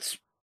tell that it's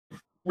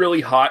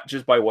really hot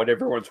just by what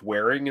everyone's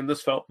wearing in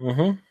this film.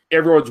 mm-hmm.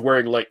 Everyone's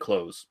wearing light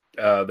clothes.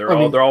 They're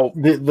all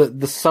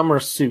the summer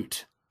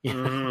suit.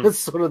 Mhm. It's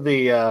sort of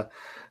the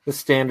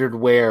standard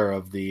wear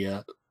of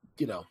the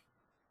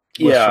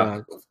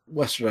yeah.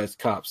 westernized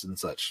cops and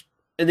such.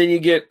 And then you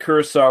get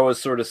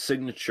Kurosawa's sort of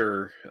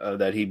signature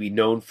that he'd be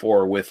known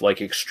for with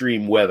like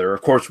extreme weather.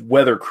 Of course,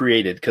 weather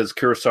created because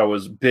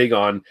Kurosawa's big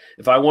on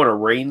if I want a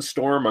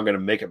rainstorm, I'm going to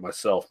make it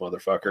myself,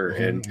 motherfucker.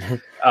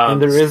 And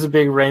And there is a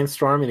big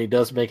rainstorm, and he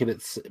does make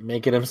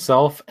it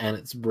himself, and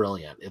it's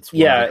brilliant. It's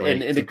one of the great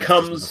and it sequences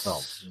comes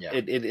in the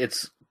film. Yeah.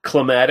 it's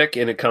climatic,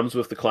 and it comes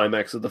with the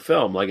climax of the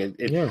film. Like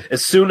Yeah.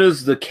 as soon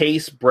as the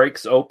case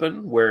breaks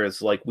open, where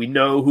it's like we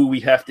know who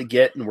we have to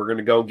get, and we're going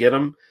to go get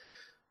him.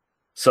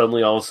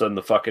 Suddenly, all of a sudden,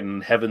 the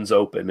fucking heavens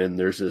open, and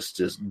there's this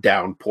just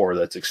downpour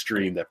that's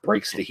extreme that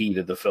breaks the heat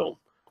of the film.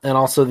 And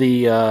also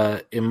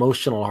the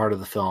emotional heart of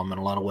the film in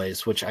a lot of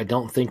ways, which I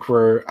don't think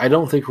we're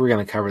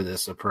going to cover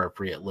this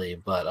appropriately,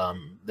 but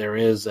there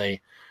is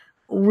a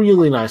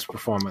really nice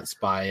performance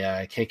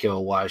by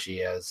Keiko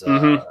Iwagi as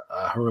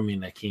Harumi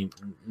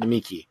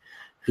Namiki,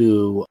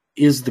 who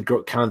is the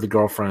kind of the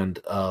girlfriend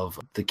of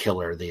the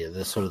killer,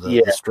 the sort of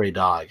the stray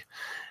dog,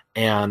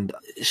 and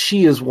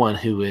she is one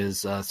who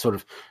is sort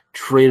of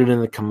traded in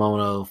the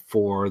kimono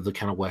for the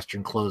kind of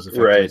Western clothes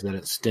effect. Right. That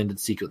extended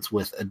sequence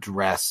with a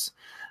dress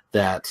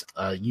that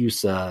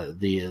Yusa,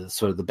 the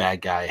sort of the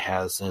bad guy,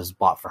 has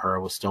bought for her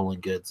with stolen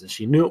goods, and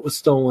she knew it was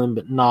stolen,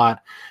 but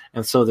not.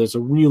 And so there's a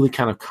really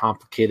kind of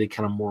complicated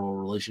kind of moral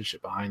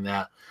relationship behind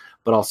that,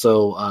 but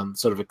also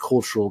sort of a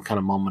cultural kind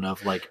of moment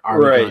of like, are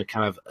we going to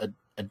kind of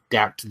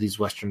adapt to these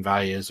Western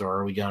values, or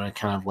are we going to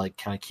kind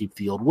of keep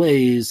the old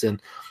ways?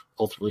 And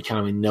ultimately kind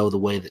of we know the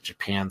way that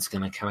Japan's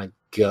going to kind of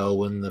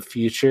go in the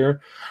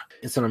future.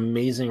 It's an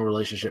amazing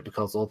relationship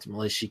because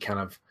ultimately she kind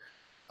of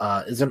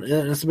it's an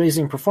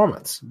amazing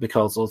performance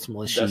because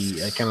ultimately she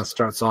kind of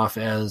starts off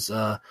as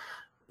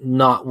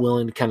not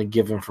willing to kind of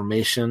give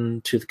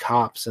information to the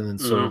cops, and then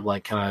sort of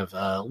like kind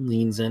of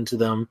leans into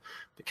them,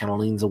 but kind of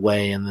leans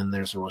away. And then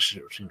there's a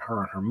relationship between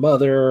her and her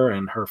mother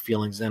and her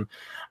feelings. And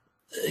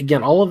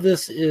again, all of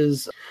this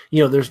is,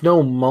 there's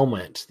no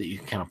moment that you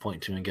can kind of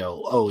point to and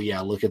go, oh yeah,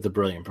 look at the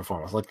brilliant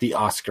performance, like the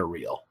Oscar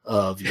reel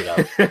of,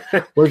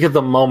 look at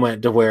the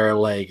moment to where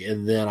like,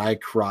 and then I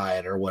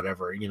cried or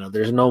whatever.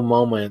 There's no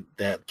moment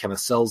that kind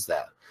of sells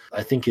that.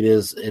 I think it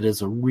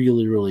is a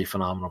really, really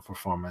phenomenal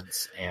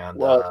performance. And,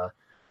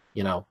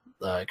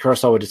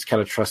 Kurosawa just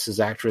kind of trusts his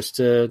actress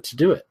to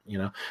do it.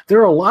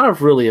 There are a lot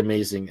of really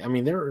amazing, I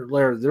mean, there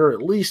are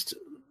at least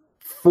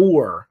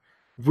 4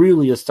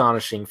 really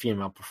astonishing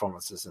female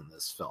performances in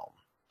this film.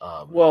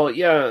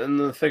 And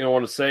the thing I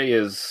want to say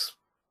is,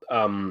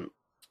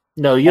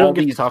 no, you don't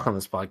get to talk on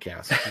this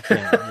podcast. You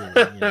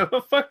can't,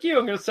 well, fuck you!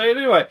 I'm going to say it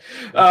anyway.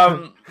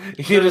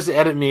 You can just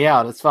edit me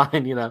out. It's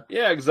fine,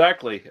 Yeah,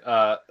 exactly.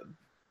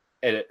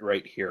 Edit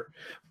right here.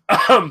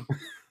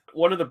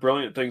 One of the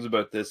brilliant things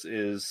about this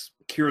is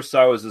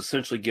Kurosawa is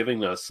essentially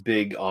giving us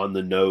big on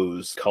the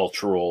nose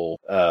cultural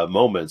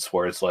moments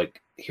where it's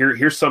like,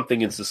 here's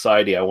something in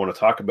society I want to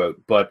talk about,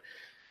 but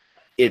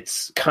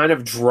it's kind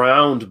of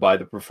drowned by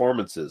the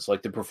performances.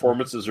 Like the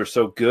performances are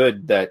so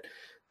good that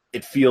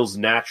it feels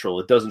natural.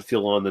 It doesn't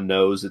feel on the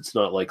nose. It's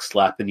not like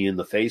slapping you in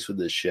the face with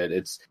this shit.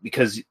 It's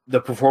because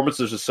the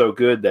performances are so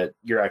good that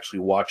you're actually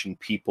watching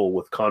people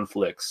with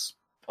conflicts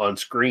on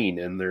screen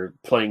and they're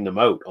playing them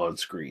out on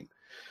screen.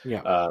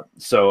 Yeah.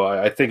 So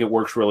I think it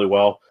works really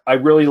well. I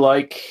really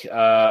like,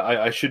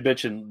 I should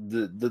mention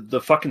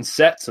the fucking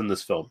sets in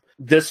this film.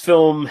 This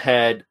film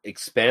had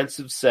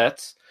expansive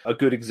sets. A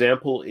good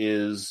example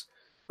is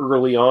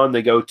early on,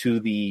 they go to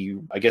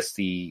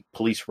the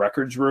police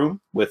records room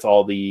with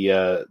all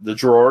the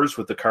drawers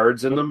with the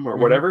cards in them or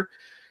whatever.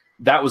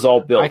 That was all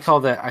built. I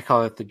call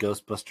that the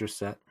Ghostbusters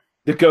set.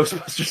 The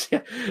Ghostbusters,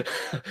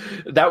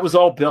 yeah. That was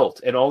all built,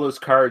 and all those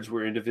cards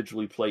were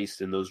individually placed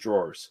in those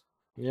drawers.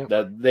 Yeah,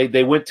 that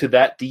they went to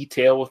that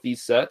detail with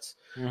these sets,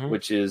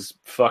 which is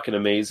fucking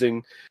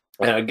amazing.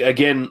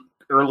 Again,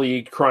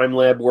 early crime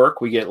lab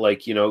work. We get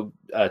like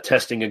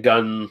testing a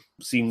gun,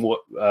 seeing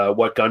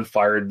what gun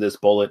fired this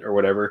bullet or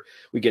whatever.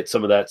 We get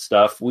some of that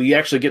stuff. We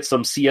actually get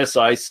some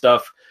CSI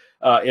stuff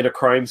in a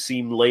crime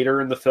scene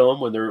later in the film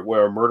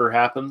where a murder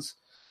happens.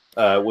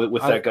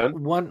 with that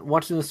gun.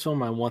 Watching this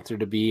film, I want there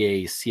to be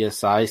a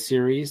CSI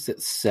series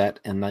that's set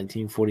in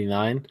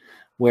 1949,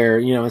 where,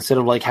 you know, instead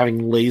of like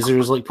having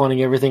lasers like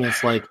pointing everything,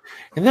 it's like,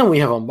 and then we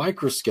have a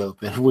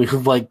microscope and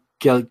we've like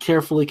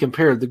carefully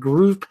compared the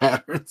groove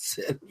patterns.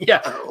 And,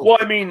 yeah, well,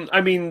 I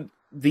mean,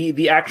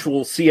 the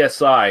actual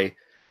CSI,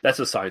 that's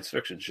a science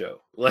fiction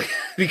show, like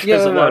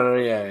because a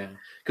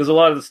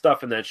lot of the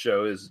stuff in that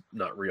show is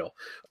not real.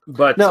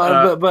 But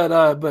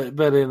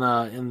but in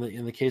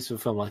the case of a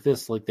film like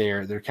this, like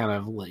they're kind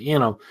of, you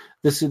know,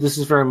 this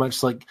is very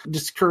much like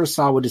just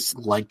Kurosawa just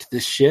liked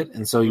this shit,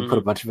 and so he put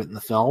a bunch of it in the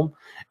film,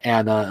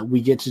 and we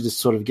get to just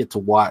sort of get to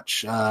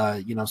watch,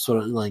 you know,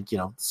 sort of like, you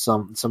know,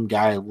 some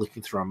guy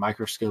looking through a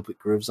microscope at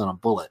grooves on a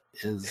bullet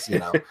is, you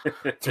know,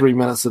 3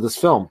 minutes of this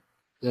film.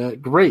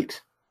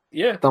 Great,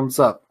 yeah, thumbs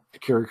up,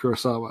 Akira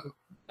Kurosawa.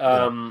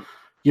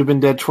 You've been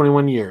dead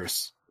 21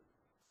 years,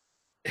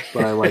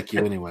 but I like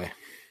you anyway.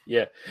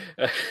 Yeah.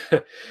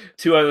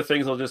 Two other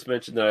things I'll just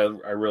mention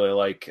that I really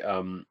like,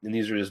 and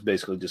these are just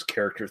basically just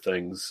character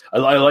things. I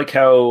like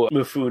how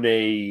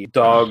Mifune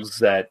dogs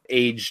that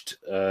aged,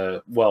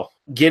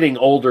 getting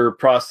older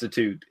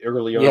prostitute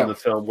early on in the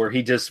film, where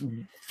he just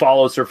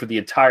follows her for the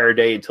entire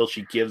day until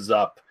she gives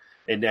up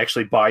and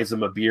actually buys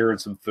him a beer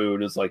and some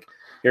food. It's like,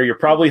 here, you're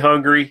probably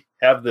hungry.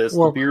 Have this.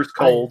 The beer's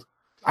cold.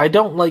 I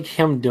don't like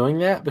him doing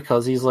that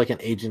because he's like an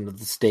agent of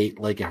the state,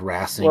 like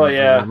harassing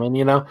a woman,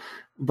 you know.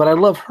 But I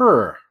love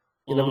her,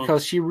 you know,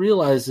 because she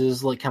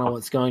realizes like kind of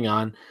what's going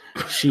on.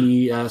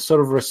 She sort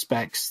of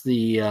respects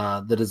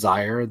the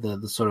desire,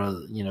 the sort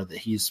of, you know, that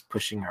he's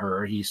pushing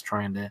her. He's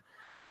trying to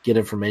get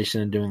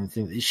information and doing the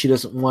thing. She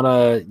doesn't want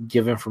to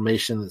give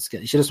information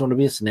she doesn't want to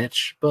be a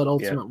snitch, but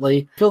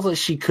ultimately feels like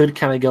she could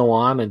kind of go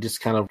on and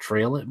just kind of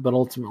trail it. But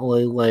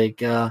ultimately,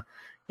 like, you know,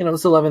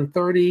 it's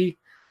 11:30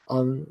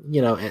 on,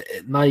 you know,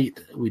 at night.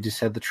 We just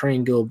had the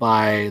train go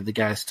by. The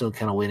guy's still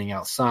kind of waiting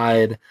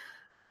outside.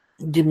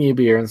 Give me a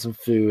beer and some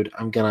food.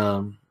 I'm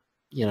gonna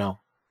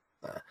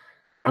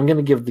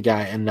give the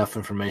guy enough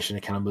information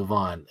to kind of move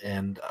on.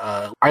 And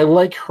I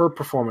like her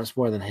performance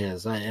more than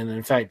his. And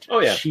in fact,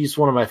 she's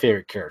one of my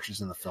favorite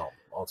characters in the film.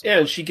 Ultimately. Yeah,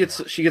 and she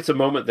gets a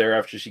moment there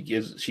after she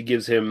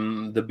gives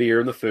him the beer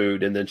and the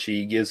food, and then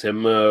she gives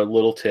him a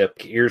little tip.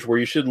 Here's where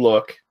you should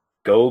look.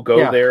 Go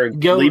there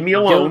and leave me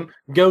alone.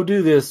 Go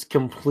do this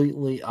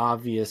completely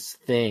obvious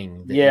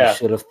thing that you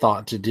should have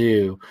thought to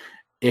do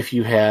if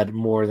you had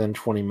more than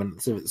 20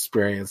 minutes of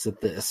experience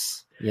at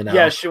this, you know.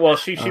 Yeah, she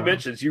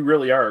mentions you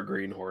really are a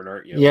greenhorn,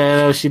 aren't you? Yeah,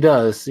 no, she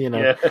does. You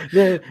know,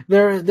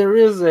 there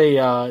is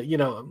a you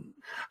know,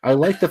 I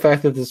like the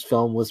fact that this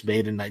film was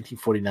made in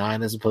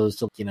 1949 as opposed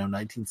to, you know,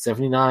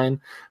 1979,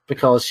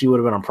 because she would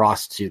have been a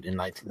prostitute in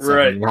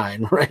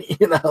 1979, right?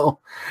 You know,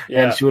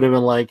 and she would have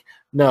been like,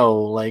 no,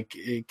 like,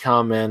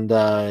 come and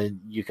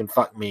you can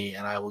fuck me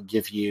and I will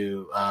give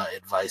you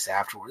advice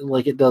afterward.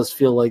 Like, it does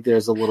feel like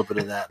there's a little bit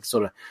of that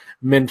sort of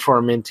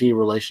mentor-mentee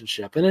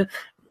relationship. And,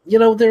 you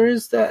know, there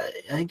is that,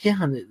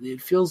 again,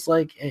 it feels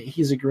like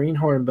he's a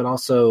greenhorn, but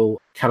also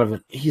kind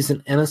of he's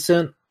an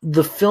innocent.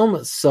 The film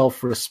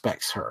itself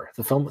respects her.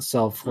 The film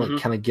itself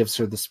kind of gives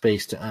her the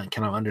space to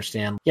kind of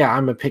understand,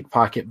 I'm a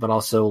pickpocket, but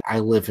also I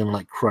live in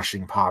like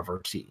crushing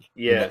poverty.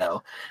 Yeah. You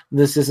know,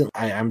 this isn't,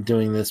 I'm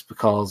doing this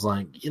because,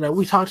 like, you know,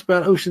 we talked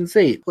about Ocean's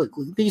 8. Look,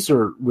 these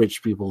are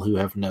rich people who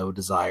have no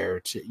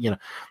desire to, you know,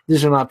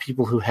 these are not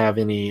people who have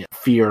any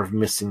fear of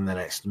missing the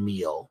next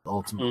meal,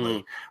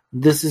 ultimately.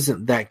 This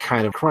isn't that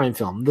kind of crime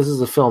film. This is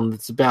a film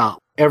that's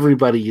about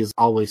everybody is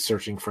always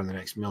searching for the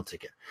next meal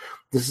ticket.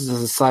 This is a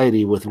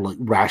society with like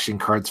ration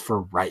cards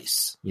for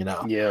rice, you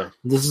know? Yeah.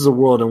 This is a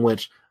world in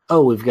which,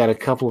 we've got a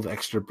couple of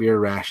extra beer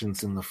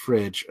rations in the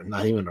fridge, or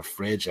not even a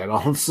fridge, I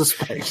don't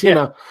suspect, you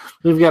know?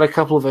 We've got a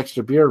couple of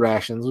extra beer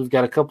rations. We've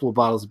got a couple of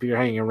bottles of beer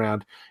hanging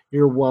around.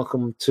 You're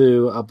welcome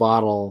to a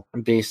bottle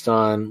based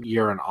on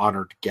you're an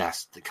honored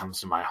guest that comes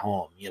to my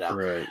home, you know?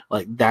 Right.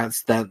 Like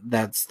that's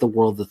the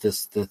world that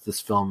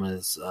this film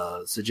is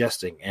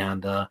suggesting.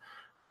 And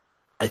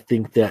I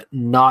think that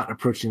not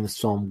approaching this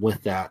film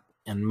with that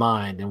in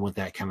mind and with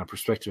that kind of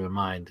perspective in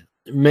mind,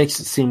 it makes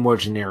it seem more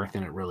generic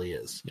than it really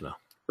is, you know?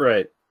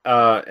 Right.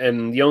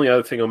 And the only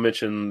other thing I'll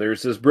mention,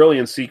 there's this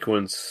brilliant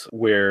sequence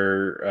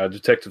where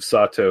Detective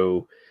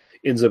Sato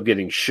ends up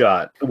getting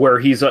shot, where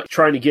he's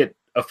trying to get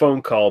a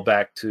phone call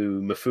back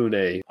to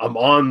Mifune. I'm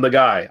on the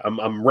guy.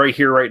 I'm right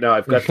here right now.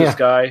 I've got this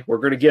guy. We're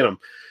going to get him.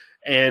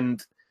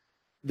 And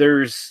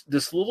there's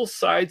this little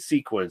side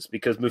sequence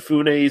because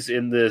Mifune's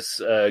in this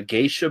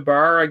geisha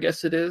bar, I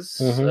guess it is,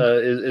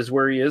 is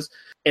where he is.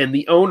 And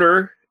the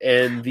owner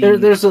and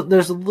there's a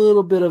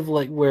little bit of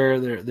like where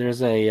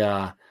there's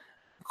a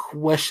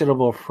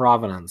questionable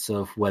provenance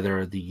of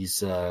whether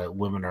these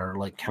women are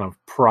like kind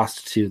of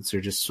prostitutes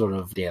or just sort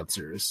of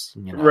dancers,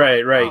 you know?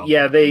 Right.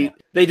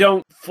 They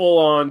don't full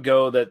on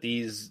go that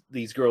these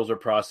girls are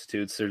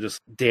prostitutes. They're just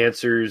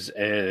dancers,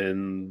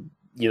 and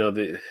you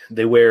know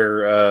they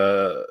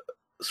wear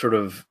sort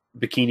of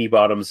bikini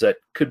bottoms that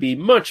could be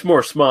much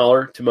more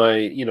smaller to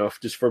my,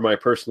 just for my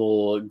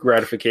personal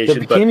gratification.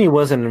 The bikini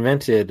wasn't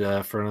invented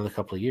for another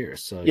couple of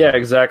years. So yeah,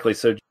 exactly.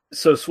 So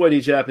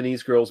sweaty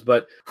Japanese girls,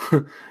 but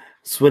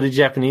sweaty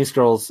Japanese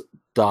girls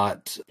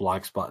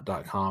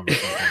 .blogspot.com or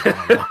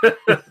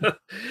something.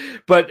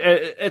 But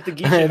at the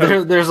geek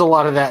there's a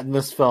lot of that in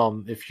this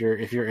film if you're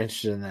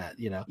interested in that,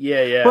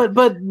 yeah,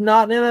 but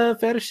not in a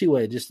fetishy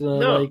way, just in a,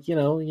 No. like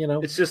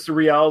it's just the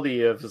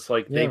reality of it's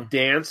like they've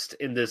danced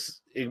in this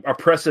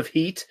oppressive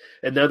heat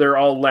and now they're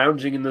all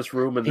lounging in this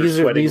room and they're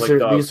sweating like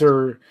dogs. These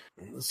are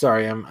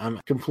sorry, I'm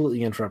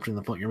completely interrupting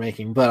the point you're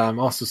making, but I'm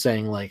also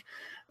saying like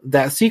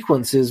that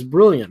sequence is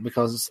brilliant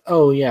because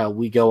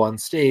we go on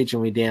stage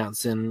and we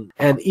dance and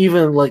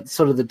even like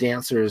sort of the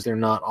dancers, they're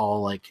not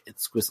all like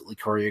exquisitely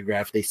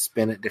choreographed. They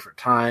spin at different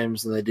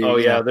times and they do.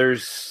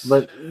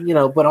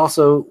 But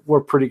also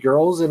we're pretty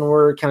girls and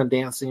we're kind of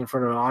dancing in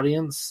front of an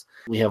audience.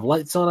 We have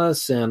lights on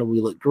us and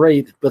we look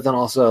great, but then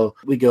also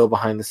we go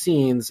behind the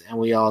scenes and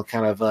we all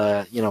kind of,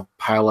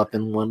 pile up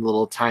in one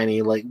little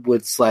tiny like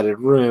wood slatted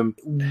room,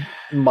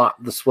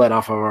 mop the sweat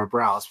off of our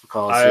brows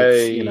because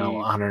it's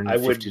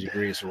 150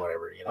 degrees or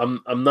whatever.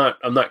 I'm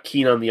not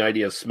keen on the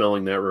idea of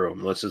smelling that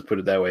room. Let's just put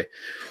it that way.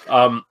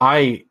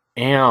 I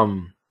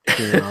am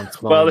keen on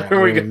smelling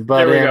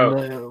that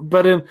room,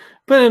 but in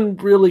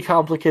really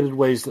complicated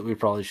ways that we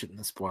probably shouldn't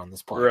explore on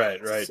this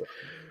podcast. Right. So.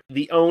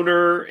 The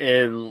owner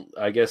and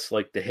I guess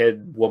like the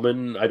head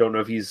woman, I don't know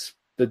if he's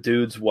the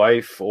dude's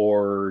wife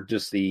or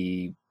just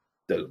the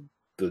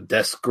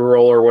desk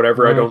girl or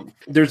whatever. Right.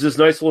 There's this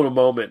nice little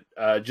moment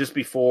just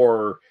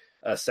before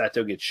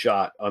Sato gets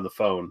shot on the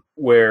phone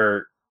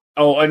where,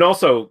 and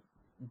also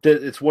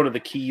it's one of the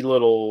key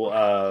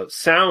little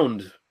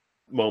sound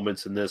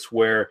moments in this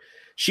where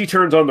she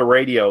turns on the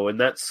radio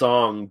and that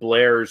song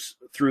blares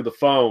through the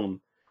phone.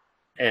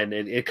 And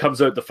it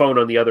comes out the phone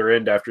on the other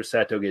end after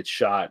Sato gets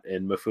shot,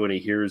 and Mifune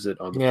hears it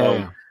on the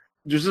phone.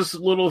 There's this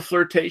little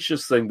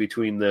flirtatious thing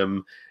between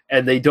them,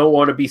 and they don't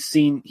want to be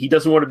seen. He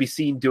doesn't want to be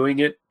seen doing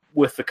it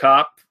with the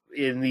cop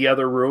in the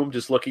other room,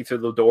 just looking through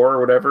the door or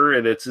whatever.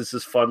 And it's just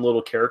this fun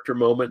little character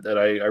moment that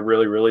I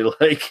really, really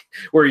like,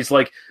 where he's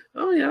like,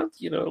 "Oh yeah,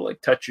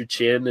 like touch your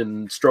chin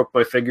and stroke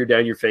my finger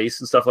down your face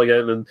and stuff like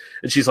that." And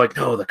she's like,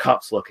 "No, the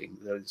cop's looking.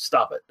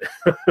 Stop it."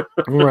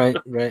 Right.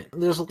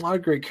 There's a lot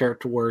of great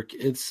character work.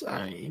 It's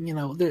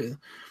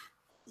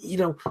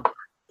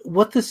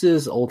what this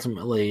is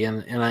ultimately,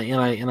 and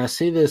I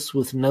say this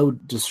with no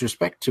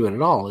disrespect to it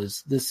at all,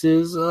 is this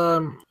is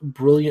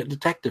brilliant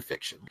detective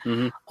fiction.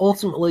 Mm-hmm.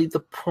 Ultimately, the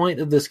point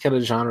of this kind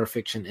of genre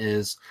fiction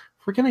is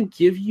we're going to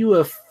give you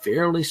a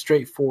fairly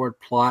straightforward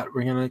plot.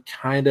 We're going to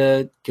kind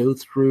of go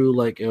through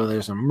like,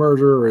 there's a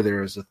murder or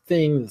there's a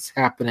thing that's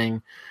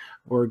happening.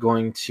 We're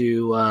going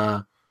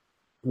to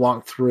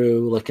walk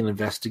through like an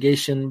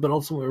investigation, but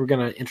ultimately we're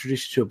going to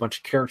introduce you to a bunch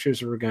of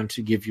characters and we're going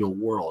to give you a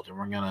world and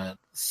we're going to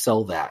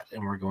sell that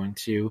and we're going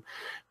to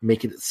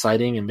make it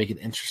exciting and make it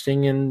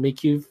interesting and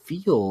make you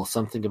feel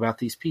something about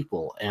these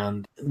people.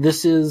 And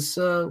this is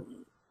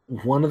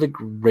one of the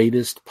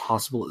greatest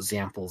possible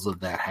examples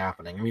of that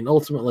happening. I mean,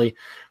 ultimately,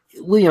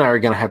 Lee and I are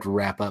going to have to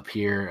wrap up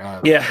here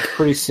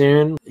pretty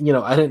soon.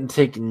 I didn't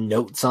take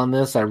notes on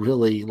this. I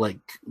really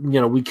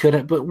we could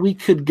have, but we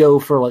could go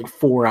for like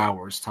 4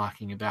 hours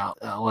talking about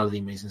a lot of the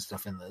amazing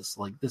stuff in this.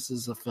 Like, this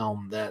is a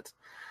film that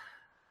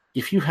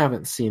if you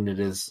haven't seen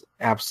it is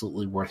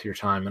absolutely worth your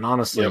time. And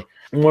honestly,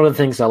 one of the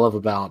things I love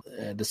about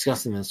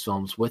discussing these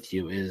films with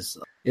you is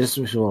it just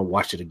makes me want to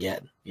watch it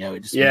again.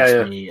 It just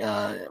makes me,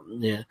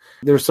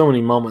 there's so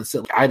many moments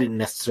that I didn't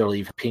necessarily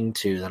even ping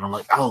to that I'm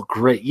like, oh,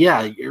 great.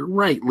 Yeah, you're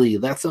right, Lee.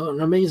 That's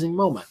an amazing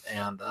moment.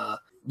 And, I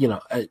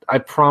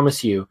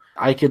promise you,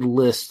 I could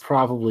list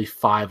probably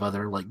 5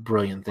 other like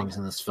brilliant things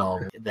in this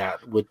film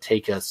that would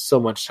take us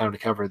so much time to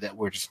cover that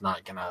we're just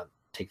not going to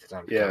take the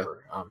time to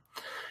cover.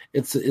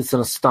 It's an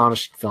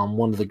astonishing film.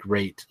 One of the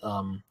great,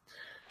 the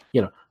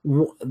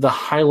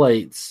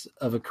highlights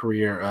of a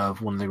career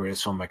of one of the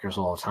greatest filmmakers of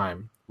all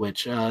time,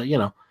 which,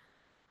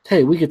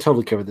 hey, we could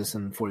totally cover this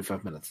in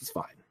 45 minutes. It's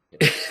fine.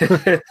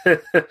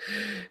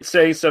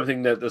 Saying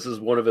something that this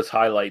is one of his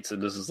highlights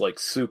and this is like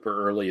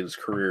super early in his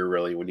career,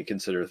 really, when you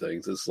consider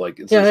things, it's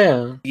like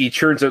he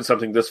churns out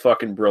something this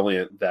fucking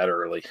brilliant that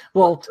early.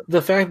 Well,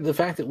 the fact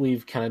that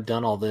we've kind of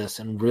done all this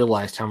and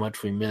realized how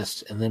much we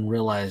missed, and then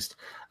realized,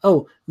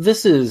 oh,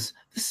 this is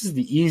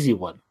the easy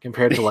one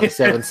compared to like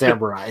Seven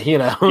Samurai,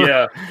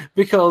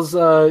 because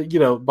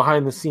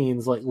behind the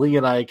scenes, like Lee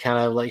and I kind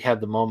of like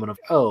had the moment of,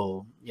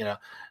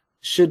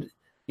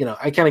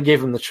 I kind of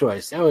gave him the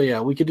choice. Oh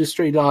yeah, we could do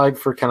Stray Dog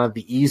for kind of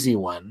the easy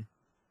one,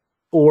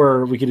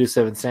 or we could do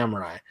Seven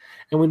Samurai.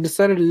 And we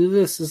decided to do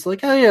this. It's like,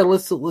 oh yeah,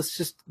 let's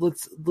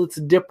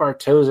dip our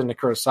toes into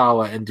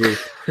Kurosawa and do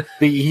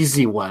the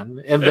easy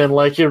one. And then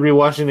like you're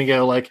rewatching and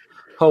go like,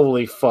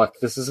 holy fuck,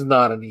 this is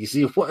not an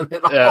easy one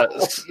at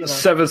all.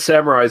 Seven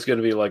Samurai is going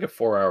to be like a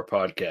 4-hour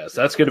podcast.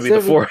 That's going to be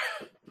the 4.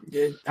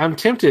 I'm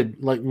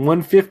tempted. Like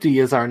 150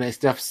 is our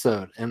next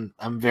episode, and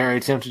I'm very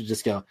tempted to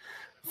just go,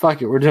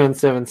 fuck it, we're doing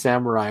Seven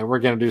Samurai. We're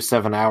gonna do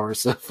 7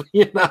 hours of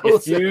Seven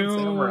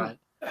Samurai.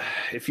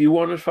 If you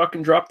want to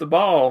fucking drop the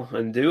ball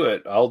and do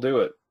it, I'll do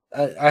it.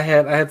 I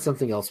had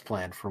something else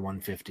planned for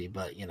 150,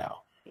 but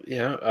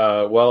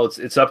Yeah. Well,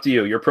 it's up to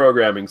you. You're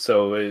programming,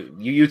 so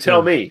you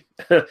tell me.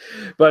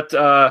 But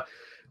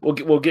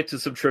we'll get to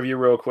some trivia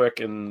real quick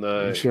and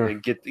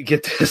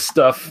get this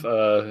stuff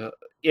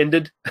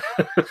ended.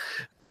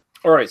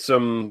 All right,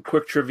 some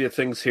quick trivia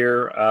things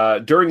here.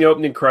 During the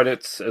opening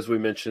credits, as we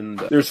mentioned,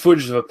 there's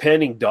footage of a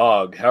panting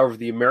dog. However,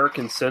 the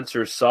American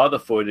censors saw the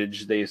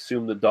footage. They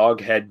assumed the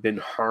dog had been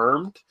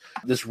harmed.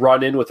 This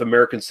run-in with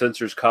American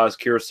censors caused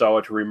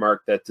Kurosawa to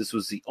remark that this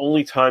was the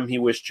only time he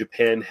wished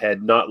Japan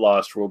had not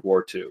lost World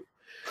War II.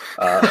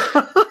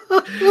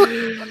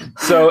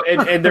 So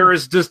there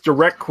is this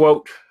direct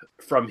quote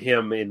from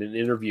him in an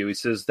interview. He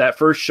says, "That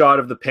first shot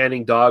of the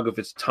panting dog with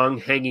its tongue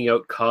hanging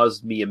out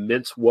caused me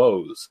immense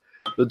woes.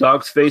 The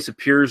dog's face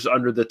appears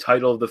under the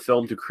title of the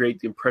film to create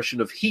the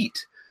impression of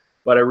heat,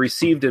 but I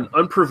received an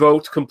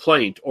unprovoked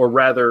complaint, or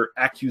rather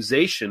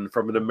accusation,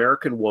 from an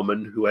American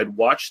woman who had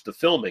watched the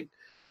filming.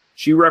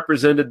 She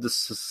represented the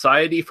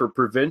Society for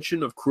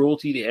Prevention of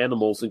Cruelty to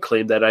Animals and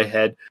claimed that I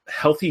had a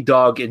healthy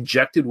dog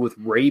injected with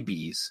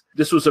rabies.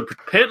 This was a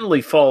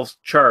patently false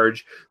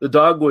charge. The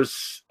dog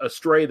was a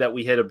stray that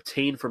we had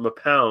obtained from a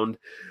pound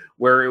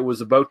where it was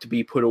about to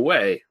be put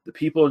away. The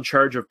people in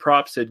charge of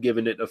props had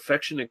given it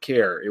affectionate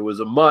care. It was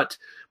a mutt,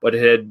 but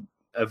it had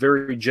a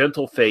very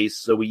gentle face,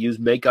 so we used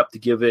makeup to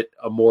give it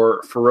a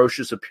more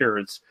ferocious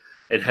appearance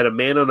and had a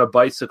man on a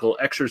bicycle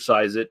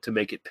exercise it to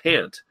make it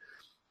pant.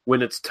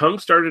 When its tongue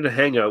started to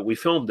hang out, we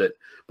filmed it,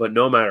 but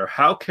no matter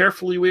how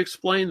carefully we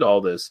explained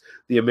all this,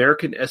 the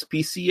American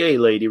SPCA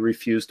lady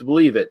refused to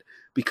believe it.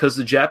 Because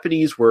the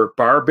Japanese were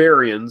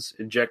barbarians,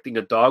 injecting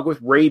a dog with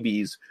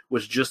rabies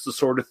was just the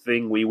sort of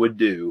thing we would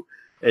do,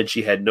 and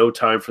she had no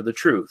time for the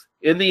truth.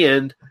 In the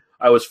end,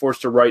 I was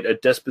forced to write a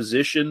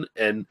disposition,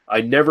 and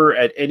I never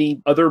at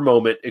any other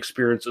moment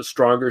experienced a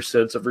stronger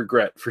sense of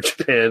regret for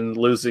Japan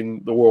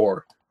losing the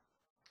war."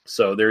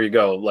 So there you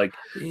go.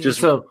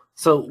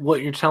 So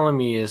what you're telling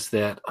me is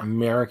that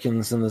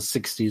Americans in the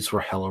 60s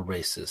were hella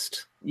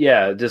racist.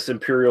 Yeah, just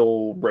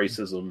imperial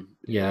racism.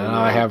 Yeah,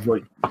 I have.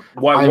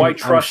 Why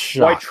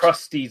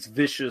trust these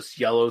vicious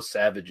yellow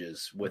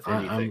savages with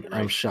anything?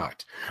 I'm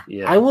shocked.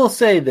 Yeah, I will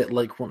say that,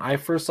 like, when I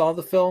first saw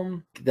the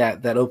film,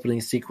 that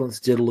opening sequence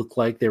did look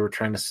like they were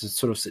trying to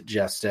sort of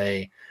suggest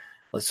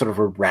sort of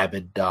a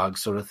rabid dog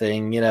sort of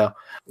thing.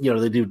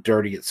 They do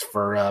dirty its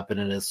fur up, and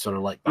it is sort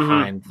of like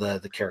behind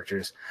the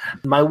characters.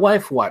 My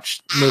wife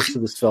watched most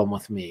of this film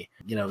with me.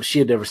 She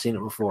had never seen it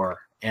before.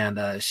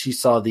 And she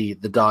saw the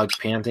dog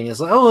panting.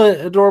 It's like, oh,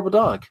 an adorable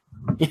dog.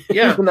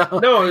 Yeah,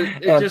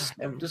 it just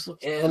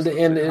looks and like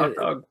a hot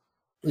dog.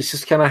 It's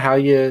just kind of how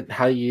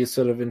you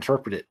sort of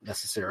interpret it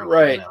necessarily,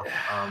 right?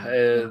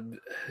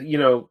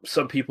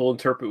 Some people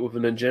interpret with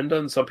an agenda,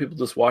 and some people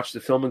just watch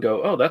the film and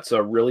go, "Oh, that's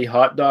a really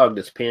hot dog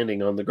that's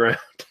panting on the ground."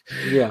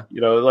 Yeah,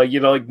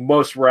 like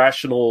most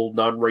rational,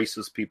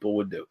 non-racist people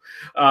would do.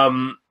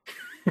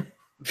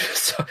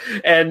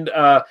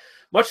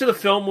 Much of the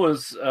film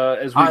was,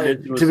 as we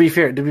mentioned, to be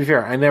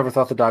fair, I never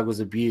thought the dog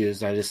was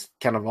abused. I just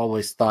kind of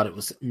always thought it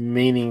was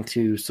meaning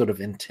to sort of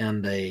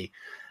intend a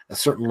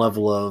certain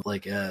level of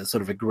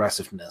sort of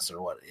aggressiveness or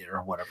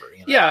whatever.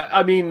 Yeah,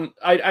 I mean,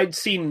 I'd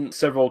seen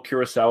several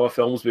Kurosawa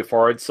films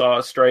before I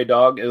saw Stray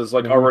Dog. It was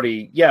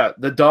already,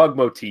 the dog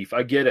motif.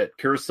 I get it.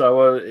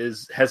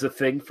 Kurosawa has a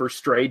thing for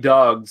stray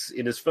dogs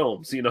in his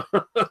films.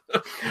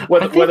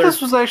 I think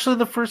this was actually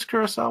the first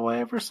Kurosawa I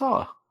ever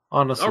saw.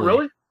 Honestly. Oh,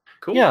 really?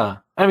 Cool. Yeah,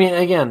 I mean,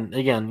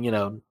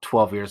 again,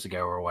 12 years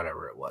ago or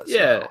whatever it was.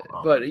 Yeah,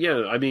 but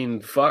I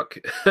mean, fuck.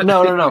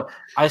 No.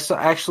 I saw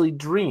actually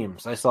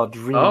Dreams. I saw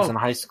Dreams in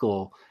high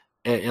school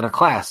in a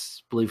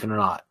class. Believe it or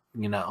not,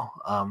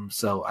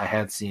 So I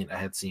had seen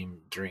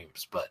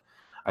Dreams, but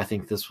I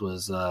think this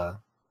was the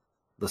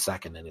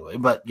second anyway.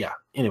 But yeah,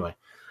 anyway.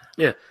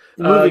 Yeah.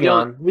 Moving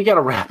on. We got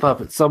to wrap up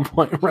at some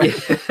point, right?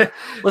 Yeah.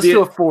 Let's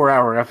do a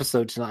 4-hour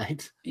episode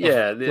tonight.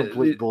 Yeah.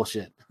 Complete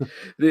bullshit.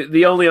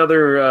 The only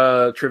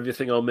other trivia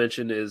thing I'll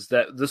mention is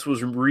that this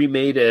was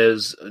remade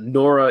as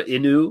Nora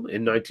Inu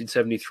in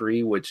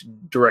 1973, which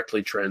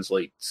directly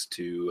translates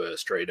to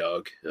Stray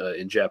Dog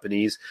in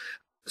Japanese.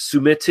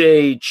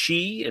 Sumete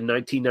Chi in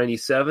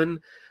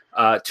 1997.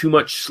 Too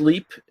Much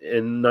Sleep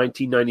in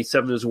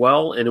 1997 as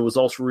well. And it was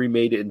also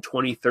remade in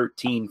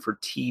 2013 for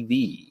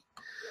TV.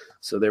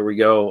 So there we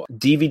go.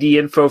 DVD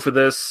info for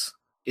this.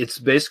 It's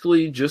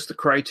basically just the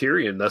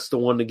Criterion. That's the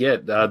one to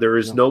get. There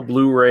is no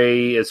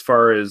Blu-ray as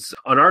far as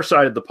on our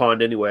side of the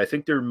pond anyway. I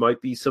think there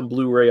might be some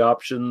Blu-ray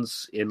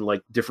options in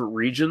different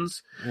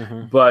regions.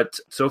 But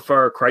so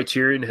far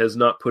Criterion has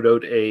not put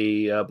out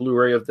a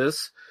Blu-ray of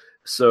this.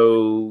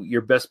 So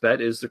your best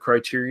bet is the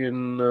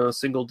Criterion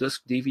single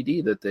disc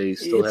DVD that they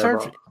still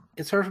have.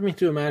 It's hard for me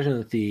to imagine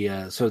that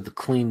the sort of the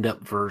cleaned up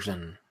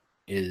version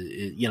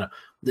is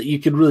that you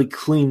could really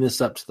clean this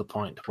up to the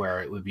point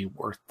where it would be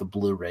worth the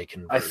Blu-ray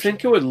conversion. I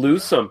think it would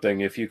lose something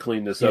if you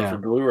clean this up for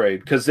Blu-ray,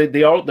 because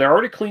they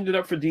already cleaned it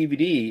up for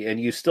DVD, and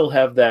you still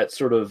have that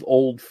sort of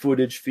old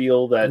footage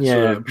feel. That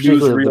sort of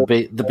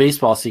particularly the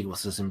baseball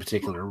sequences in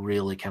particular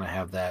really kind of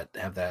have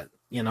that.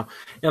 You know,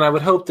 and I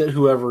would hope that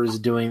whoever is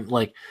doing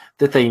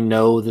that they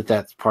know that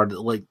that's part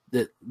of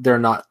that they're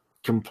not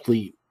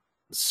complete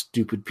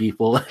stupid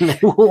people, and they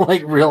will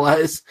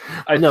realize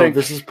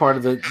this is part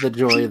of the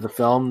joy of the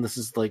film. This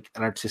is an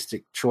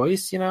artistic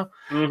choice, you know.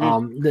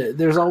 Mm-hmm.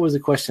 There's always a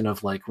question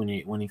of when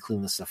you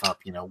clean this stuff up,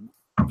 you know,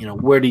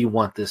 where do you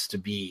want this to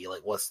be?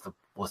 What's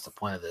the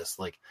point of this?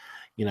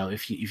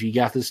 If you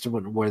got this to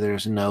where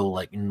there's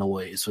no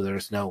noise, so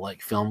there's no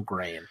film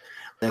grain,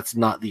 that's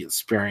not the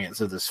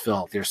experience of this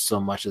film. There's so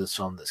much of this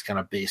film that's kind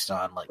of based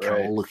on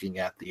kind of looking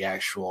at the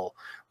actual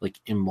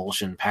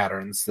emulsion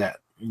patterns that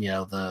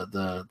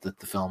the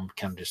film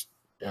kind of just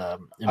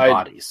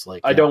embodies.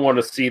 I don't want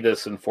to see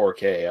this in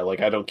 4K.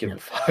 I don't give a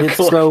fuck.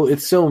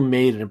 It's so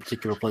made in a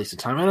particular place and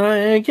time.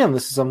 And again,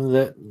 this is something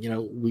that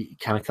we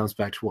kind of comes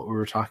back to what we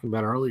were talking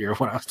about earlier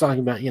when I was talking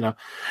about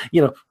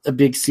a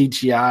big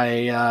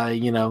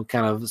CGI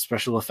kind of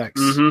special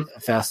effects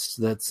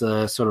fest that's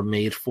sort of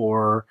made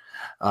for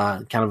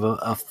kind of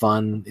a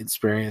fun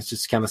experience,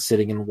 just kind of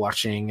sitting and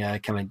watching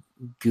kind of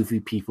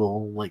goofy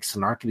people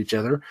snark at each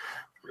other.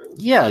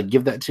 Yeah,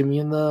 give that to me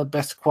in the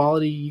best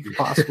quality you could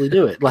possibly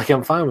do it.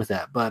 I'm fine with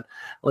that. But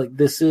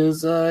this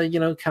is kind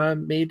of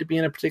made to be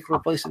in a particular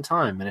place and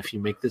time. And if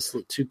you make this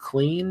look too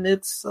clean,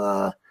 it's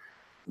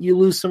you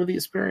lose some of the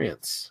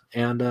experience.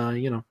 And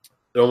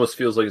it almost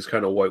feels like it's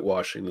kind of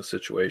whitewashing the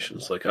situation.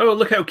 It's oh,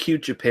 look how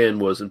cute Japan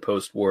was in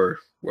post-war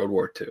World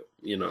War II.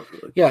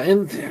 Yeah,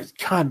 and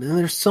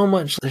there's so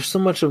much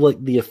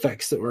of the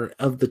effects that were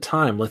of the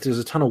time. There's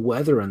a ton of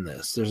weather in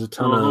this. There's a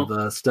ton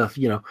of stuff.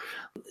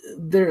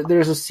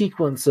 There's a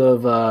sequence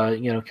of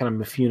kind of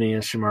Mifune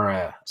and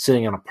Shimura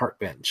sitting on a park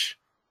bench,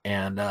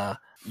 and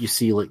you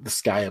see the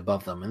sky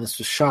above them. And this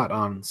was shot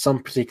on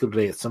some particular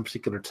day at some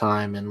particular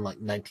time in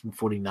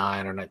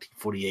 1949 or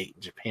 1948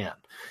 in Japan,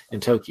 in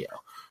Tokyo.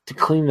 To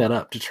clean that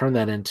up, to turn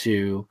that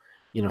into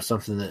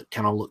something that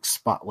kind of looks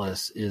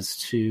spotless, is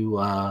to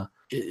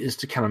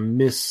kind of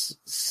miss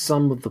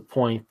some of the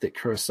point that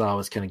Kurosawa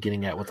was kind of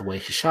getting at with the way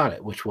he shot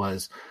it, which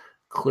was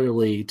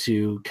clearly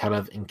to kind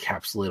of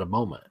encapsulate a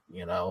moment,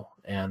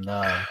 and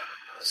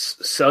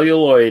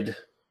celluloid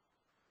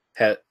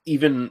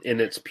even in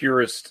its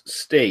purest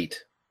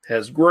state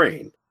has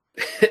grain.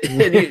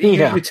 And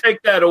you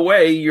take that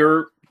away,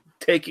 you're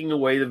taking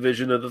away the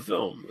vision of the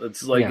film.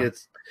 It's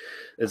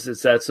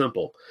it's that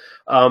simple.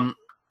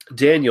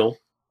 Daniel,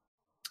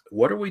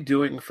 what are we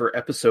doing for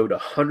episode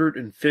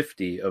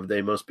 150 of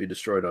They Must Be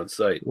Destroyed on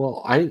Sight?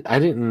 Well, I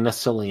didn't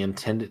necessarily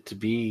intend it to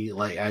be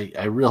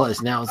I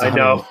realize now it's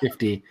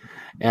 150,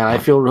 and I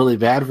feel really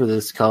bad for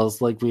this because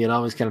we had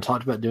always kind of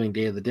talked about doing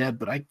Day of the Dead,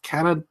 but I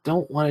kind of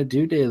don't want to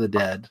do Day of the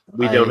Dead.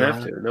 We don't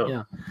have to, no.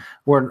 Yeah.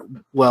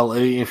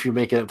 If you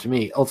make it up to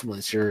me, ultimately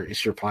it's your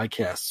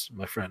podcast,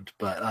 my friend.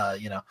 But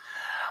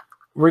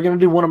we're going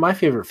to do one of my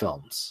favorite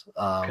films,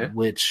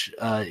 which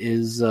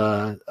is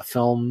a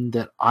film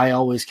that I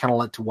always kind of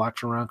like to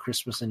watch around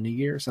Christmas and New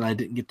Year's, and I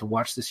didn't get to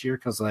watch this year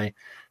because I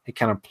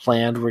kind of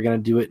planned we're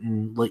going to do it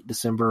in late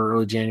December,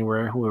 early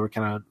January. We were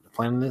kind of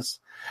planning this.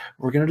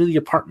 We're going to do The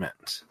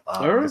Apartment.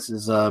 This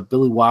is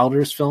Billy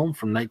Wilder's film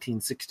from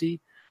 1960.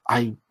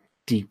 I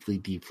deeply,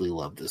 deeply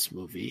love this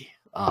movie.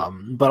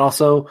 But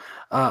also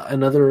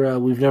another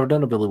we've never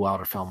done a Billy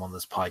Wilder film on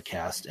this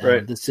podcast,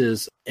 and this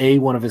is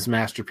one of his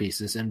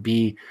masterpieces, and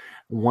B,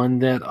 one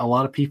that a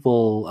lot of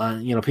people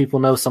people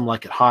know. Some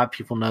like it hot,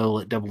 people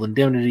know Double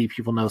Indemnity,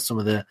 people know some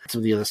of the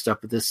other stuff,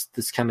 but this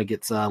kind of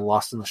gets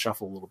lost in the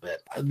shuffle a little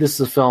bit. This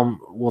is a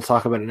film we'll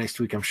talk about it next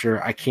week, I'm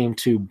sure. I came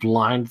to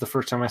blind the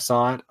first time I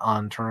saw it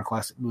on Turner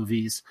Classic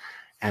Movies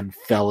and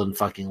fell in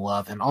fucking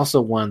love, and also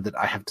one that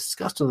I have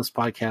discussed on this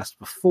podcast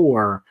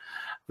before,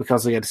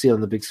 because I got to see it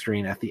on the big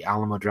screen at the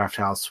Alamo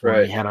Drafthouse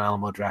when we had an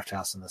Alamo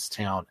Drafthouse in this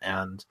town,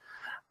 and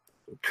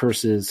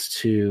curses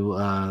to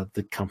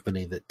the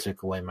company that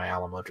took away my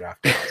Alamo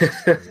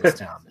Drafthouse in this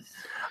town.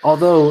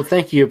 Although,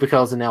 thank you,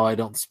 because now I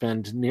don't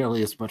spend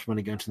nearly as much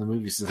money going to the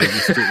movies as I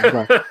used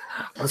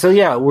to. So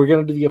yeah, we're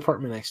going to do The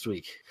Apartment next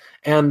week,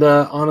 and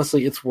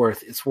honestly, it's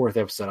worth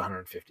episode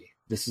 150.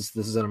 This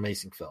is an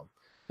amazing film.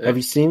 Have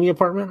you seen The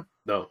Apartment?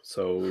 No.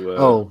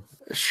 So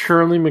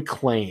Shirley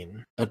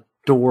MacLaine,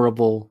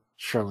 adorable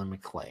Shirley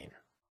MacLaine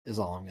is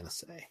all I'm going to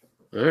say.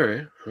 All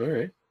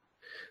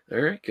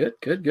right.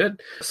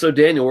 Good. So,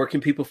 Daniel, where can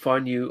people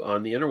find you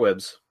on the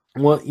interwebs?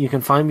 Well, you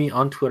can find me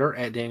on Twitter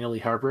at Daniel E.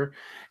 Harper.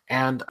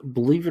 And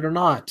believe it or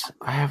not,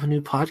 I have a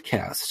new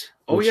podcast.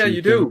 Oh, yeah,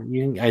 you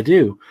do. I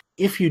do.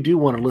 If you do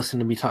want to listen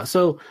to me talk.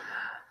 So,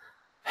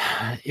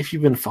 if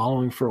you've been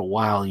following for a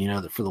while, you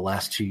know that for the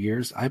last 2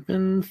 years, I've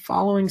been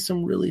following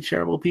some really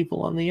terrible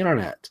people on the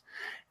internet.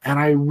 And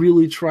I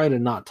really try to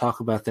not talk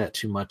about that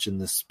too much in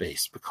this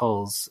space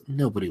because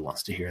nobody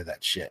wants to hear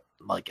that shit.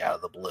 like out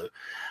of the blue.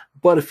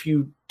 But if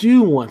you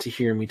do want to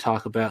hear me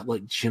talk about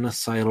like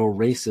genocidal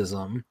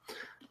racism,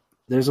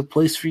 there's a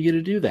place for you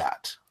to do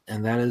that.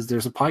 And that is,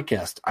 there's a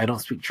podcast. I don't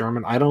speak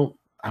German.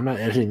 I'm not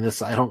editing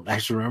this. I don't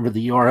actually remember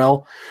the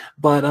URL,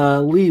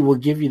 but Lee will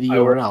give you the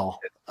URL.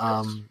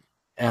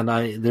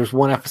 There's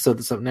one episode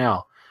that's up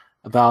now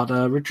about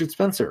Richard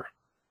Spencer,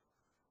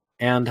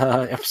 and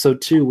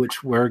episode 2,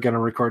 which we're going to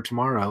record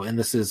tomorrow. And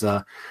this is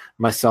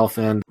myself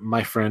and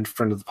my friend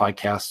of the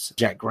podcast,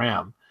 Jack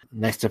Graham.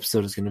 Next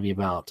episode is going to be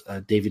about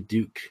David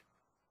Duke.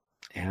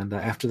 And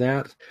after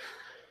that,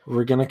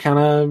 we're going to kind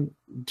of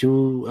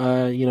do,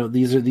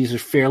 these are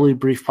fairly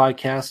brief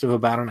podcasts of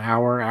about an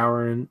hour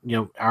and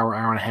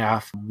a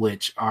half,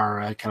 which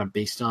are kind of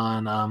based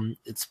on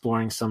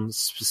exploring some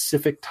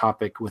specific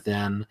topic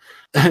within,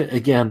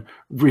 again,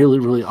 really,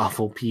 really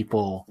awful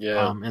people.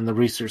 And the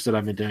research that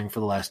I've been doing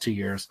for the last 2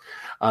 years,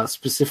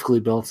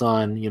 specifically built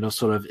on,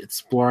 sort of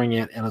exploring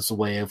it and as a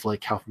way of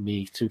like helping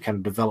me to kind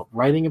of develop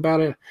writing about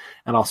it,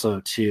 and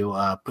also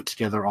to put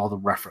together all the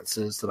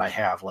references that I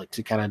have, like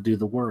to kind of do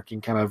the work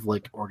and kind of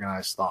like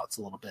organize thoughts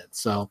a little bit.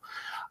 So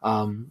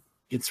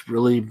it's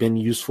really been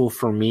useful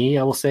for me,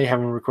 I will say,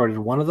 having recorded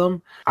one of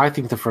them. I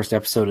think the first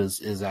episode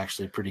is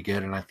actually pretty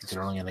good, and I think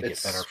they're only going to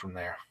get better from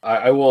there.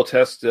 I will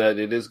attest that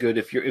it is good.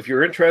 If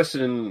you're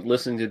interested in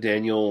listening to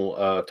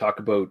Daniel talk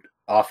about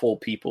awful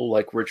people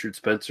like Richard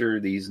Spencer,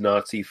 these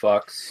Nazi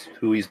fucks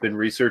who he's been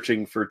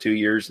researching for 2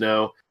 years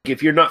now,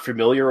 if you're not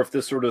familiar with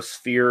this sort of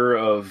sphere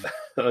of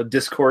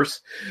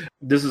discourse,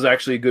 this is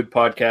actually a good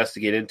podcast to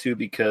get into,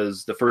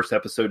 because the first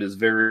episode is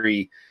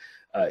very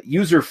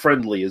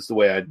user-friendly is the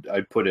way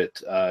I'd put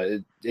it.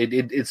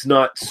 It's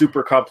not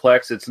super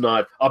complex. It's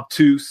not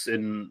obtuse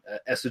and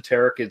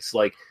esoteric. It's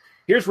like,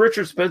 here's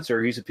Richard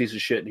Spencer. He's a piece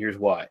of shit, and here's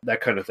why. That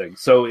kind of thing.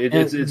 So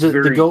it's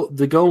very...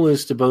 The goal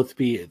is to both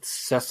be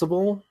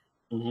accessible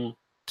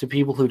to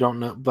people who don't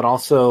know, but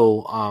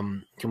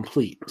also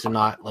complete, to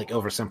not like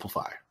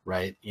oversimplify,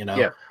 right?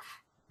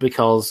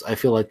 Because I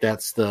feel like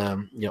that's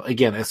the,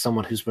 again, as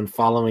someone who's been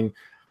following,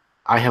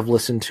 I have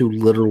listened to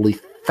literally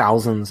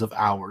thousands of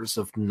hours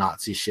of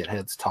Nazi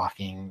shitheads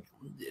talking,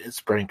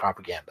 spreading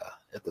propaganda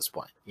at this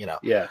point,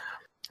 Yeah.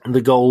 And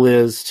the goal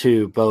is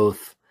to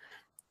both,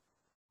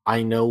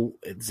 I know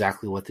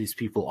exactly what these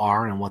people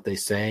are and what they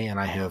say, and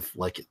I have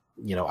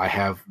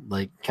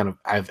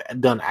I've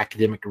done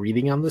academic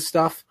reading on this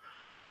stuff,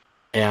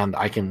 and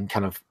I can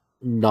kind of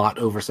not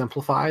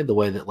oversimplify the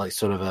way that like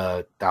sort of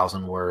a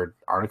 1,000-word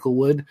article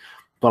would,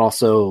 but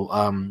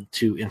also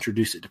to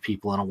introduce it to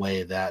people in a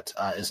way that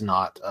is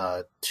not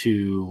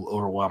too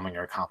overwhelming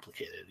or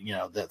complicated.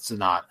 That's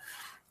not,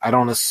 I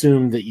don't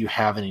assume that you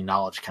have any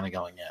knowledge kind of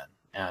going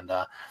in. And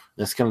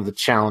that's kind of the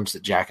challenge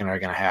that Jack and I are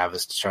going to have,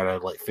 is to try to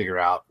like figure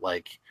out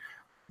like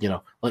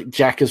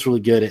Jack is really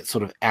good at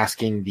sort of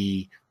asking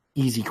the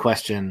easy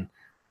question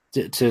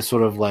to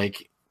sort of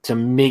like, to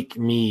make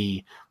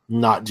me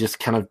not just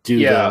kind of do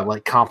the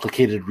like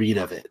complicated read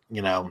of it,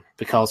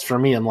 because for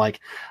me, I'm like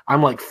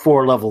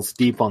 4 levels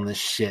deep on this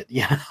shit,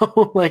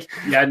 like,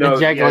 and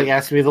Jack like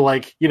asked me to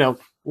like, well,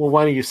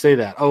 why don't you say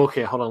that? Oh,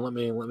 okay, hold on, let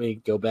me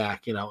go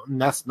back,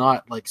 and that's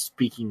not like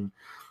speaking,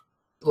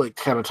 like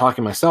kind of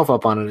talking myself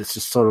up on it. It's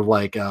just sort of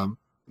like,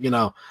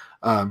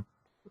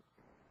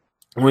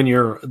 when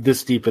you're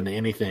this deep into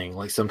anything,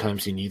 like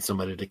sometimes you need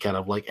somebody to kind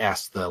of like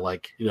ask the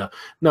like,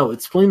 no,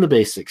 explain the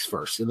basics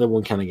first, and then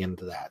we'll kind of get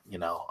into that,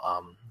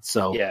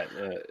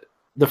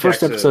 the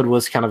first episode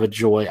was kind of a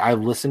joy. I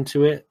listened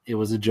to it. It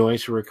was a joy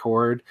to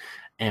record,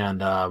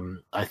 and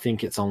I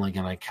think it's only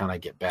going to kind of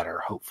get better,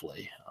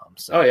 hopefully.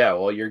 Oh yeah,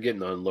 well, you're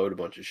getting to unload a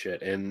bunch of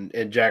shit, and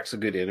Jack's a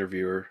good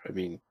interviewer. I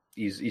mean,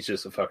 he's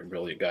just a fucking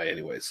brilliant guy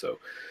anyway, so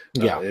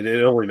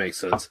it only makes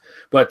sense.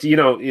 But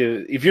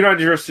if you're not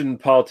interested in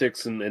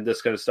politics and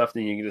this kind of stuff,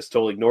 then you can just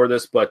totally ignore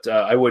this. But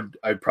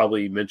I'd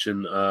probably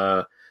mention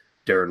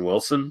Darren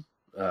Wilson,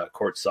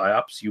 Court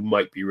Psyops. You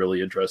might be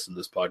really interested in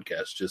this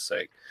podcast, just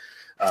saying.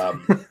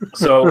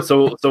 So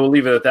we'll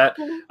leave it at that.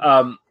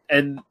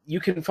 And you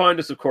can find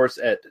us, of course,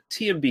 at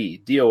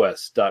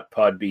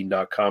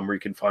tmbdos.podbean.com, where you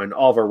can find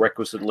all of our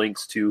requisite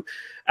links to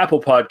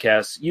Apple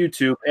Podcasts,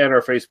 YouTube, and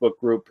our Facebook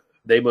group,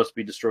 They Must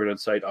Be Destroyed on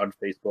Sight, on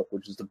Facebook,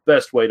 which is the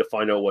best way to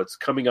find out what's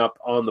coming up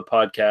on the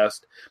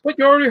podcast. But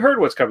you already heard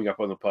what's coming up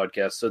on the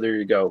podcast, so there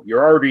you go.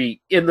 You're already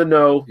in the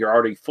know. You're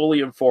already fully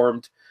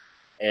informed.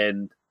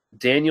 And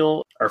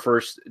Daniel, our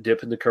first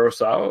dip into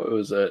Kurosawa, it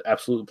was an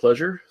absolute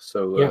pleasure.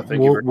 So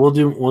thank you. We'll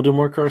do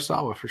more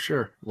Kurosawa for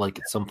sure, like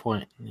at some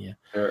point. Yeah,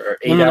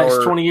 in the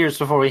next 20 years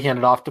before we hand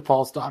it off to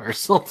Paul's daughter.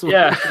 So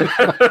yeah.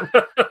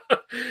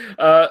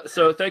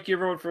 So thank you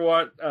everyone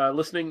for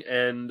listening,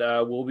 and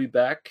we'll be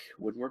back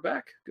when we're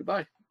back.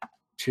 Goodbye.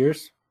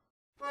 Cheers.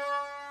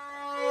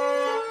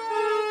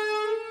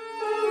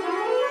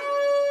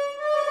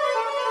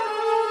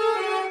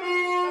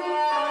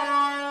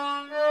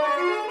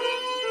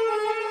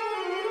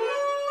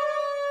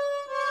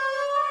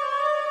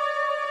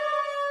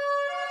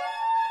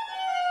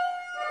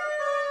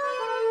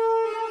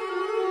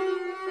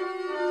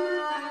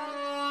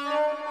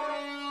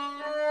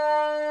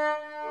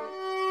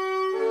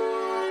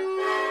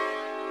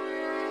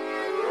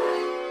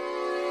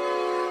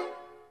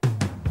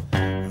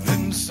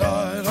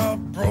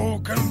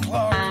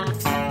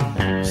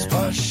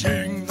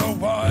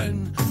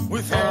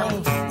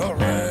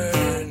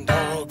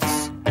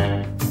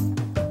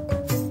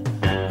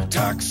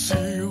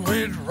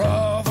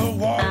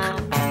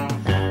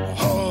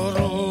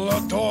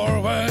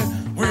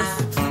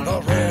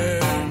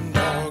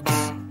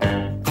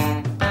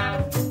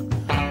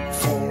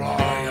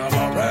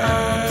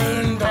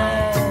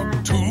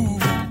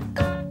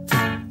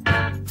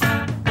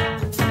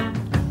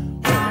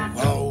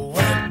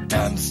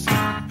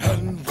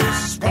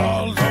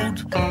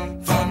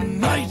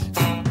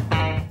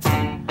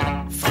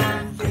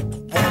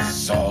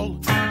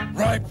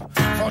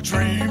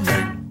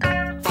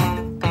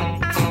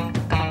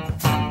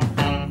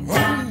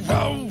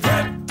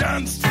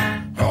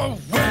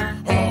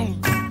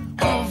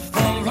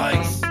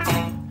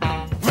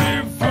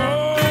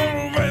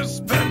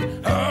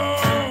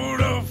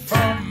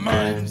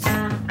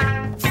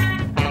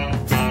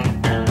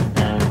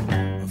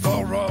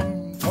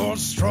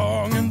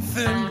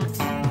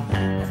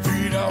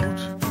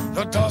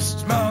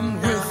 man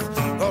with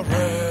the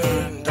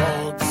red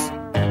dogs.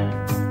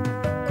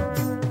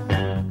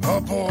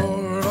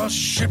 Aboard a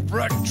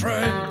shipwreck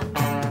train,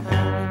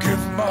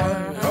 give my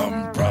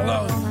umbrella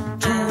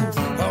to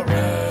the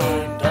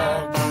red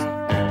dogs.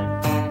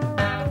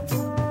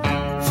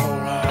 For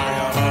I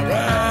am a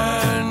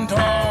red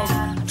dog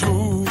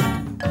too.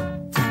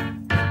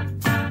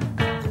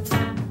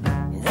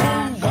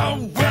 Oh, how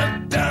we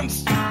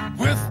danced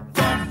with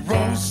the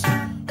rose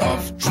of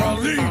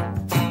Tralee.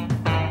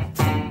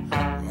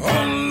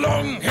 A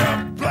long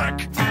hair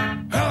black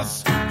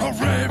as a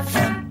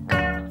raven.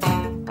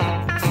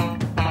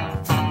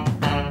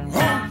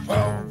 Oh,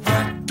 how we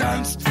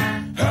danced,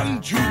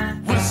 and you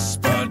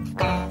whispered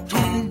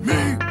to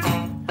me,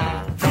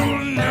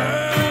 you'll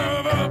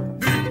never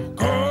be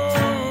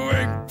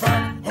going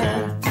back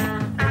home.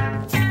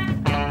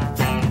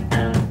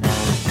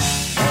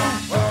 Oh,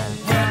 how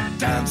we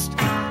danced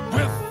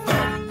with the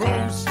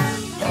rose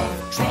of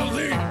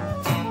Tralee.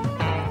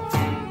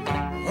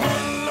 A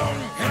long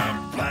hair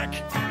black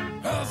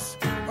as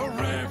a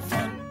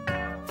raven.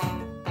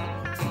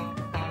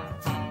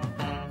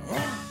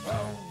 Oh,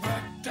 how we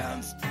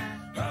danced,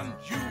 and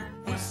you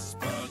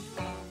whispered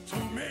to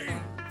me,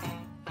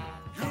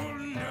 you'll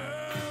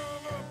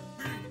never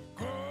be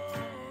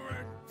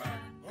going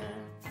back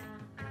home.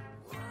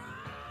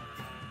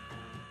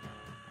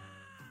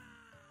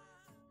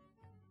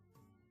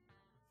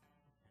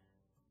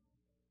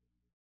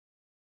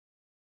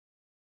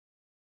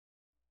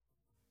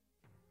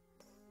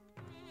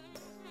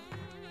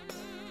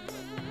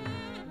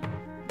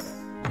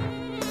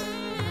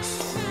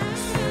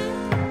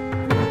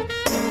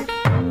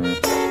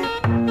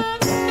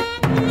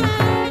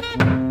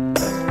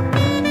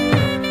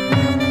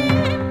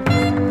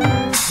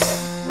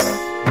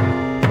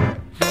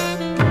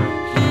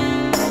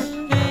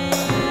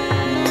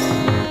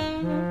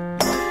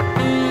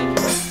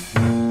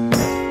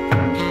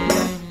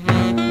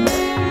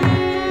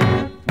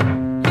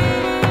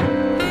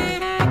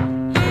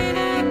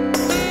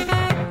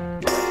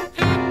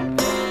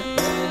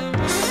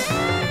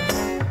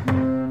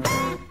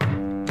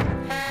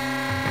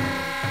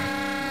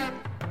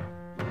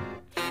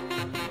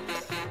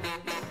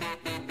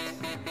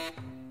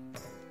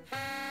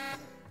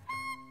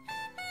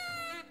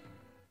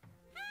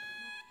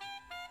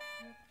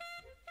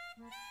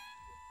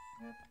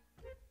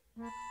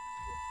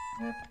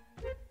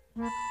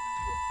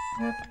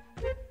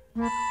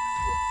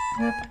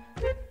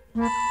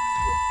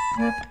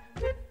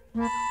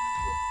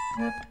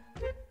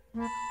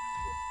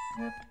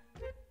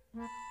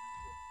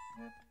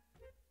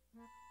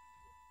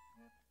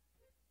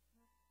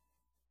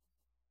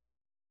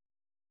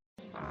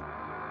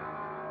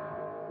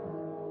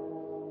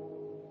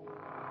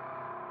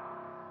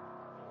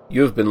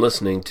 You have been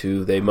listening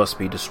to They Must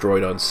Be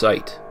Destroyed on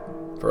Sight.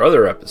 For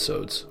other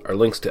episodes, our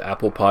links to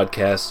Apple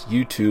Podcasts,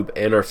 YouTube,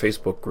 and our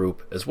Facebook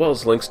group, as well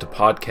as links to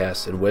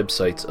podcasts and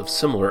websites of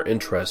similar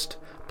interest,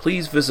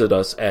 please visit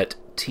us at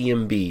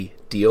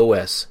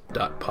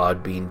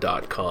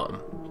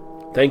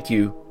tmbdos.podbean.com. Thank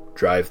you.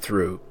 Drive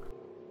through.